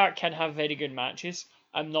 Bret Hart can have very good matches.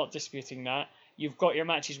 I'm not disputing that. You've got your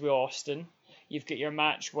matches with Austin. You've got your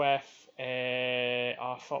match with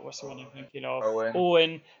what's the one I'm thinking of?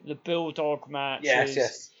 Owen, the Bulldog matches.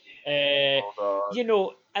 Yes. You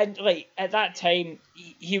know, and like at that time,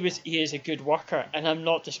 he is a good worker, and I'm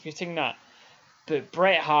not disputing that. But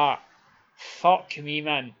Bret Hart, fuck me,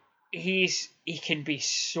 man, he can be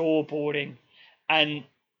so boring, and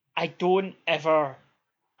I don't ever.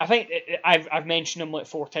 I think I've mentioned him like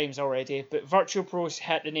 4 times already, but Virtual Pros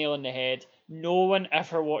hit the nail on the head. No one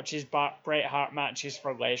ever watches Bret Hart matches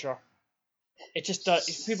for leisure. It just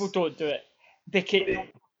does. People don't do it because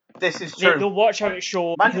this is true. They'll watch how it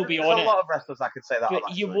shows. He'll be on it. There's a lot of wrestlers I could say that. But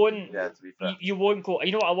on, you won't. Yeah, to be fair. You won't go.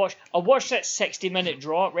 You know what I watched? I watched that 60-minute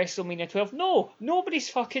draw at WrestleMania 12. No, nobody's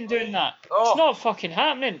fucking doing that. Oh. It's not fucking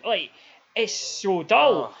happening. Like, it's so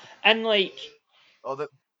dull. And like. Oh, the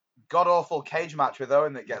god-awful cage match with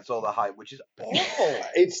Owen that gets all the hype, which is awful.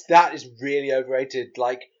 That is really overrated.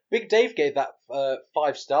 Like, Big Dave gave that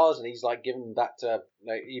 5 stars, and he's like given that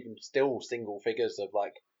even still single figures of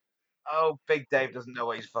like. Oh, Big Dave doesn't know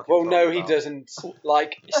what he's fucking. Well, no, about. He doesn't.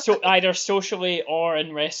 Like, so either socially or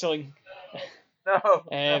in wrestling.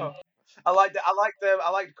 No. I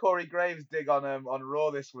liked Corey Graves' dig on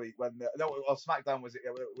Raw this week when SmackDown was it?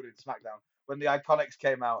 SmackDown when the Iconics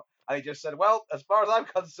came out. And he just said, well, as far as I'm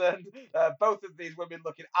concerned, both of these women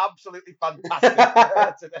looking absolutely fantastic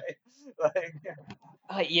today.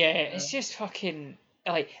 It's just fucking...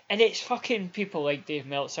 and it's fucking people like Dave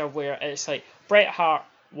Meltzer where it's like, Bret Hart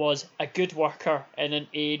was a good worker in an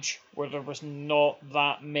age where there was not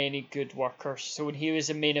that many good workers. So when he was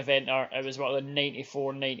a main eventer, it was about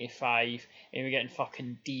 94, 95, and we're getting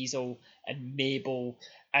fucking Diesel and Mabel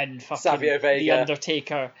and fucking Savio Vega. The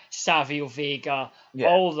Undertaker, Savio Vega,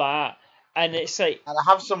 all that. And it's like... And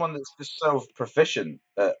I have someone that's just so proficient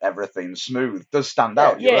at everything, smooth, does stand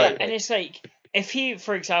out. Yeah, right. And it's like, if he,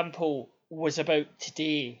 for example, was about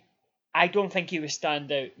today, I don't think he would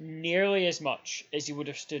stand out nearly as much as he would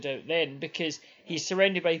have stood out then, because he's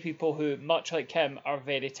surrounded by people who, much like him, are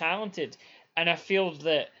very talented. And I feel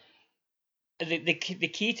that the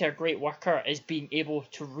key to a great worker is being able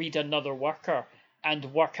to read another worker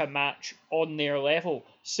and work a match on their level.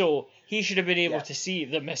 So he should have been able to see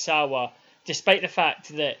that Misawa, despite the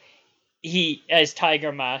fact that he is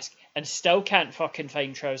Tiger Mask and still can't fucking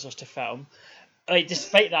find trousers to fit him, like,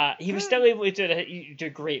 despite that, he was still able to do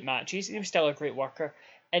great matches. He was still a great worker.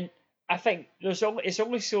 And I think it's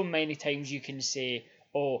only so many times you can say,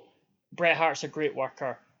 oh, Bret Hart's a great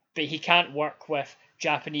worker, but he can't work with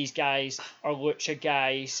Japanese guys or lucha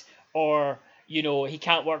guys or, he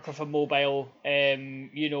can't work with a mobile,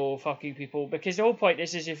 fucking people. Because the whole point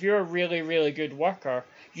is if you're a really, really good worker,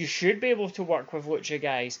 you should be able to work with Lucha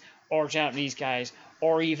guys or Japanese guys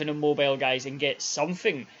or even a mobile guys and get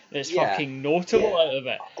something that's fucking notable out of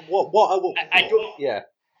it. I don't. Yeah.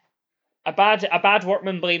 A bad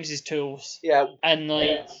workman blames his tools. Yeah. And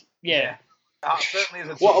That certainly is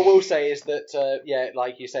a What I will say is that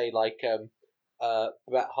like you say, like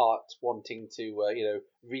Bret Hart wanting to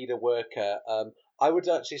read a worker. I would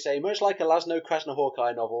actually say, much like a Laszlo Krasner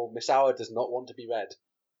Hawkeye novel, Misawa does not want to be read.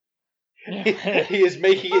 He is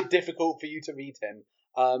making it difficult for you to read him.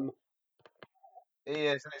 He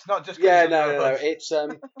is, and it's not just. No. It's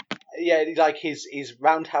like his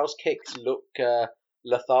roundhouse kicks look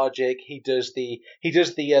lethargic. He does the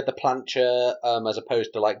plancher as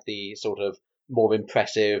opposed to like the sort of more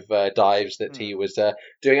impressive dives that he was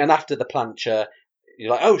doing. And after the plancher,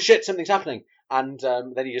 you're like, oh shit, something's happening. And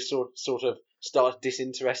then he just sort of starts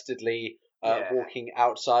disinterestedly walking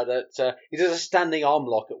outside. He does a standing arm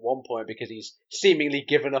lock at one point because he's seemingly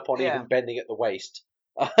given up on even bending at the waist.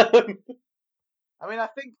 I mean, I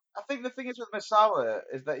think the thing is with Misawa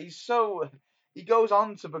is that he goes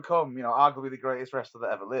on to become, arguably the greatest wrestler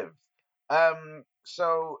that ever lived.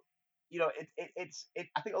 So,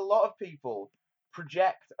 I think a lot of people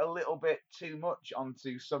project a little bit too much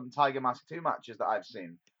onto some Tiger Mask 2 matches that I've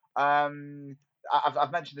seen.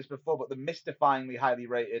 I've mentioned this before, but the mystifyingly highly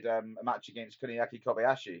rated match against Kuniaki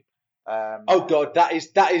Kobayashi. Oh god, that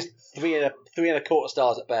is 3.25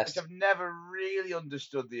 stars at best. Which I've never really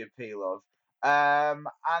understood the appeal of.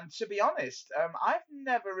 And to be honest, I've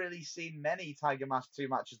never really seen many Tiger Mask 2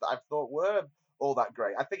 matches that I've thought were all that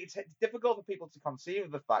great. I think it's difficult for people to conceive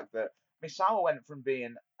of the fact that Misawa went from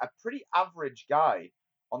being a pretty average guy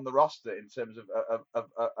on the roster in terms of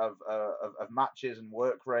matches and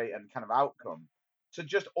work rate and kind of outcome to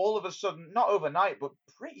just all of a sudden, not overnight, but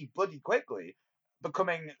pretty bloody quickly,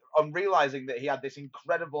 realizing that he had this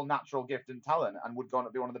incredible natural gift and talent and would go on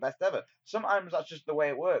to be one of the best ever. Sometimes that's just the way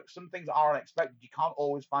it works. Some things are unexpected. You can't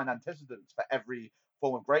always find antecedents for every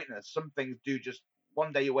form of greatness. Some things do just,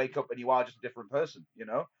 one day you wake up and you are just a different person,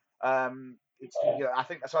 I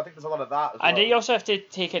think there's a lot of that as well. And you also have to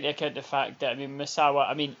take into account the fact that,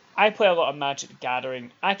 Misawa, I play a lot of Magic the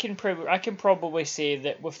Gathering. I can probably say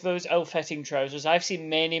that with those ill-fitting trousers, I've seen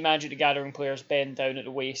many Magic the Gathering players bend down at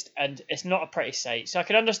the waist, and it's not a pretty sight. So I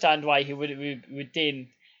can understand why he would deign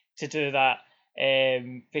to do that,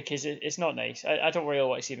 because it's not nice. I don't really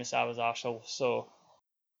want to see Misawa's arsehole, so...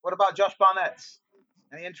 What about Josh Barnett?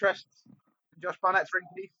 Any interest in Josh Barnett's ring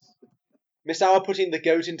piece? Misawa putting the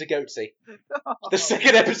goat into Goatsy. The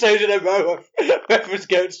second episode in a row of reference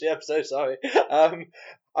Goatsy episode, sorry. The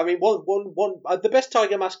best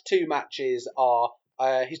Tiger Mask 2 matches are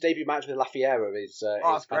his debut match with La Fiera is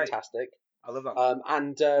fantastic. Great. I love that.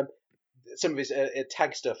 And some of his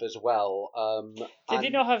tag stuff as well. Did he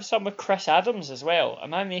not have some with Chris Adams as well?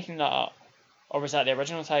 Am I making that up? Or was that the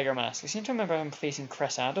original Tiger Mask? I seem to remember him facing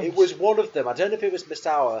Chris Adams. It was one of them. I don't know if it was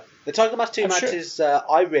Misawa. The Tiger Mask 2 matches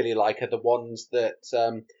I really like are the ones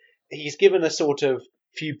that he's given a sort of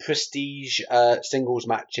few prestige singles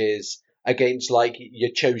matches against like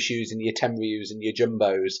your Choshus and your Tenryus and your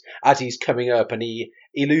Jumbos as he's coming up, and he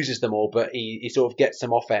loses them all, but he sort of gets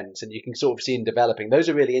some offense and you can sort of see him developing. Those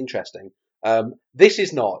are really interesting. This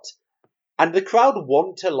is not. And the crowd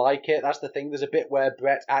want to like it. That's the thing. There's a bit where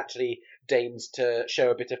Bret actually deigns to show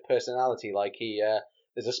a bit of personality. Like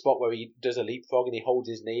there's a spot where he does a leapfrog and he holds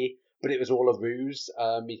his knee, but it was all a ruse.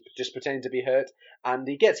 He's just pretending to be hurt. And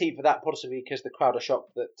he gets heat for that, possibly because the crowd are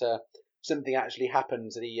shocked that something actually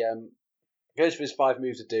happens. And he goes for his 5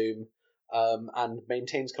 moves of doom and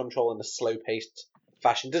maintains control in a slow-paced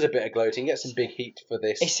fashion. Does a bit of gloating, gets some big heat for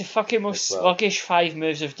this. It's the fucking most sluggish 5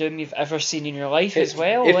 moves of doom you've ever seen in your life as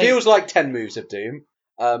well. It feels like 10 moves of doom,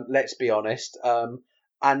 let's be honest.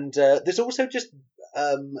 And there's also just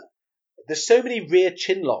there's so many rear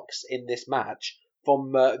chin locks in this match.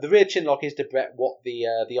 From the rear chin lock is to Bret what the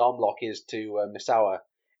arm lock is to Misawa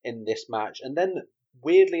in this match. And then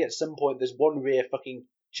weirdly at some point there's one rear fucking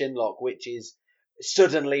chin lock which is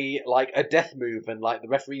suddenly like a death move, and like the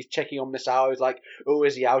referee's checking on Misawa, is like, oh,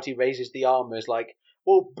 is he out? He raises the arm. Is like,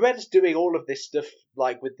 well, Bret's doing all of this stuff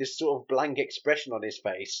like with this sort of blank expression on his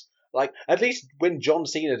face. Like, at least when John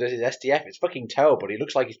Cena does his STF, it's fucking terrible. He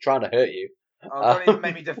looks like he's trying to hurt you. Don't even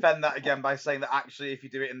make me defend that again by saying that actually, if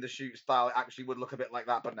you do it in the shoot style, it actually would look a bit like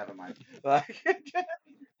that. But never mind.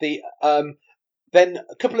 Then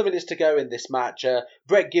a couple of minutes to go in this match,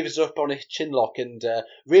 Bret gives up on his chin lock and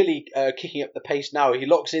really kicking up the pace now. He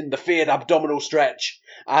locks in the feared abdominal stretch,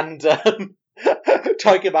 and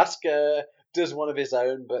Tiger Mask does one of his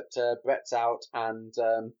own, but Brett's out, and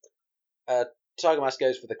Tiger Mask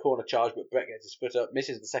goes for the corner charge, but Brett gets his foot up,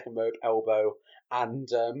 misses the second rope elbow, and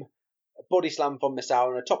body slam from Misawa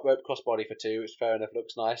and a top rope crossbody for 2, which fair enough,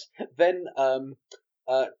 looks nice. Then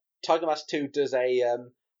Tiger Mask 2 does a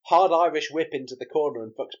hard Irish whip into the corner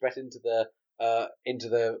and fucks Brett into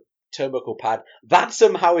the turnbuckle pad. That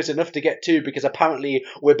somehow is enough to get 2, because apparently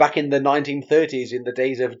we're back in the 1930s in the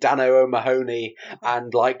days of Dano O'Mahony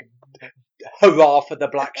and like hurrah for the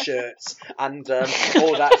black shirts and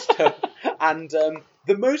all that stuff. And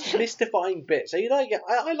the most mystifying bit, so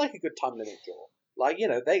I like a good time limit draw. Like,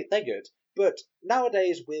 they're good. But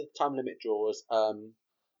nowadays with time limit draws,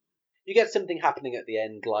 you get something happening at the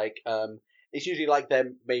end, like it's usually like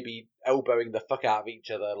them maybe elbowing the fuck out of each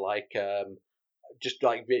other, like just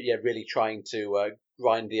like really trying to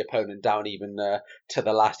grind the opponent down even to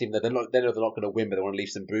the last, even though they know they're not going to win, but they want to leave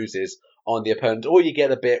some bruises on the opponent. Or you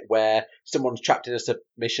get a bit where someone's trapped in a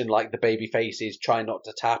submission, like the baby faces trying not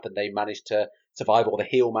to tap and they manage to survive, or the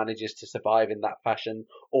heel manages to survive in that fashion,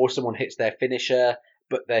 or someone hits their finisher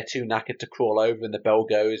but they're too knackered to crawl over and the bell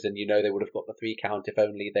goes, and they would have got the 3 count if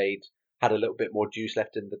only they'd had a little bit more juice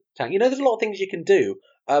left in the tank. There's a lot of things you can do.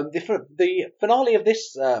 The finale of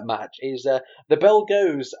this match is the bell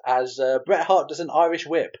goes as Bret Hart does an Irish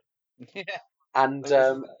whip. Yeah. And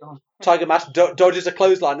Tiger Mask dodges a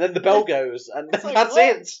clothesline, and then the bell goes, and that's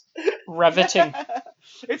it. Riveting.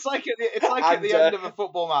 It's like at the end of a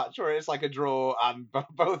football match where it's like a draw, and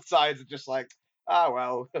both sides are just like,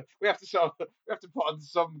 well, we have to put on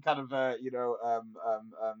some kind of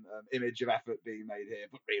image of effort being made here,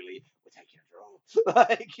 but really we're taking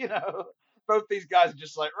a draw. Both these guys are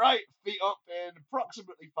just like, right, feet up in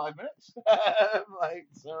approximately 5 minutes. An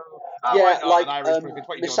Irish whip, it's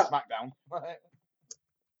what you do on SmackDown.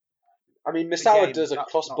 I mean, Misawa does a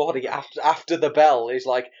crossbody after the bell. He's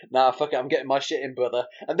like, nah, fuck it, I'm getting my shit in, brother.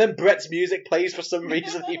 And then Brett's music plays for some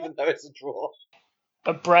reason, even though it's a draw.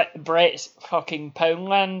 But Brett's fucking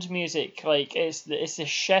Poundland music, like, it's the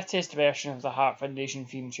shittest version of the Hart Foundation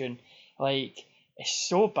theme tune. Like, it's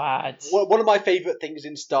so bad. Well, one of my favourite things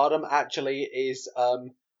in Stardom, actually, is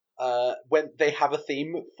when they have a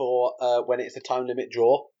theme for when it's a time limit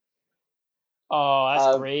draw. Oh,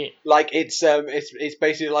 that's great. Like, it's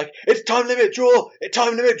basically like, it's time limit draw!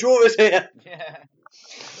 Time limit draw is here! Yeah.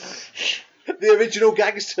 The original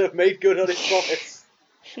gangster made good on his promise.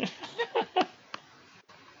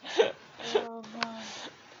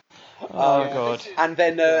 Oh god! And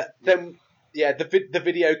then the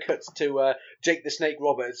video cuts to Jake the Snake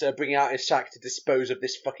Roberts bringing out his sack to dispose of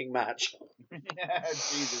this fucking match. Yeah,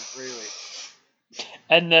 Jesus, really.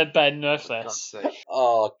 In the bin with this.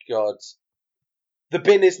 Oh god, the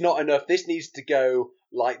bin is not enough. This needs to go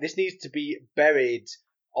this needs to be buried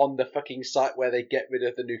on the fucking site where they get rid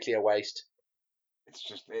of the nuclear waste. It's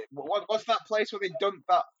just what's that place where they dumped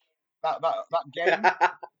that game?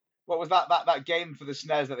 What was that game for the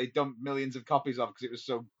SNES that they dumped millions of copies of because it was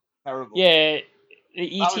so terrible? Yeah,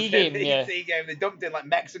 the ET game. The ET game. They dumped it in like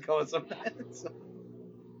Mexico or something.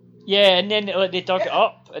 Yeah, and then they dug it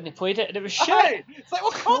up and they played it, and it was shit. Right. It's like,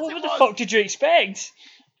 what the fuck did you expect?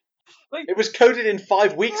 Like, it was coded in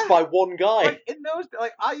 5 weeks by one guy. Like, in those,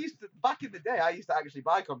 back in the day, I used to actually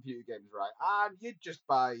buy computer games, right? And you'd just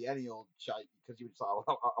buy any old shite because you would say,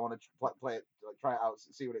 I want to play it, try it out,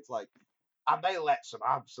 see what it's like. And they let some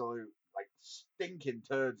absolute stinking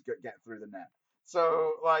turds get through the net.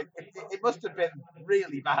 So it must have been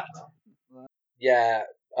really bad. Yeah.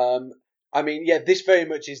 I mean, yeah, this very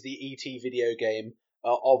much is the ET video game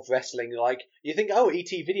of wrestling. Like, you think, oh, ET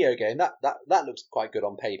video game, that looks quite good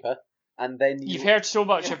on paper. And then you've heard so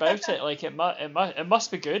much about it, like it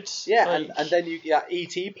must be good. Yeah, and then you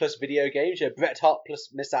ET plus video games, Bret Hart plus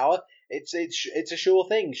Misawa. It's a sure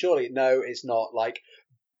thing. Surely, no, it's not. Like,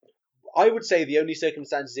 I would say the only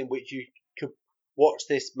circumstances in which you could watch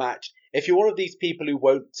this match, if you're one of these people who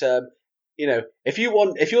won't, if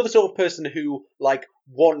you're the sort of person who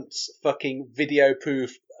wants fucking video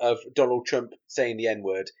proof of Donald Trump saying the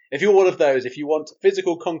N-word, if you're one of those, if you want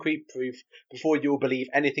physical concrete proof before you'll believe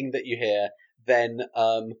anything that you hear, then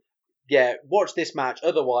watch this match.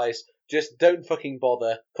 Otherwise, just don't fucking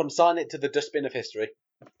bother. Consign it to the dustbin of history.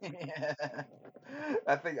 Yeah.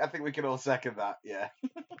 I think we can all second that. Yeah.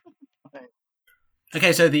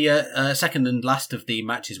 Okay, so the second and last of the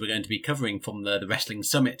matches we're going to be covering from the Wrestling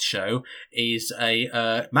Summit show is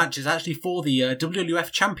a match is actually for the WWF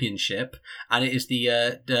Championship, and it is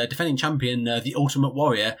the defending champion, the Ultimate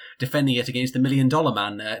Warrior, defending it against the $1 Million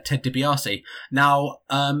Man, Ted DiBiase. Now,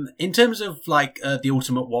 in terms of the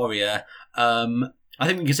Ultimate Warrior, I I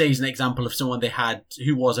think we can say he's an example of someone they had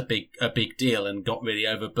who was a big deal and got really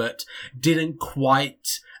over, but didn't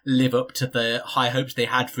quite live up to the high hopes they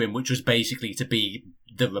had for him, which was basically to be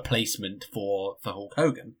the replacement for Hulk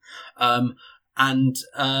Hogan.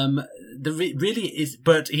 Really is,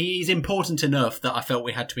 but he's important enough that I felt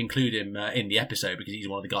we had to include him in the episode because he's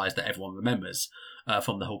one of the guys that everyone remembers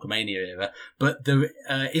from the Hulkamania era. But there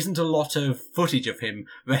isn't a lot of footage of him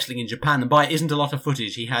wrestling in Japan, and by isn't a lot of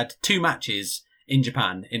footage, he had 2 matches in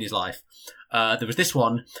Japan in his life. There was this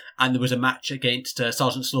one, and there was a match against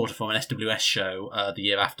Sergeant Slaughter from an SWS show the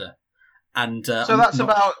year after. And so that's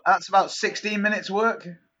about 16 minutes work.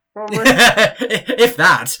 Probably. If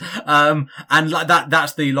that, and like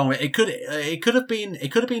that's the long way. It could have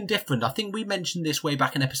been different. I think we mentioned this way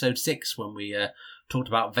back in episode 6 when we talked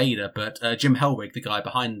about Vader, but Jim Hellwig, the guy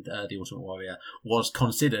behind the Ultimate Warrior, was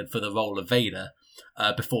considered for the role of Vader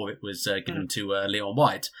before it was given to Leon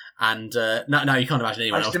White. And no, you can't imagine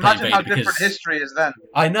anyone else playing Vader how because different history is then.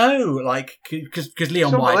 I know, like because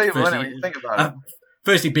Leon White. Firstly, think about it.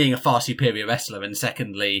 Firstly, being a far superior wrestler, and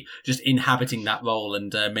secondly, just inhabiting that role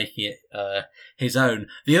and making it his own.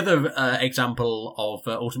 The other example of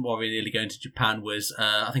Ultimate Warrior nearly going to Japan was,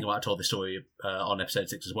 I think I might have told this story on episode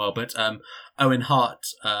 6 as well, but Owen Hart,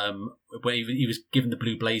 where he was given the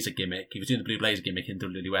Blue Blazer gimmick, he was doing the Blue Blazer gimmick in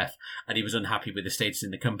WWF, and he was unhappy with the status in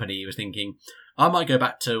the company. He was thinking, I might go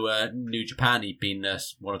back to New Japan. He'd been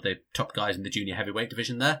one of the top guys in the junior heavyweight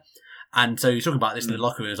division there. And so he was talking about this in the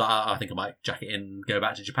locker room. He was like, I think I might jack it in and go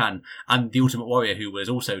back to Japan. And the Ultimate Warrior, who was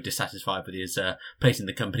also dissatisfied with his place in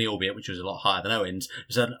the company, albeit which was a lot higher than Owen's,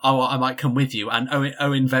 said, I might come with you. And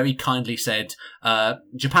Owen very kindly said,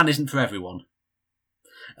 Japan isn't for everyone.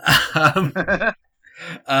 Like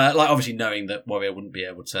obviously knowing that Warrior wouldn't be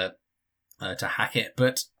able to hack it.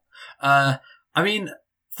 But, I mean,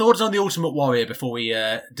 thoughts on the Ultimate Warrior before we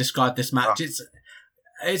describe this match?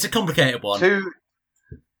 It's a complicated one.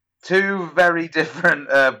 Two very different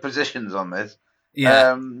positions on this.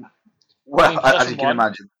 Yeah. As you can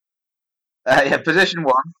imagine. Position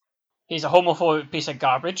 1. He's a homophobic piece of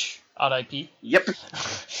garbage. R.I.P. Yep.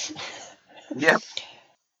 Yep.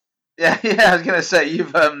 Yeah. I was gonna say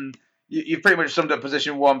you've pretty much summed up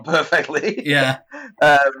position 1 perfectly. Yeah.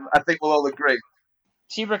 I think we'll all agree.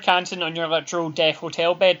 See recanting on your literal death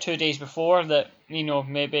hotel bed 2 days before that,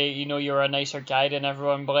 maybe, you're a nicer guy than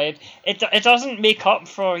everyone bled. It doesn't make up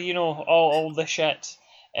for, all the shit.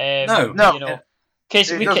 No.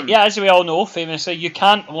 Because as we all know, famously, you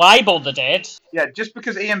can't libel the dead. Yeah, just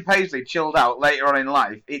because Ian Paisley chilled out later on in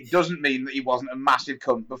life, it doesn't mean that he wasn't a massive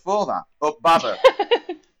cunt before that. Up Babber.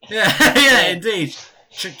 yeah, indeed.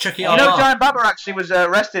 Chucky Giant Babber actually was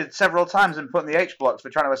arrested several times and put in the H-blocks for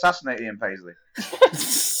trying to assassinate Ian Paisley.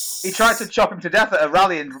 He tried to chop him to death at a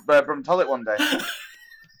rally in Brumtullet one day.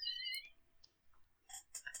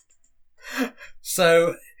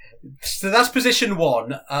 So that's position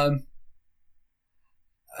 1.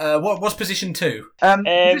 What's position 2?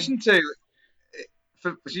 Position 2.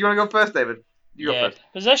 So you want to go first, David? You go first.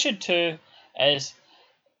 Position 2 is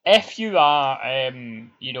if you are,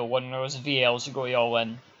 one of those VLs who go all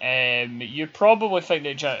in, you probably think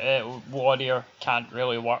that Warrior can't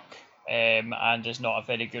really work and is not a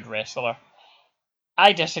very good wrestler.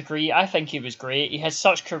 I disagree. I think he was great. He has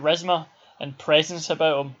such charisma and presence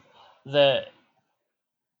about him that,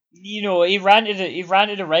 he ran to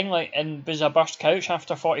the ring and was a burst couch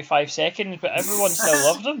after 45 seconds, but everyone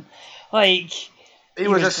still loved him. He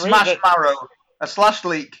was a smash marrow, a slash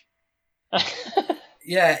leak.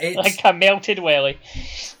 Yeah, it's like a melted welly.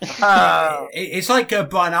 It's like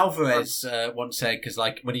Brian Alvarez once said, because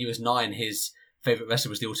when he was 9, his favourite wrestler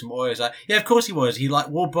was the Ultimate Warrior. Like, yeah, of course he was. He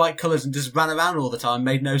wore bright colours and just ran around all the time.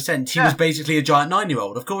 Made no sense. He was basically a giant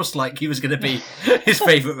 9-year-old. Of course, he was going to be his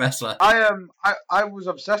favourite wrestler. I was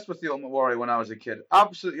obsessed with the Ultimate Warrior when I was a kid.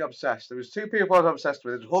 Absolutely obsessed. There was 2 people I was obsessed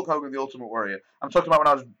with. It was Hulk Hogan and the Ultimate Warrior. I'm talking about when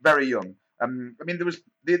I was very young. There was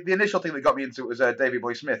the initial thing that got me into it was Davey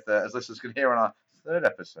Boy Smith, as listeners can hear on our 3rd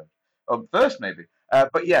episode. Or first, maybe.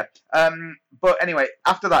 But anyway,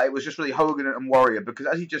 after that, it was just really Hogan and Warrior, because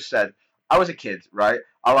as you just said, I was a kid, right?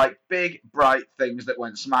 I like big, bright things that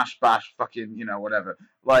went smash, bash, fucking, whatever.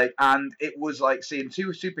 And it was like seeing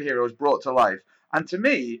 2 superheroes brought to life. And to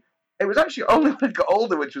me, it was actually only when I got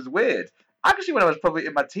older, which was weird. Actually, when I was probably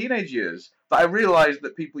in my teenage years, that I realised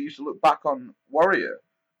that people used to look back on Warrior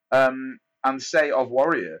and say of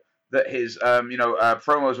Warrior that his,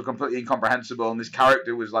 promos were completely incomprehensible and this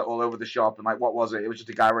character was all over the shop and what was it? It was just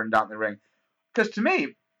a guy running down the ring. Because to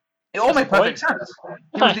me, it all made perfect sense.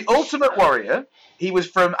 He was the Ultimate Warrior. He was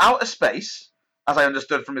from outer space, as I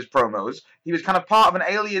understood from his promos. He was kind of part of an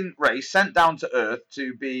alien race sent down to Earth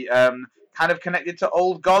to be kind of connected to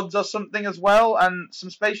old gods or something as well, and some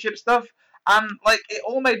spaceship stuff. And like, it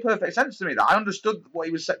all made perfect sense to me. That I understood what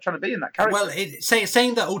he was trying to be in that character. Well,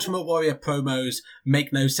 saying that Ultimate Warrior promos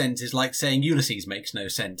make no sense is like saying Ulysses makes no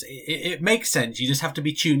sense. It makes sense. You just have to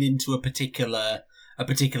be tuned into a particular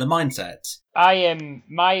mindset.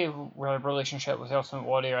 My relationship with Ultimate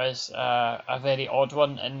Warrior is a very odd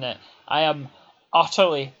one in that I am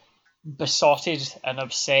utterly besotted and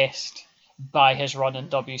obsessed by his run in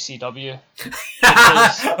WCW.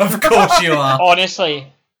 Of course you are.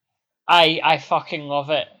 Honestly, I fucking love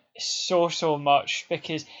it so much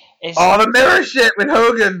because it's the mirror shit with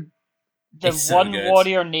Hogan. The so One good.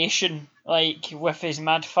 Warrior Nation, like with his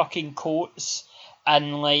mad fucking coats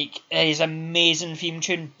and like his amazing theme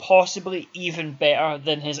tune, possibly even better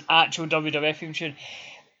than his actual WWF theme tune.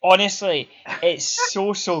 Honestly, it's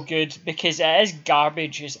so good because it is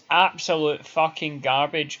garbage. It's absolute fucking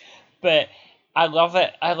garbage, but I love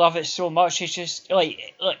it. I love it so much. It's just like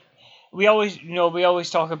we always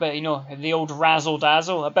talk about, the old razzle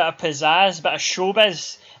dazzle, a bit of pizzazz, a bit of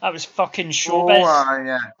showbiz. That was fucking showbiz. Oh,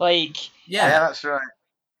 yeah. Like, Yeah, that's right.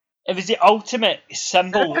 it was the ultimate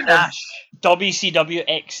symbol of Panache. WCW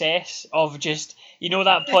excess of just,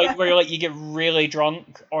 that point where like you get really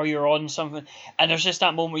drunk or you're on something and there's just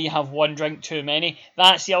that moment where you have one drink too many.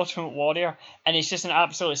 That's the Ultimate Warrior, and it's just an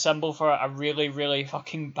absolute symbol for a really, really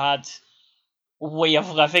fucking bad way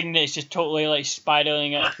of living that's just totally like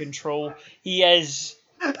spiraling out of control. He is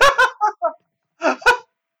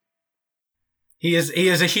He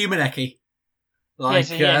is a human Eki. Like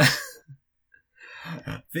Yes,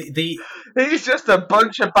 He's just a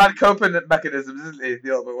bunch of bad coping mechanisms, isn't he?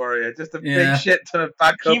 The Ultimate Warrior, just a Yeah. big shit ton of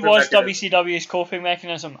bad he coping was mechanisms. WCW's coping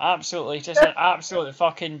mechanism. Absolutely, just an absolute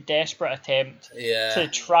fucking desperate attempt yeah. to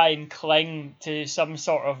try and cling to some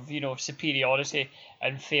sort of superiority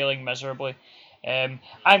and failing miserably.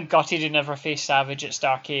 I'm gutted he never faced Savage at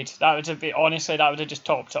Starrcade. That would have just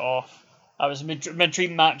topped it off. That was my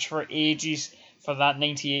dream match for ages for that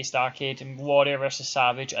 '98 Starrcade, and Warrior versus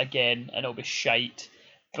Savage again, and it'll be shite.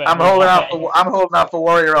 But I'm holding out for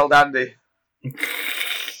Warrior Old Andy.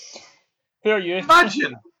 Who are you?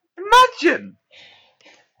 Imagine.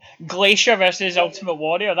 Glacier versus Ultimate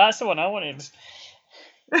Warrior. That's the one I wanted.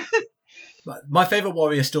 My favourite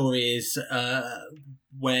Warrior story is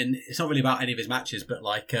when it's not really about any of his matches, but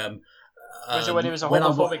like Was it when he was a when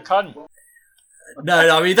homophobic cunt?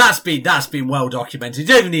 No, I mean that's been well documented. You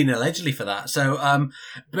don't even need an allegedly for that. So,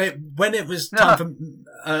 but when it was time for,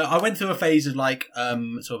 I went through a phase of like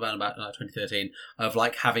sort of around about 2013 of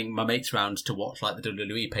like having my mates round to watch like the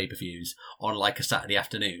WWE pay-per-views on like a Saturday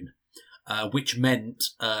afternoon, which meant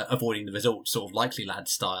avoiding the results, sort of Likely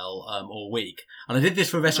Lads style, all week. And I did this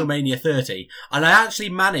for WrestleMania 30, and I actually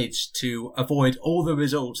managed to avoid all the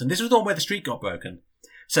results. And this was the one where the streak got broken.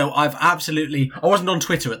 So I wasn't on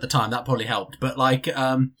Twitter at the time, that probably helped, but like,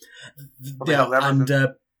 but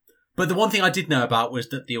the one thing I did know about was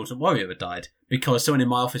that the Ultimate Warrior had died, because someone in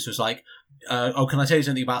my office was like, can I tell you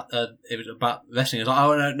something about, it was about wrestling? I was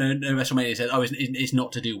like, no, WrestleMania. He said, it's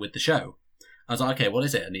not to do with the show. I was like, okay, what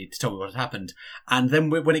is it? And he told me what had happened. And then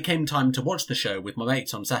when it came time to watch the show with my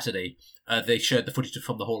mates on Saturday, they showed the footage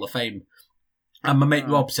from the Hall of Fame. And my mate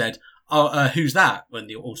Rob said, who's that? When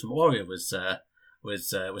the Ultimate Warrior was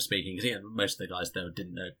speaking, because most of the guys though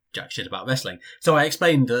didn't know jack shit about wrestling. So I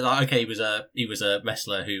explained that okay, he was a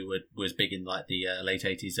wrestler who was big in like the late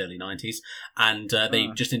 80s, early 90s, and they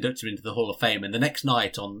just inducted him into the Hall of Fame. And the next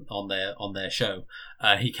night on their show,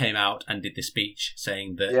 he came out and did this speech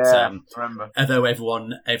saying that although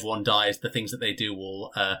everyone dies, the things that they do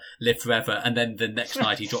will live forever. And then the next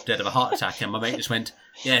night he dropped dead of a heart attack, and my mate just went,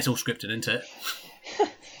 "Yeah, it's all scripted, isn't it?"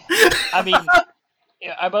 I mean,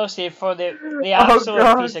 I will say, for the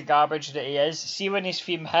absolute piece of garbage that he is, see when his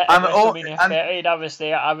theme hit at WrestleMania 30 and I was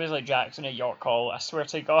there, I was like Jackson at York Hall, I swear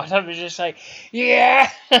to God, I was just like, yeah!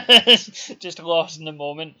 Just lost in the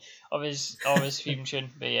moment of his theme tune,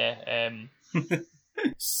 but yeah.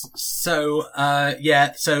 So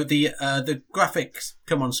the graphics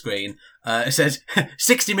come on screen. It says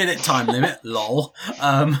 60-minute time limit, lol.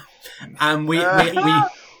 And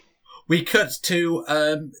we cut to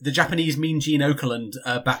the Japanese Mean Gene Okerlund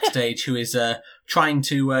backstage, who is trying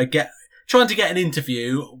to get an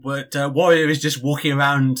interview, but Warrior is just walking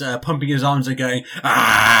around, pumping his arms and going,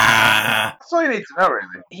 "Ah!" That's all you need to know,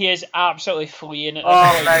 really. He is absolutely fleeing at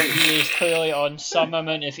Oh, mate. He is clearly on some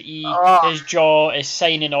amount of E. His jaw is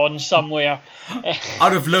signing on somewhere.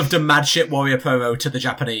 I'd have loved a mad shit Warrior promo to the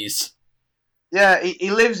Japanese. Yeah,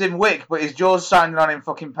 he lives in Wick, but his jaw's signing on in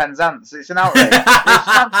fucking Penzance. It's an outrage. It's an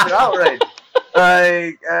absolute outrage.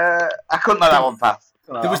 I couldn't let that one pass.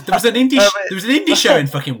 There was an indie show in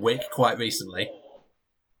fucking Wick quite recently.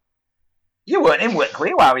 You weren't in Wick, were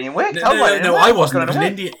you? Why were you in Wick? No, I wasn't.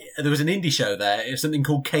 There was an indie show there. It was something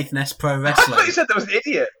called Caithness Pro I Wrestling. thought you said there was an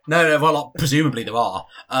idiot. No, well, presumably there are.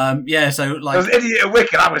 Yeah, so like There was an idiot at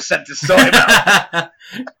Wick, and I was sent to sort him out.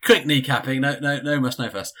 quick kneecapping. No, must know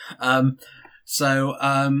first. So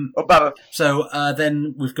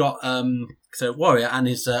then we've got Warrior and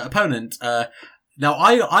his opponent. Now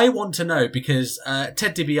I want to know because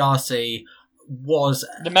Ted DiBiase was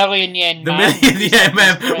the million yen the man. million yen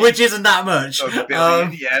man, which isn't that much. The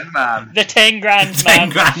billion yen man. The 10 grand man. 10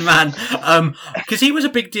 grand man. Because he was a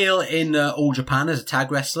big deal in All Japan as a tag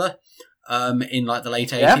wrestler. In like the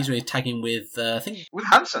late 80s, where he was tagging with I think With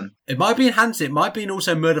Hansen. it might be in Hansen. It might be in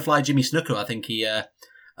also Murderfly Jimmy Snuka. I think he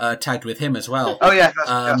tagged with him as well. Oh yeah,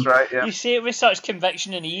 that's right. Yeah. You say it with such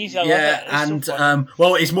conviction and ease. I Yeah, love it. and So fun.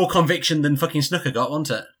 well, it's more conviction than fucking Snuka got,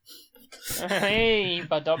 wasn't it? Hey,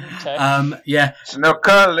 badum Yeah.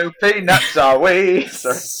 Snooker, loopy nuts are we?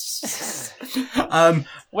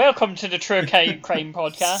 Welcome to the True Crime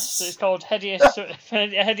Podcast. It's called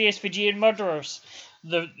Hideous Fijian Murderers.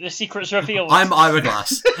 The secrets revealed. I'm Ira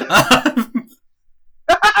Glass.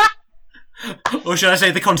 Or should I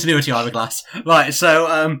say the continuity Ira Glass? Right,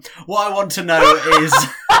 so what I want to know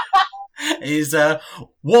is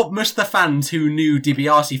what must the fans who knew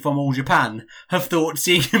DiBiase from All Japan have thought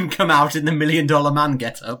seeing him come out in the $1 Million Man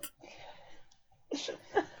get-up?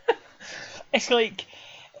 It's like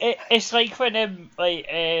when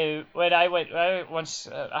I went once.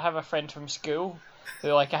 I have a friend from school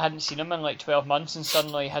who I hadn't seen him in 12 months, and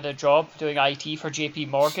suddenly had a job doing IT for JP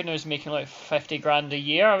Morgan. Who was making 50 grand a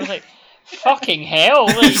year. I was like, fucking hell!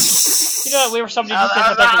 We were somebody who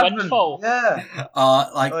gets a big windfall. Yeah.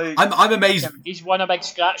 I'm amazed. He's won a big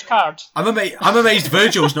scratch card. I'm amazed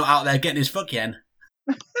Virgil's not out there getting his fuck yen.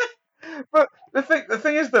 But the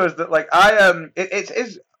thing is though is that it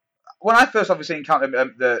is when I first obviously encountered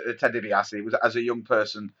the Ted DiBiase, it was as a young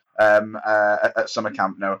person at summer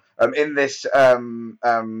camp. In this sort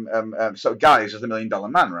of guise as the $1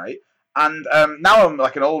 Million Man, right? And now I'm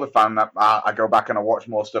an older fan. I go back and I watch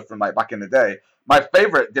more stuff from back in the day. My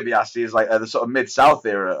favourite DiBiase is the sort of Mid-South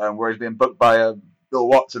era, where he's being booked by Bill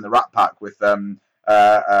Watts in the Rat Pack with Duggan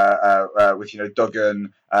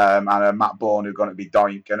and Matt Bourne, who're going to be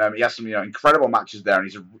Doink, and he has some incredible matches there,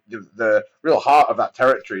 and he's the real heart of that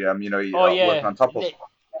territory. Working on top of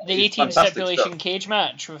the 18 stipulation stuff. Cage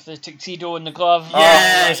match with the tuxedo and the glove.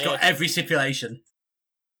 Yeah, it's got every stipulation.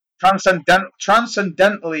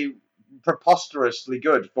 Transcendently, preposterously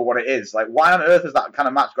good for what it is. Why on earth has that kind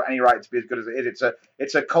of match got any right to be as good as it is?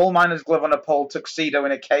 It's a coal miner's glove on a pole, tuxedo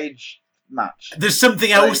in a cage match. There's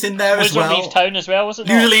something else in there as well. Loser Leaves Town as well, wasn't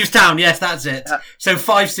it? Loser Leaves Town, yes, that's it. Yeah. So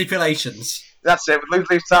 5 stipulations. That's it, with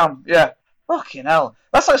Loser Leaves Town, yeah. Fucking hell.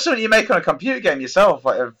 That's something you make on a computer game yourself,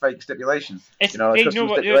 a fake stipulation. It's,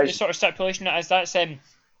 the sort of stipulation that is, that's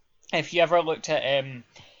if you ever looked at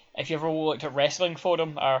Wrestling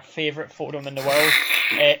Forum, our favourite forum in the world,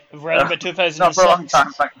 around about 2006, not for a long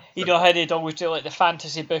time, how they'd always do the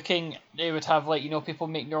fantasy booking. They would have people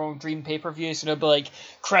make their own dream pay-per-views, and it'd be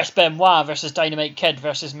Chris Benoit versus Dynamite Kid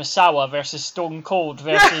versus Misawa versus Stone Cold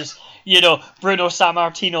versus Bruno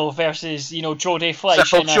Sammartino versus Jody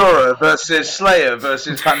Fleisch. Sepultura versus Slayer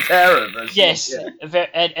versus Pantera versus... Yes,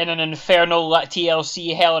 in an infernal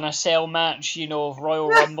TLC Hell in a Cell match, Royal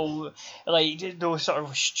Rumble, those sort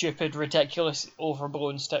of stupid, ridiculous,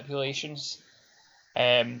 overblown stipulations.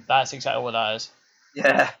 That's exactly what that is.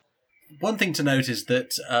 Yeah. One thing to note is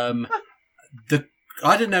that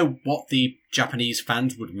I don't know what the Japanese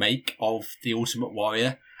fans would make of the Ultimate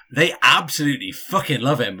Warrior. They absolutely fucking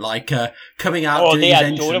love him. Coming out doing his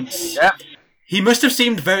entrance. Yeah. He must have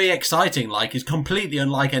seemed very exciting. He's completely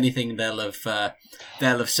unlike anything they'll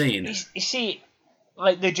have seen. You see,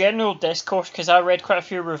 the general discourse, because I read quite a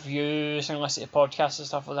few reviews and listened to podcasts and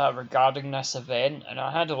stuff like that regarding this event, and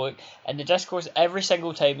I had a look, and the discourse every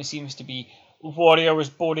single time it seems to be Warrior was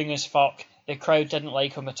boring as fuck. The crowd didn't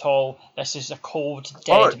like him at all. This is a cold,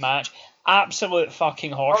 dead match. Absolute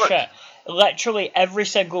fucking horseshit. Literally every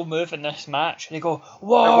single move in this match, they go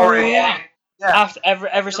Warrior. Yeah. After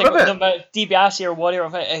every single no matter DiBiase or Warrior,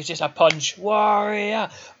 it's just a punch.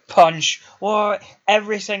 Warrior. Punch. Warrior.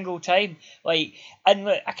 Every single time. I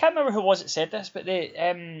can't remember who was it said this, but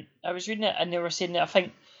I was reading it and they were saying that I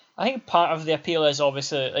think part of the appeal is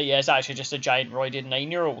obviously it's actually just a giant roided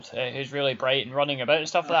 9-year-old who's really bright and running about and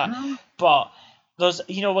stuff like that. But there's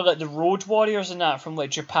the Road Warriors and that from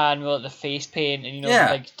Japan with the face paint and the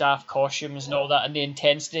big daft costumes and all that and the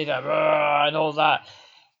intensity and all that.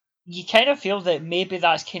 You kind of feel that maybe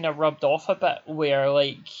that's kind of rubbed off a bit where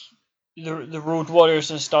the Road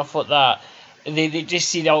Warriors and stuff like that, they just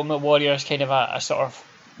see the Ultimate Warrior as kind of a sort of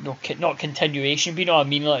not continuation, but you know what I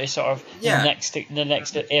mean, like a sort of the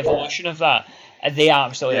next evolution of that. And they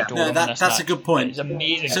absolutely adore him. That's a good point. It's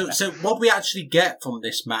amazing. So what we actually get from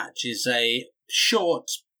this match is a short,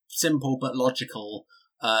 simple but logical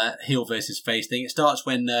heel versus face thing. It starts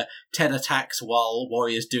when Ted attacks while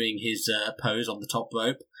Warrior's doing his pose on the top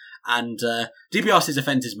rope, and DiBiase's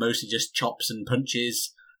offense is mostly just chops and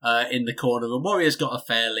punches in the corner, and Warrior's got a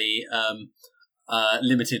fairly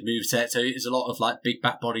limited moveset, so it's a lot of like big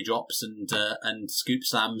back body drops and scoop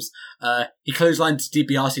slams. He clotheslines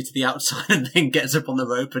DiBiase to the outside and then gets up on the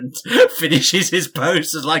rope and finishes his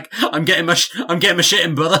pose as like, I'm getting my shit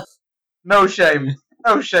in, brother. No shame,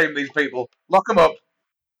 these people. Lock them up.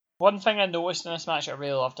 One thing I noticed in this match I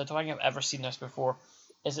really loved, I don't think I've ever seen this before,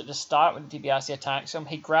 is at the start when DiBiase attacks him,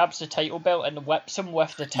 he grabs the title belt and whips him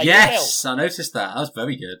with the title belt. Yes, I noticed that. That was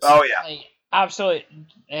very good. Oh yeah. Like, absolute.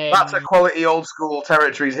 That's a quality old school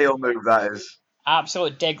territories heel move, that is.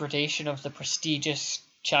 Absolute degradation of the prestigious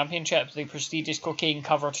championship, the prestigious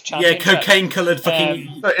cocaine-covered championship. Yeah, cocaine-coloured fucking...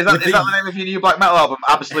 Is that the name of your new black metal album?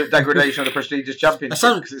 Absolute degradation of the prestigious championship?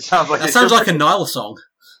 It sounds like a Nile song.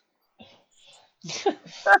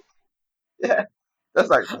 Yeah, that's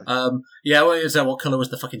like... what colour was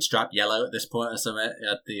the fucking strap? Yellow at this point or something? It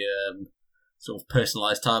had the... sort of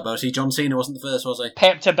personalised turbo. See, John Cena wasn't the first, was he?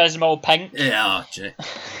 Pepto-Bismol pink. Yeah, gee.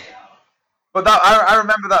 But that I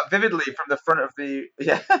remember that vividly from the front of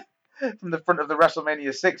the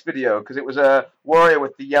WrestleMania 6 video, because it was a Warrior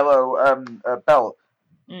with the yellow belt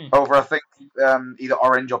over, I think, either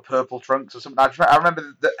orange or purple trunks or something. I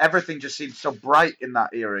remember that everything just seemed so bright in that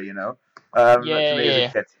era, you know. To me as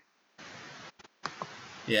a kid.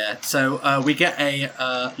 Yeah, so we get a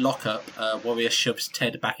lock-up. Warrior shoves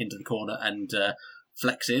Ted back into the corner and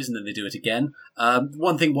flexes, and then they do it again.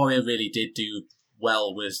 One thing Warrior really did do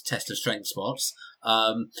well was test of strength spots.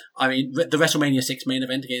 I mean, the WrestleMania 6 main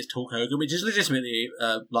event against Hulk Hogan, which is legitimately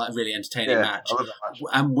like a really entertaining match, I love that match.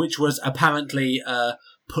 And which was apparently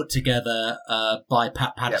put together by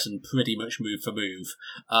Pat Patterson pretty much move for move.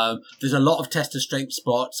 There's a lot of test of strength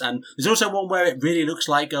spots, and there's also one where it really looks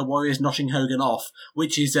like Warrior's knocking Hogan off,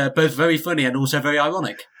 which is both very funny and also very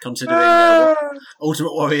ironic, considering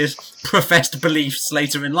Ultimate Warrior's professed beliefs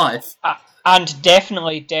later in life. And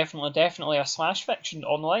definitely a slash fiction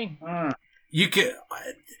online. You could.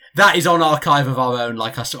 That is on archive of our own.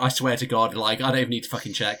 Like I swear to God, like I don't even need to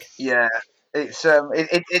fucking check. Yeah, it's not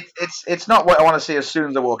what I want to see as soon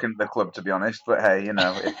as I walk into the club, to be honest. But hey, you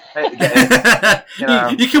know,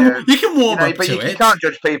 you can warm up but to you it. You can't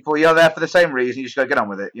judge people. You're there for the same reason. You just got to get on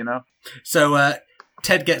with it, you know. So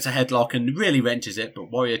Ted gets a headlock and really wrenches it,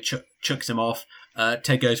 but Warrior chucks him off.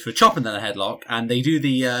 Ted goes for a chop and then a headlock, and they do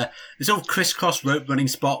the sort of crisscross rope running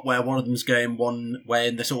spot where one of them's going one way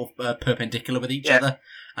and they're sort of perpendicular with each other,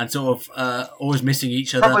 and sort of always missing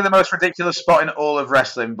each other. Probably the most ridiculous spot in all of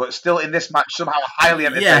wrestling, but still in this match somehow highly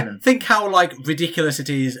entertaining. Yeah, think how like ridiculous it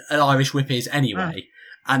is an Irish whip is anyway,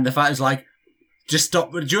 and the fact is like, just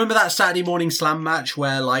stop. Do you remember that Saturday Morning Slam match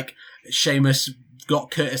where like Sheamus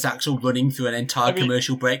got Curtis Axel running through an entire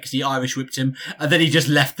commercial break because he Irish whipped him, and then he just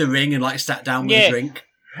left the ring and like sat down with a drink,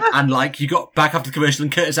 and like you got back after the commercial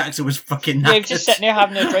and Curtis Axel was fucking knackered. Yeah, he was just sitting there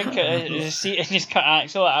having a drink at his seat and just cut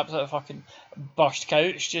Axel at absolute fucking burst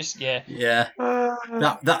couch. That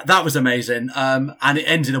was amazing. And it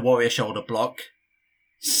ends in a Warrior shoulder block,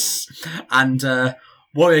 and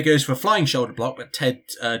Warrior goes for a flying shoulder block, but Ted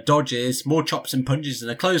dodges, more chops and punches,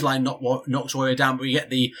 and a clothesline knocks Warrior down. But we get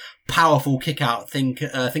the powerful kick out. Think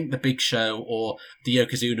the Big Show or the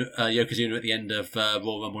Yokozuna at the end of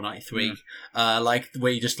Royal Rumble '93, like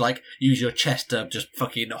where you just like use your chest to just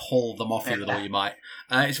fucking haul them off you with all your might.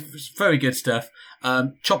 It's very good stuff.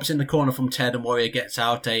 Chops in the corner from Ted, and Warrior gets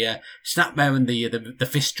out a snapmare and the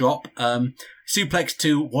fist drop. Suplex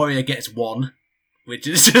to Warrior gets one. Which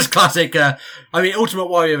is just classic. Ultimate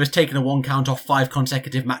Warrior has taken a 1 count off 5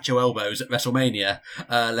 consecutive macho elbows at WrestleMania,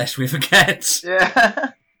 lest we forget.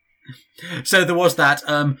 Yeah. So there was that.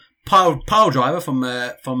 Pile driver from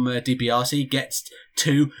DiBiase gets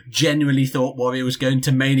 2. Generally thought Warrior was going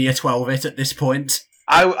to Mania 12 it at this point.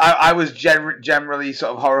 I was generally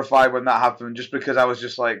sort of horrified when that happened, just because I was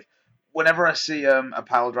just like, whenever I see a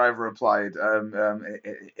pile driver applied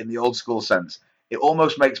in the old school sense, it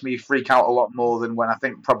almost makes me freak out a lot more than when I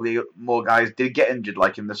think probably more guys did get injured,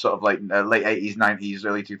 like in the sort of like late 80s, 90s,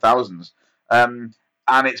 early 2000s. And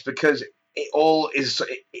it's because it all is,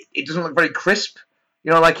 it doesn't look very crisp,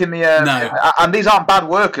 you know, like in the... No. And these aren't bad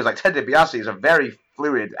workers, like Ted DiBiase is a very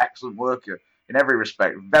fluid, excellent worker. in every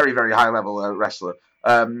respect. Very, very high level wrestler.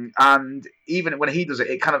 And even when he does it,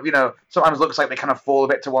 it kind of, sometimes looks like they kind of fall a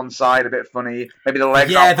bit to one side, a bit funny. Maybe the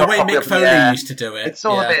legs Yeah, aren't the way properly Mick up in the Foley air. used to do it. It's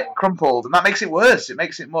all a bit crumpled, and that makes it worse. It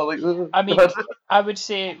makes it more like... I mean, I would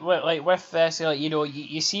say, like, with this,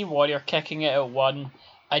 you see Warrior kicking it at one,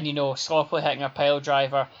 and, sloppily hitting a pile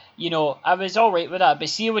driver. I was alright with that, but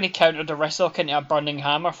see when he countered the wrestle into a burning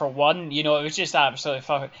hammer for one, it was just absolutely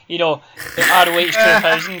fucking... the ROH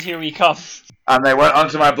 2000, here we come. And they went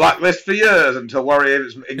onto my blacklist for years until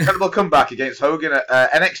Warrior's incredible comeback against Hogan at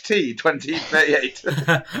NXT 2038.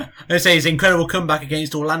 They say his incredible comeback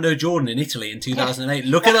against Orlando Jordan in Italy in 2008.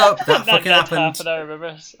 Look it up. That fucking happened. I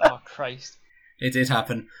remember. Oh, Christ. It did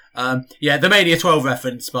happen. The Mania 12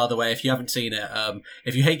 reference, by the way, if you haven't seen it,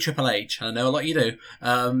 if you hate Triple H, and I know a lot of you do,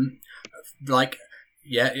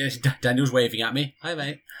 Daniel's waving at me. Hi,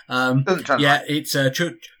 mate. It's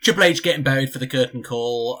Triple H getting buried for the curtain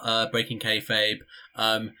call, breaking kayfabe.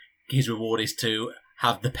 His reward is to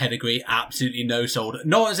have the pedigree absolutely no-sold.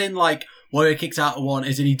 Not as in, like, Warrior kicks out of one,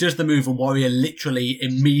 as in he does the move and Warrior literally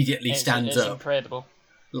immediately stands up. It's incredible.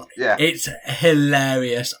 It's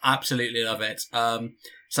hilarious. Absolutely love it.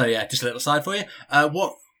 Just a little side for you.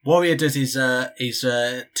 What Warrior does is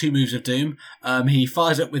two moves of doom. He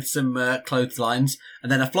fires up with some clotheslines,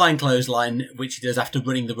 and then a flying clothesline, which he does after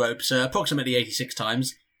running the ropes approximately 86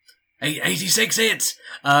 times. 86 hits.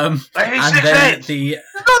 86 and then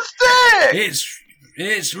hits!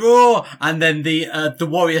 It's raw. And then the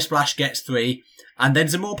Warrior splash gets 3, and then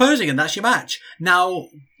some more posing, and that's your match. Now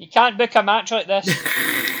you can't book a match like this.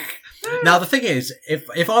 Now, the thing is,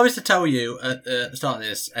 if I was to tell you at the start of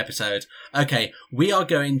this episode, okay, we are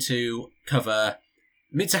going to cover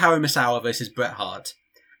Mitsuharu Misawa versus Bret Hart,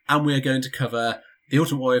 and we are going to cover the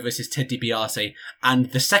Ultimate Warrior versus Ted DiBiase,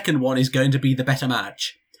 and the second one is going to be the better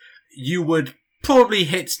match, you would probably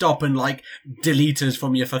hit stop and, delete us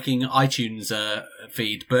from your fucking iTunes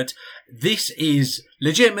feed, but this is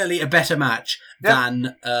legitimately a better match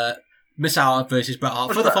than Misawa versus Bret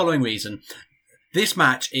Hart for the following reason. This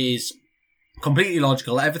match is completely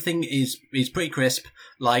logical. Everything is pretty crisp.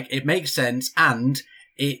 It makes sense, and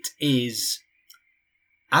it is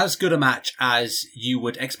as good a match as you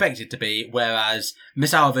would expect it to be, whereas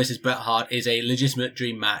Misawa versus Bret Hart is a legitimate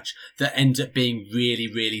dream match that ends up being really,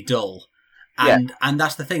 really dull. And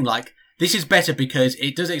that's the thing, this is better because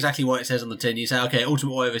it does exactly what it says on the tin. You say, okay,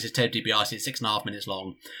 Ultimate Warrior versus Ted DiBiase, it's 6.5 minutes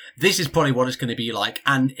long. This is probably what it's going to be like,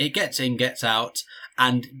 and it gets in, gets out,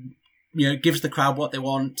 and gives the crowd what they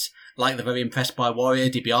want. They're very impressed by Warrior.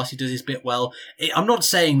 DiBiase does his bit well. I'm not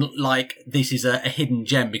saying, this is a hidden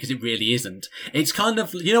gem, because it really isn't. It's kind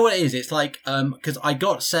of, you know what it is? It's because I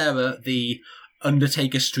got Sarah the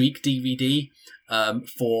Undertaker Streak DVD,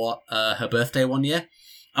 for her birthday one year,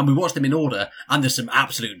 and we watched them in order, and there's some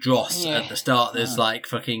absolute dross at the start. There's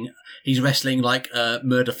he's wrestling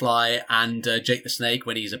Murderfly and Jake the Snake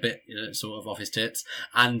when he's a bit sort of off his tits,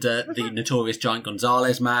 and the notorious Giant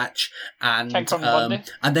Gonzalez match, and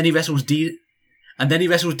then he wrestles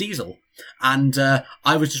Diesel. And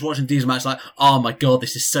I was just watching Diesel match oh my god,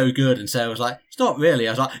 this is so good. And Sarah was like, it's not really.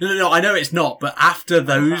 I was like, no, I know it's not, but after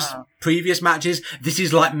those previous matches, this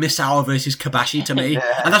is like Misawa versus Kobashi to me.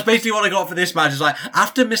 And that's basically what I got for this match. It's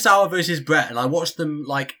after Misawa versus Bret, and I watched them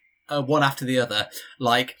one after the other,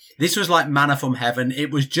 this was like manna from heaven.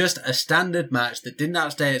 It was just a standard match that didn't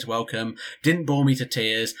outstay its welcome, didn't bore me to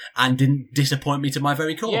tears, and didn't disappoint me to my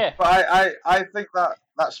very core. Yeah, but I think that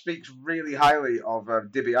speaks really highly of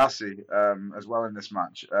DiBiase as well in this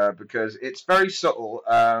match, because it's very subtle.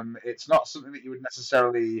 It's not something that you would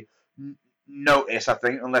necessarily notice, I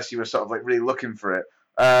think, unless you were sort of really looking for it.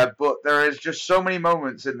 But there is just so many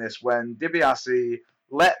moments in this when DiBiase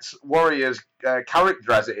lets Warrior's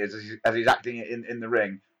character, as it is, as he's acting in the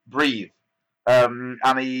ring, breathe.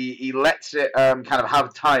 And he lets it kind of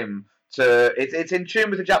have time to... It's in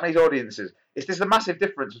tune with the Japanese audiences. There's a massive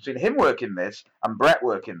difference between him working this and Bret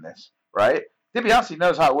working this, right? DiBiase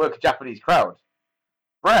knows how to work a Japanese crowd.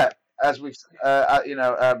 Bret, as we've, as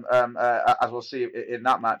we'll see in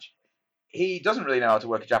that match, he doesn't really know how to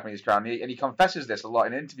work a Japanese crowd, and he confesses this a lot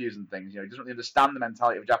in interviews and things. He doesn't really understand the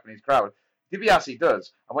mentality of a Japanese crowd. DiBiase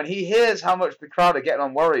does, and when he hears how much the crowd are getting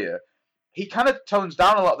on Warrior, he kind of tones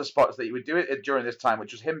down a lot of the spots that he would do it during this time,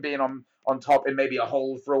 which was him being on top in maybe a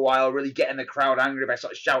hold for a while, really getting the crowd angry by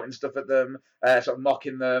sort of shouting stuff at them, sort of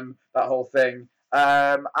mocking them, that whole thing.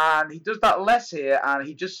 And he does that less here, and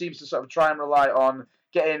he just seems to sort of try and rely on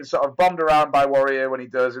getting sort of bombed around by Warrior when he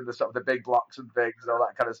does in the sort of the big blocks and things, all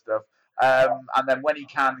that kind of stuff. And then when he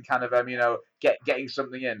can, kind of, getting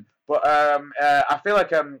something in. But I feel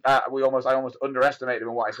like I almost underestimated him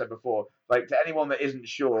in what I said before. Like, to anyone that isn't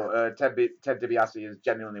sure, Ted DiBiase is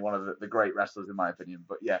genuinely one of the great wrestlers in my opinion.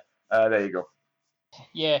 But yeah, there you go.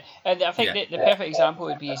 Yeah, and I think Yeah. the perfect example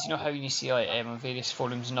would be is, you know how you see like on various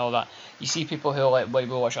forums and all that, you see people who like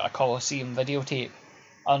will watch like a Coliseum videotape.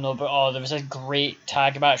 I don't know, but there was a great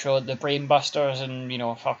tag match with the Brainbusters and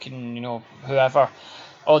fucking whoever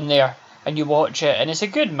on there, and you watch it and it's a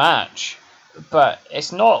good match, but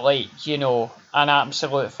it's not like an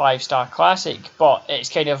absolute 5-star classic. But it's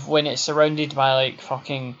kind of when it's surrounded by like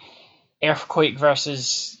fucking Earthquake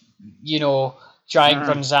versus Giant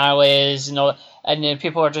Gonzalez and all, and then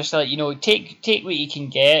people are just like take what you can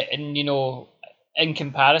get, and in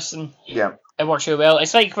comparison, Yeah. it works really well.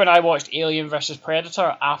 It's like when I watched Alien vs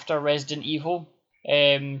Predator after Resident Evil 2,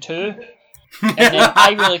 and then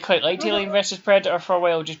I really quite liked Alien vs Predator for a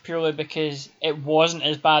while, just purely because it wasn't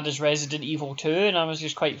as bad as Resident Evil 2, and I was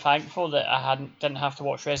just quite thankful that I didn't have to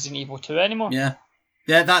watch Resident Evil 2 anymore. Yeah,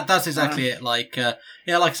 that's exactly it. Like, like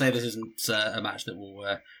I say, this isn't a match that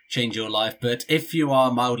will change your life, but if you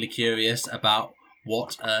are mildly curious about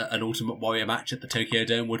what an Ultimate Warrior match at the Tokyo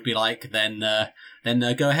Dome would be like, then go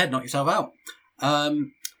ahead, knock yourself out.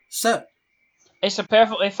 So it's a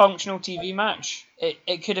perfectly functional TV match.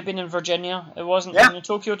 It could have been in Virginia. It wasn't in the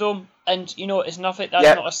Tokyo Dome, and it's nothing.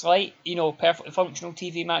 That's not a slight. Perfectly functional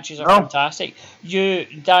TV matches are fantastic. You,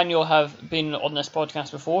 Daniel, have been on this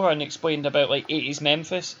podcast before and explained about like 80s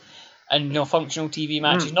Memphis, and functional TV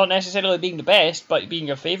matches not necessarily being the best, but being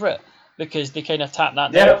your favourite because they kind of tap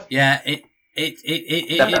that nerve. Yeah, it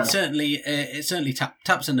certainly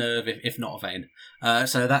taps a nerve, if not a vein.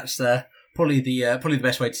 So that's probably the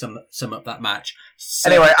best way to sum up that match.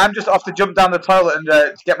 So, anyway, I'm just off to jump down the toilet and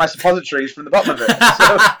to get my suppositories from the bottom of it.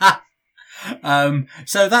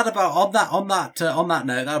 So that about on that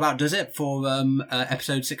note, that about does it for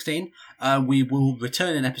episode 16. We will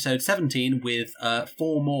return in episode 17 with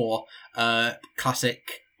 4 more classic.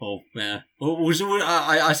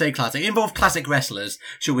 I say classic. Involve classic wrestlers,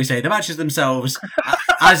 shall we say? The matches themselves,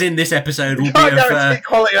 as in this episode, will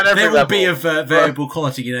be of variable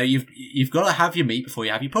quality. You've got to have your meat before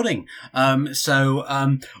you have your pudding. So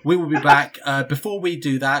we will be back. Before we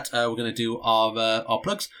do that, we're going to do our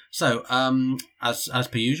plugs. So as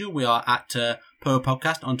per usual, we are at Per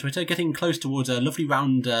Podcast on Twitter, getting close towards a lovely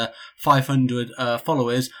round 500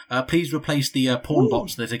 followers. Please replace the porn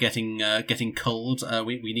bots that are getting culled.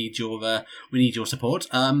 We need your support.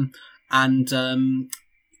 Link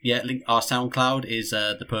our SoundCloud is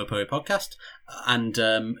the Per Podcast. And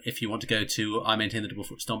if you want to go to I Maintain the Double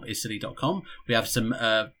Foot Stomp is silly.com, we have some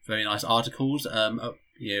very nice articles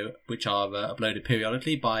which are uploaded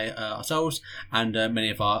periodically by ourselves and many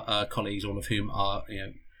of our colleagues, all of whom are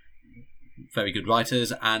very good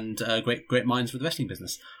writers and great minds for the wrestling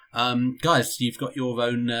business. Guys, you've got your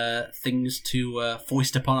own things to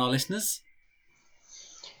foist upon our listeners.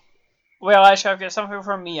 Well, actually, I've got something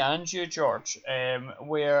from me and you, George,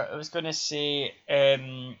 where I was going to say,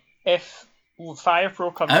 if Fire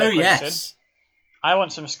Pro comes out soon, I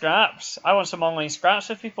want some scraps. I want some online scraps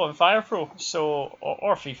with people in Fire Pro, so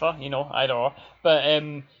or FIFA, either or. But play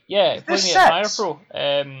me at Fire Pro.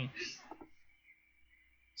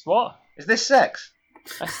 It's what? Is this sex?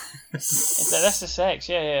 This is sex,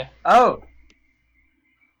 yeah. Oh.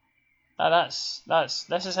 This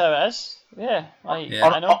is how it is. Yeah,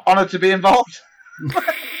 I know. Honoured to be involved.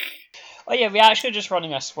 Oh yeah, we're actually just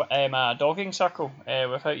running a dogging circle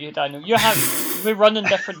without you, Daniel. We're running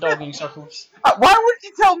different dogging circles. Why wouldn't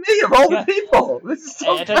you tell me of all the people? This is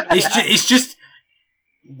so bad. It's just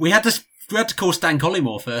we had to call Stan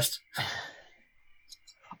Collymore first.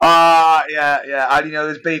 Yeah. I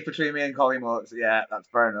there's beef between me and Collymore. So yeah, that's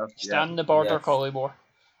fair enough. Stan the border, Collymore.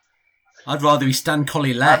 I'd rather be Stan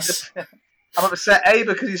Collie less. I'm upset,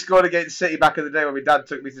 because he scored against City back in the day when my dad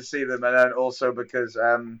took me to see them, and then also because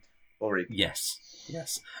Ulrich. Yes.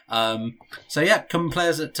 So yeah, come play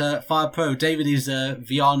us at Fire Pro. David is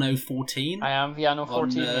Viano 14. I am Viano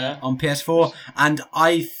 14, on PS4, and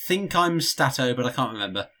I think I'm Stato, but I can't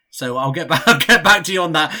remember. So I'll get back to you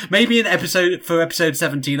on that. Maybe in episode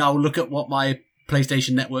 17, I'll look at what my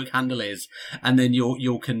PlayStation Network handle is, and then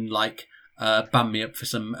you can ban me up for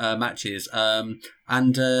some matches.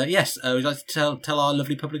 Yes, would you like to tell our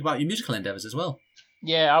lovely public about your musical endeavours as well?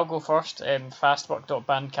 Yeah, I'll go first.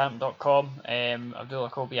 Fastwork.bandcamp.com. Abdullah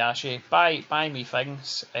Kobayashi. Buy me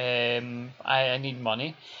things. I need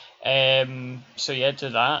money. So yeah, do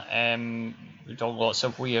that. We've done lots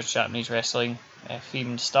of weird Japanese wrestling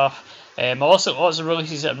themed stuff. Also lots of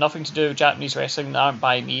releases that have nothing to do with Japanese wrestling that aren't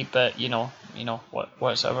by me, but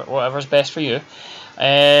whatever's best for you.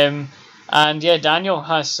 And yeah, Daniel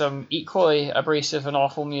has some equally abrasive and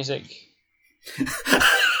awful music.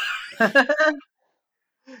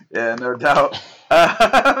 Yeah, no doubt.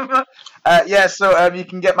 So you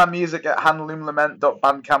can get my music at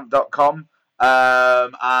handloomlament.bandcamp.com.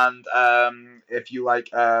 And if you like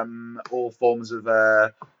all forms of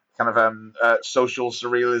social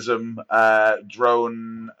surrealism,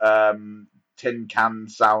 drone, tin can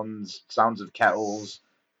sounds of kettles,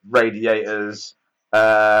 radiators,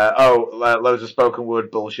 loads of spoken word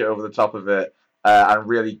bullshit over the top of it, and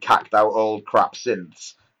really cacked out old crap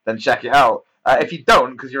synths, then check it out. If you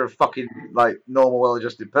don't, because you're a fucking normal,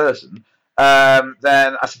 well-adjusted person,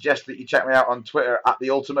 then I suggest that you check me out on Twitter at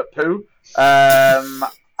the Ultimate Poo. At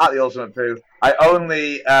the Ultimate Poo. I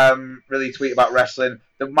only really tweet about wrestling.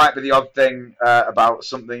 There might be the odd thing about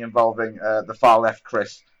something involving the far left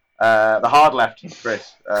Chris, the hard left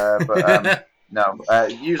Chris, but no.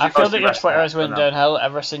 Usually I feel that your Twitter has went downhill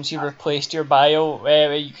ever since you replaced your bio,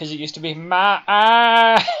 because it used to be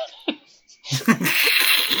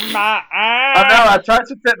I know. I tried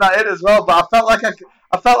to fit that in as well, but I felt like I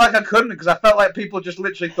couldn't, because I felt like people just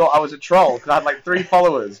literally thought I was a troll, because I had 3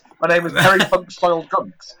 followers. My name was Terry Funk Spoiled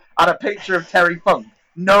Gunks. I had a picture of Terry Funk,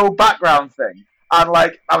 no background thing, and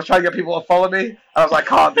I was trying to get people to follow me, and I was like,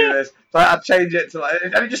 can't do this, so I had to change it to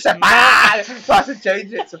and it just said so I had to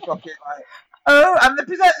change it to fucking oh, I'm the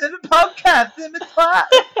presenter of the podcast, I'm the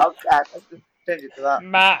podcast. I had to change it to that.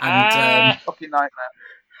 And fucking nightmare.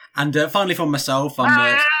 And finally, from myself,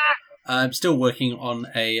 I'm still working on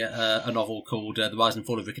a novel called The Rise and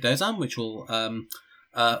Fall of Rikidozan, which will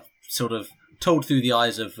sort of told through the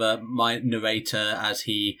eyes of my narrator as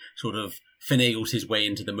he sort of finagles his way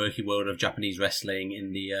into the murky world of Japanese wrestling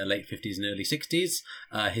in the late 50s and early 60s.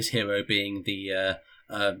 His hero being the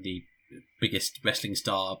biggest wrestling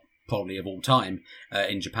star probably of all time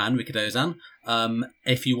in Japan, Rikidozan.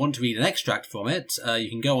 If you want to read an extract from it, you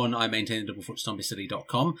can go on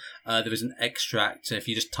imaintainadoublefootstombysilly.com. There is an extract. If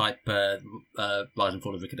you just type Rise and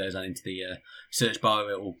Fall of Rikidozan into the search bar,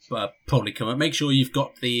 it will probably come up. Make sure you've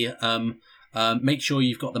got the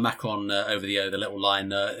Macron over the O, the little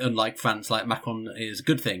line. Unlike France, Macron is a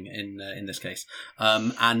good thing in this case.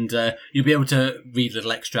 And you'll be able to read a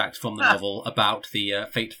little extract from the novel about the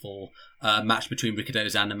fateful match between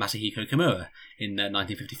Rikidozan and Masahiko Kimura in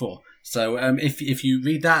 1954. So if you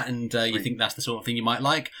read that and you think that's the sort of thing you might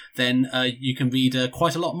like, then you can read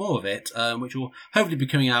quite a lot more of it, which will hopefully be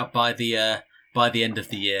coming out by the end of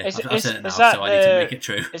the year. I've said it now, so I need to make it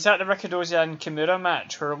true. Is that the Rikidozan Kimura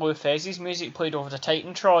match where Lou Thesz's music played over the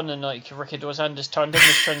Titantron and Rikidozan just turned in,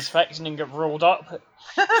 was transfixed and got rolled up?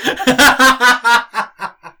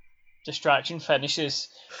 Distraction finishes.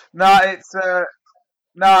 No, it's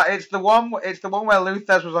the one. It's the one where Lou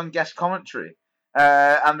Thesz was on guest commentary,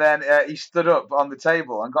 and then he stood up on the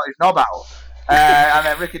table and got his knob out. And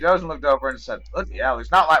then Rikidozan looked over and said, "Bloody hell,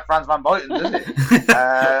 it's not like Franz van Boyten, is it?"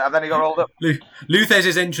 And then he got rolled up. Lou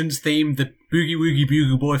Thesz's entrance theme, the Boogie Woogie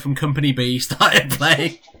Bugle Boy from Company B, started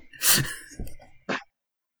playing.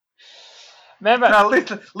 Remember, no, Lou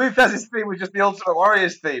Thesz's theme was just the Ultimate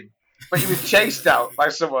Warrior's theme, but he was chased out by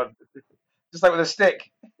someone, just with a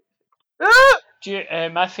stick.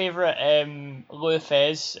 My favourite Lou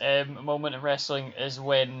Thesz moment in wrestling is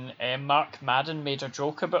when Mark Madden made a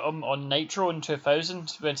joke about him on Nitro in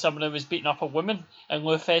 2000 when someone was beating up a woman and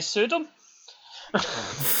Lou Thesz sued him.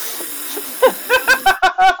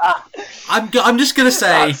 I'm just gonna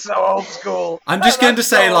say that's so old school. I'm just going to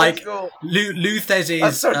say Lou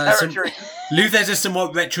Thesz's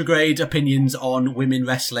somewhat retrograde opinions on women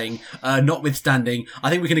wrestling, notwithstanding, I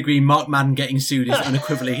think we can agree Mark Madden getting sued is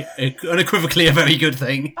unequivocally a very good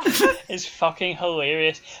thing. It's fucking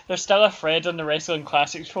hilarious. There's still a thread on the Wrestling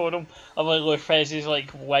Classics forum of Lou Thesz's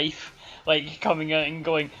wife coming out and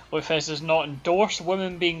going, Lou Thesz does not endorse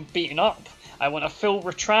women being beaten up. I want a full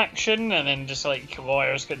retraction, and then just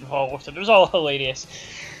lawyers get involved, and it was all hilarious.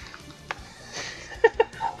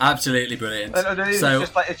 Absolutely brilliant.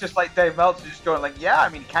 It's just like Dave Meltzer just going yeah, I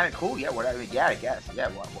mean, kind of cool, yeah, whatever, yeah, I guess, yeah,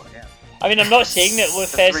 what, yeah. I mean, I'm not saying that Lou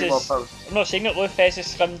Thesz is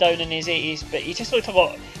slimmed down in his 80s, but he just looked a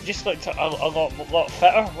lot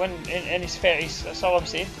fitter when in his 30s. That's all I'm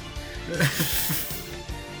saying.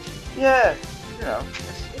 Yeah,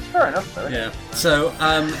 it's fair enough, though. Yeah. So,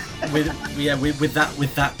 with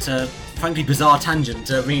that frankly bizarre tangent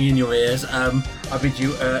ringing in your ears, I bid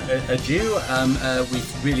you adieu.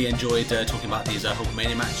 We've really enjoyed talking about these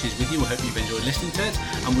Hulkamania matches with you. I hope you've enjoyed listening to it,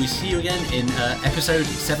 and we'll see you again in episode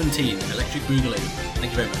 17, Electric Boogaloo.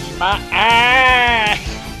 Thank you very much. Bye.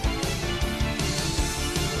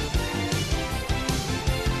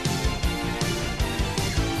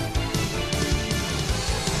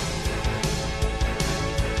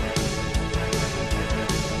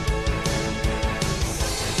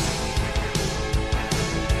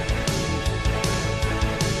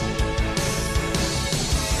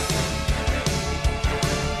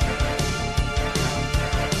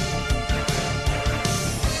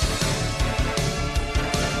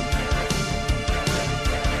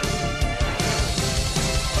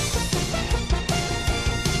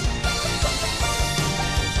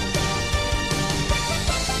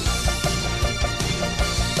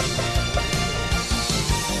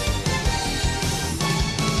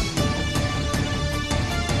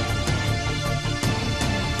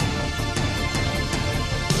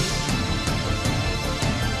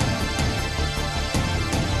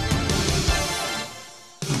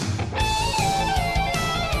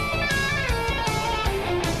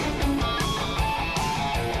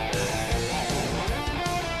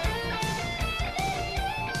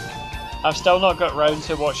 I've still not got round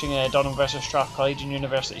to watching Donald versus Strathclyde in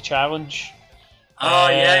University Challenge. Oh,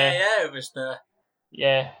 yeah. It was the...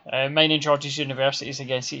 Yeah, mine and George's universities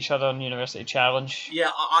against each other on University Challenge.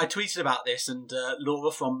 Yeah, I tweeted about this, and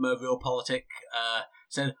Laura from Real Politic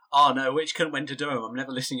said, "Oh no, which cunt went to Durham? I'm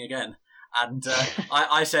never listening again." And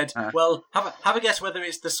I said, "Well, have a guess whether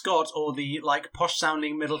it's the Scot or the posh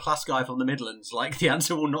sounding middle class guy from the Midlands. The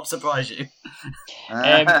answer will not surprise you."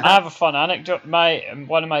 I have a fun anecdote.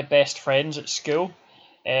 One of my best friends at school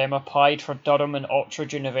applied for Durham and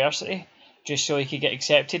Oxford University just so he could get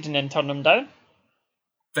accepted, and then turned them down.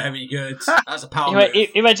 Very good. That's a power move.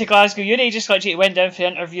 He went to Glasgow Uni, just he went down for the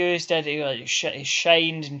interviews, he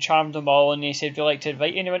shined and charmed them all, and he said, "Would you like to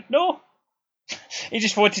invite you?" And he went, "No." He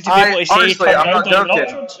just wanted to be able to say honestly, he I'm not turned down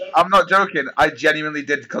joking. I'm not joking. I genuinely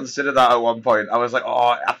did consider that at one point. I was like,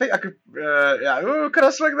 "Oh, I think I could. Could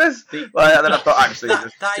I swing this?" And then I thought, actually,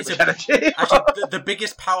 that is energy. Actually, the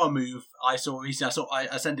biggest power move I saw recently.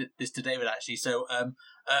 I sent this to David actually. So,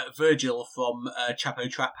 Virgil from Chapo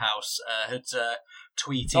Trap House had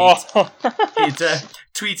tweeted. He'd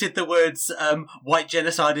tweeted the words "white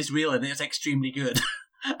genocide is real" and it was extremely good.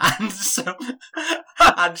 And so,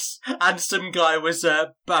 and some guy was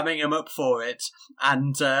bamming him up for it,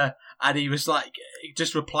 and he was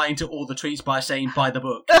just replying to all the tweets by saying "buy the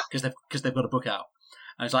book" because they've got a book out,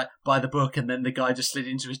 and it's "buy the book," and then the guy just slid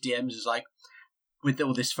into his DMs is with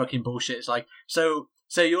all this fucking bullshit. It's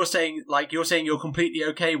so you're saying you're completely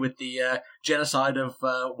okay with the genocide of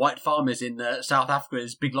white farmers in South Africa?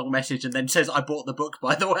 Is big long message, and then says "I bought the book,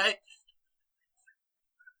 by the way."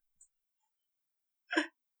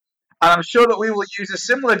 And I'm sure that we will use a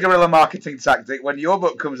similar guerrilla marketing tactic when your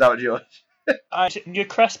book comes out, George. New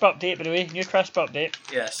crisp update, by the way. New crisp update.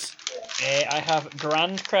 Yes. I have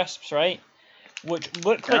Grand crisps, right? Which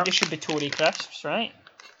look like they should be Tory crisps, right?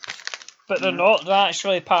 But they're not. They're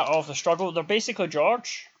actually part of the struggle. They're basically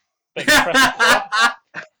George. But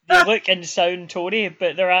they look and sound Tory,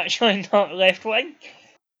 but they're actually not left wing.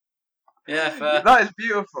 Yeah, fair. That is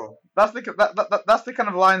beautiful. That's the kind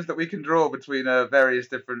of lines that we can draw between various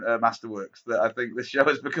different masterworks that I think this show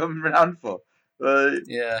has become renowned for.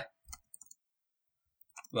 Yeah.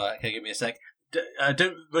 Right, okay, give me a sec.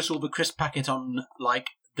 Don't rustle the crisp packet on,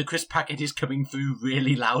 the crisp packet is coming through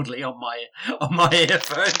really loudly on my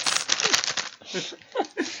earphones.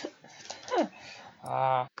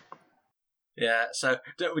 Yeah, so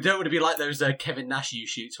we don't want to be like those Kevin Nash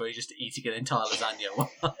shoots where you're just eating an entire lasagna.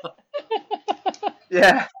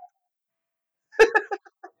 Yeah.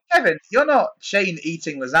 Kevin, you're not Shane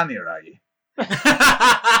eating lasagna, are you?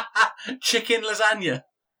 Chicken lasagna.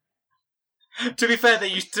 To be fair, they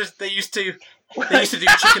used to do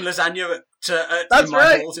chicken lasagna at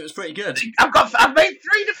my balls. It was pretty good. I've made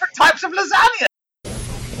 3 different types of lasagna.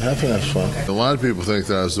 Half fun. A lot of people think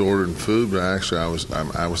that I was ordering food, but actually I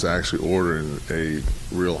was actually ordering a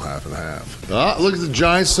real half and half. Ah, look at the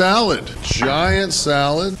giant salad. Giant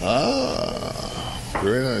salad. Ah,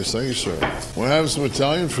 very nice. Thank you, sir. We're having some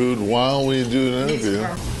Italian food while we do an interview.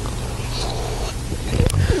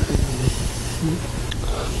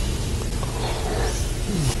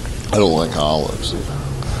 I don't like olives.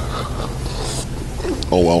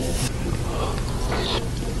 Oh well.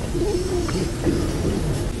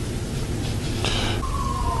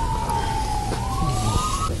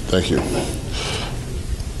 Thank you.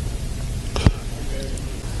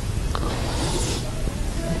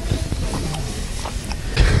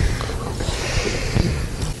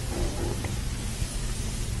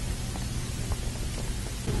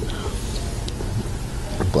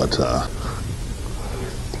 But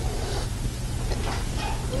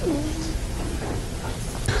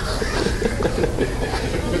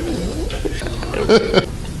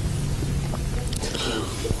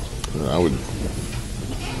I would.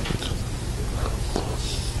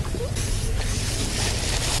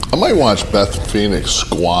 I might watch Beth Phoenix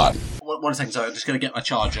squat. One second, sorry. I'm just going to get my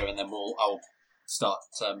charger and then I'll start.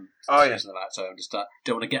 Sorry, I'm just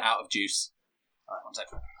don't want to get out of juice. All right, 1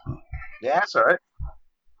 second. Yeah, that's all right.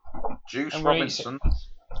 Juice Robinson.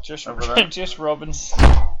 Just Robinson.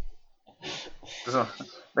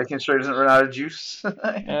 Making sure he doesn't run out of juice.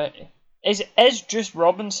 Is Juice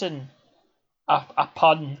Robinson a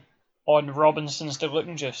pun on Robinson's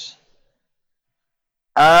Diluting Juice?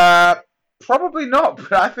 Probably not,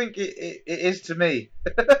 but I think it is to me.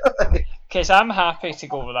 Because I'm happy to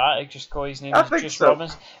go with that. I just call his name I as think Juice so.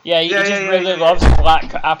 Robinson. Yeah, he really loves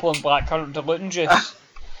black apple and blackcurrant diluting juice.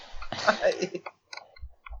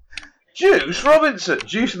 Juice Robinson,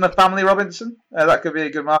 Juice and the Family Robinson. That could be a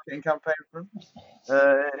good marketing campaign for him.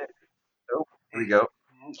 Oh, here we go.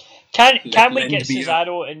 Can we Lend get me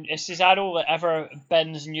Cesaro, and if Cesaro ever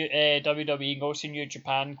bins WWE and goes to New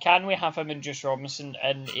Japan, can we have him and Juice Robinson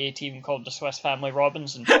in a team called the Swiss Family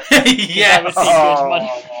Robinson? Yeah. That would be good money.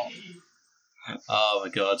 Oh my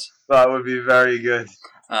god. That would be very good.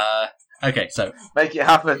 Okay, so Make it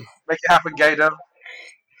happen. Make it happen, Gato.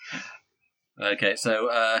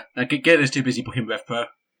 Gator's too busy booking Rev Pro.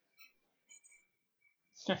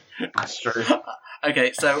 That's true.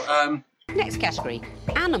 Okay, so Next category,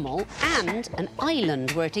 animal and an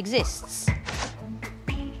island where it exists.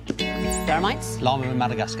 Daramites? Llama in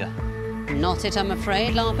Madagascar. Not it, I'm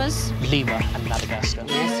afraid, Larpers. Lima and Madagascar.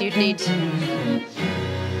 Yes,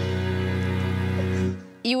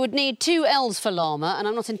 you would need 2 L's for llama, and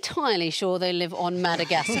I'm not entirely sure they live on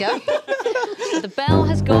Madagascar. The bell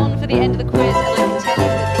has gone for the end of the quiz, and I can tell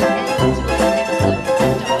you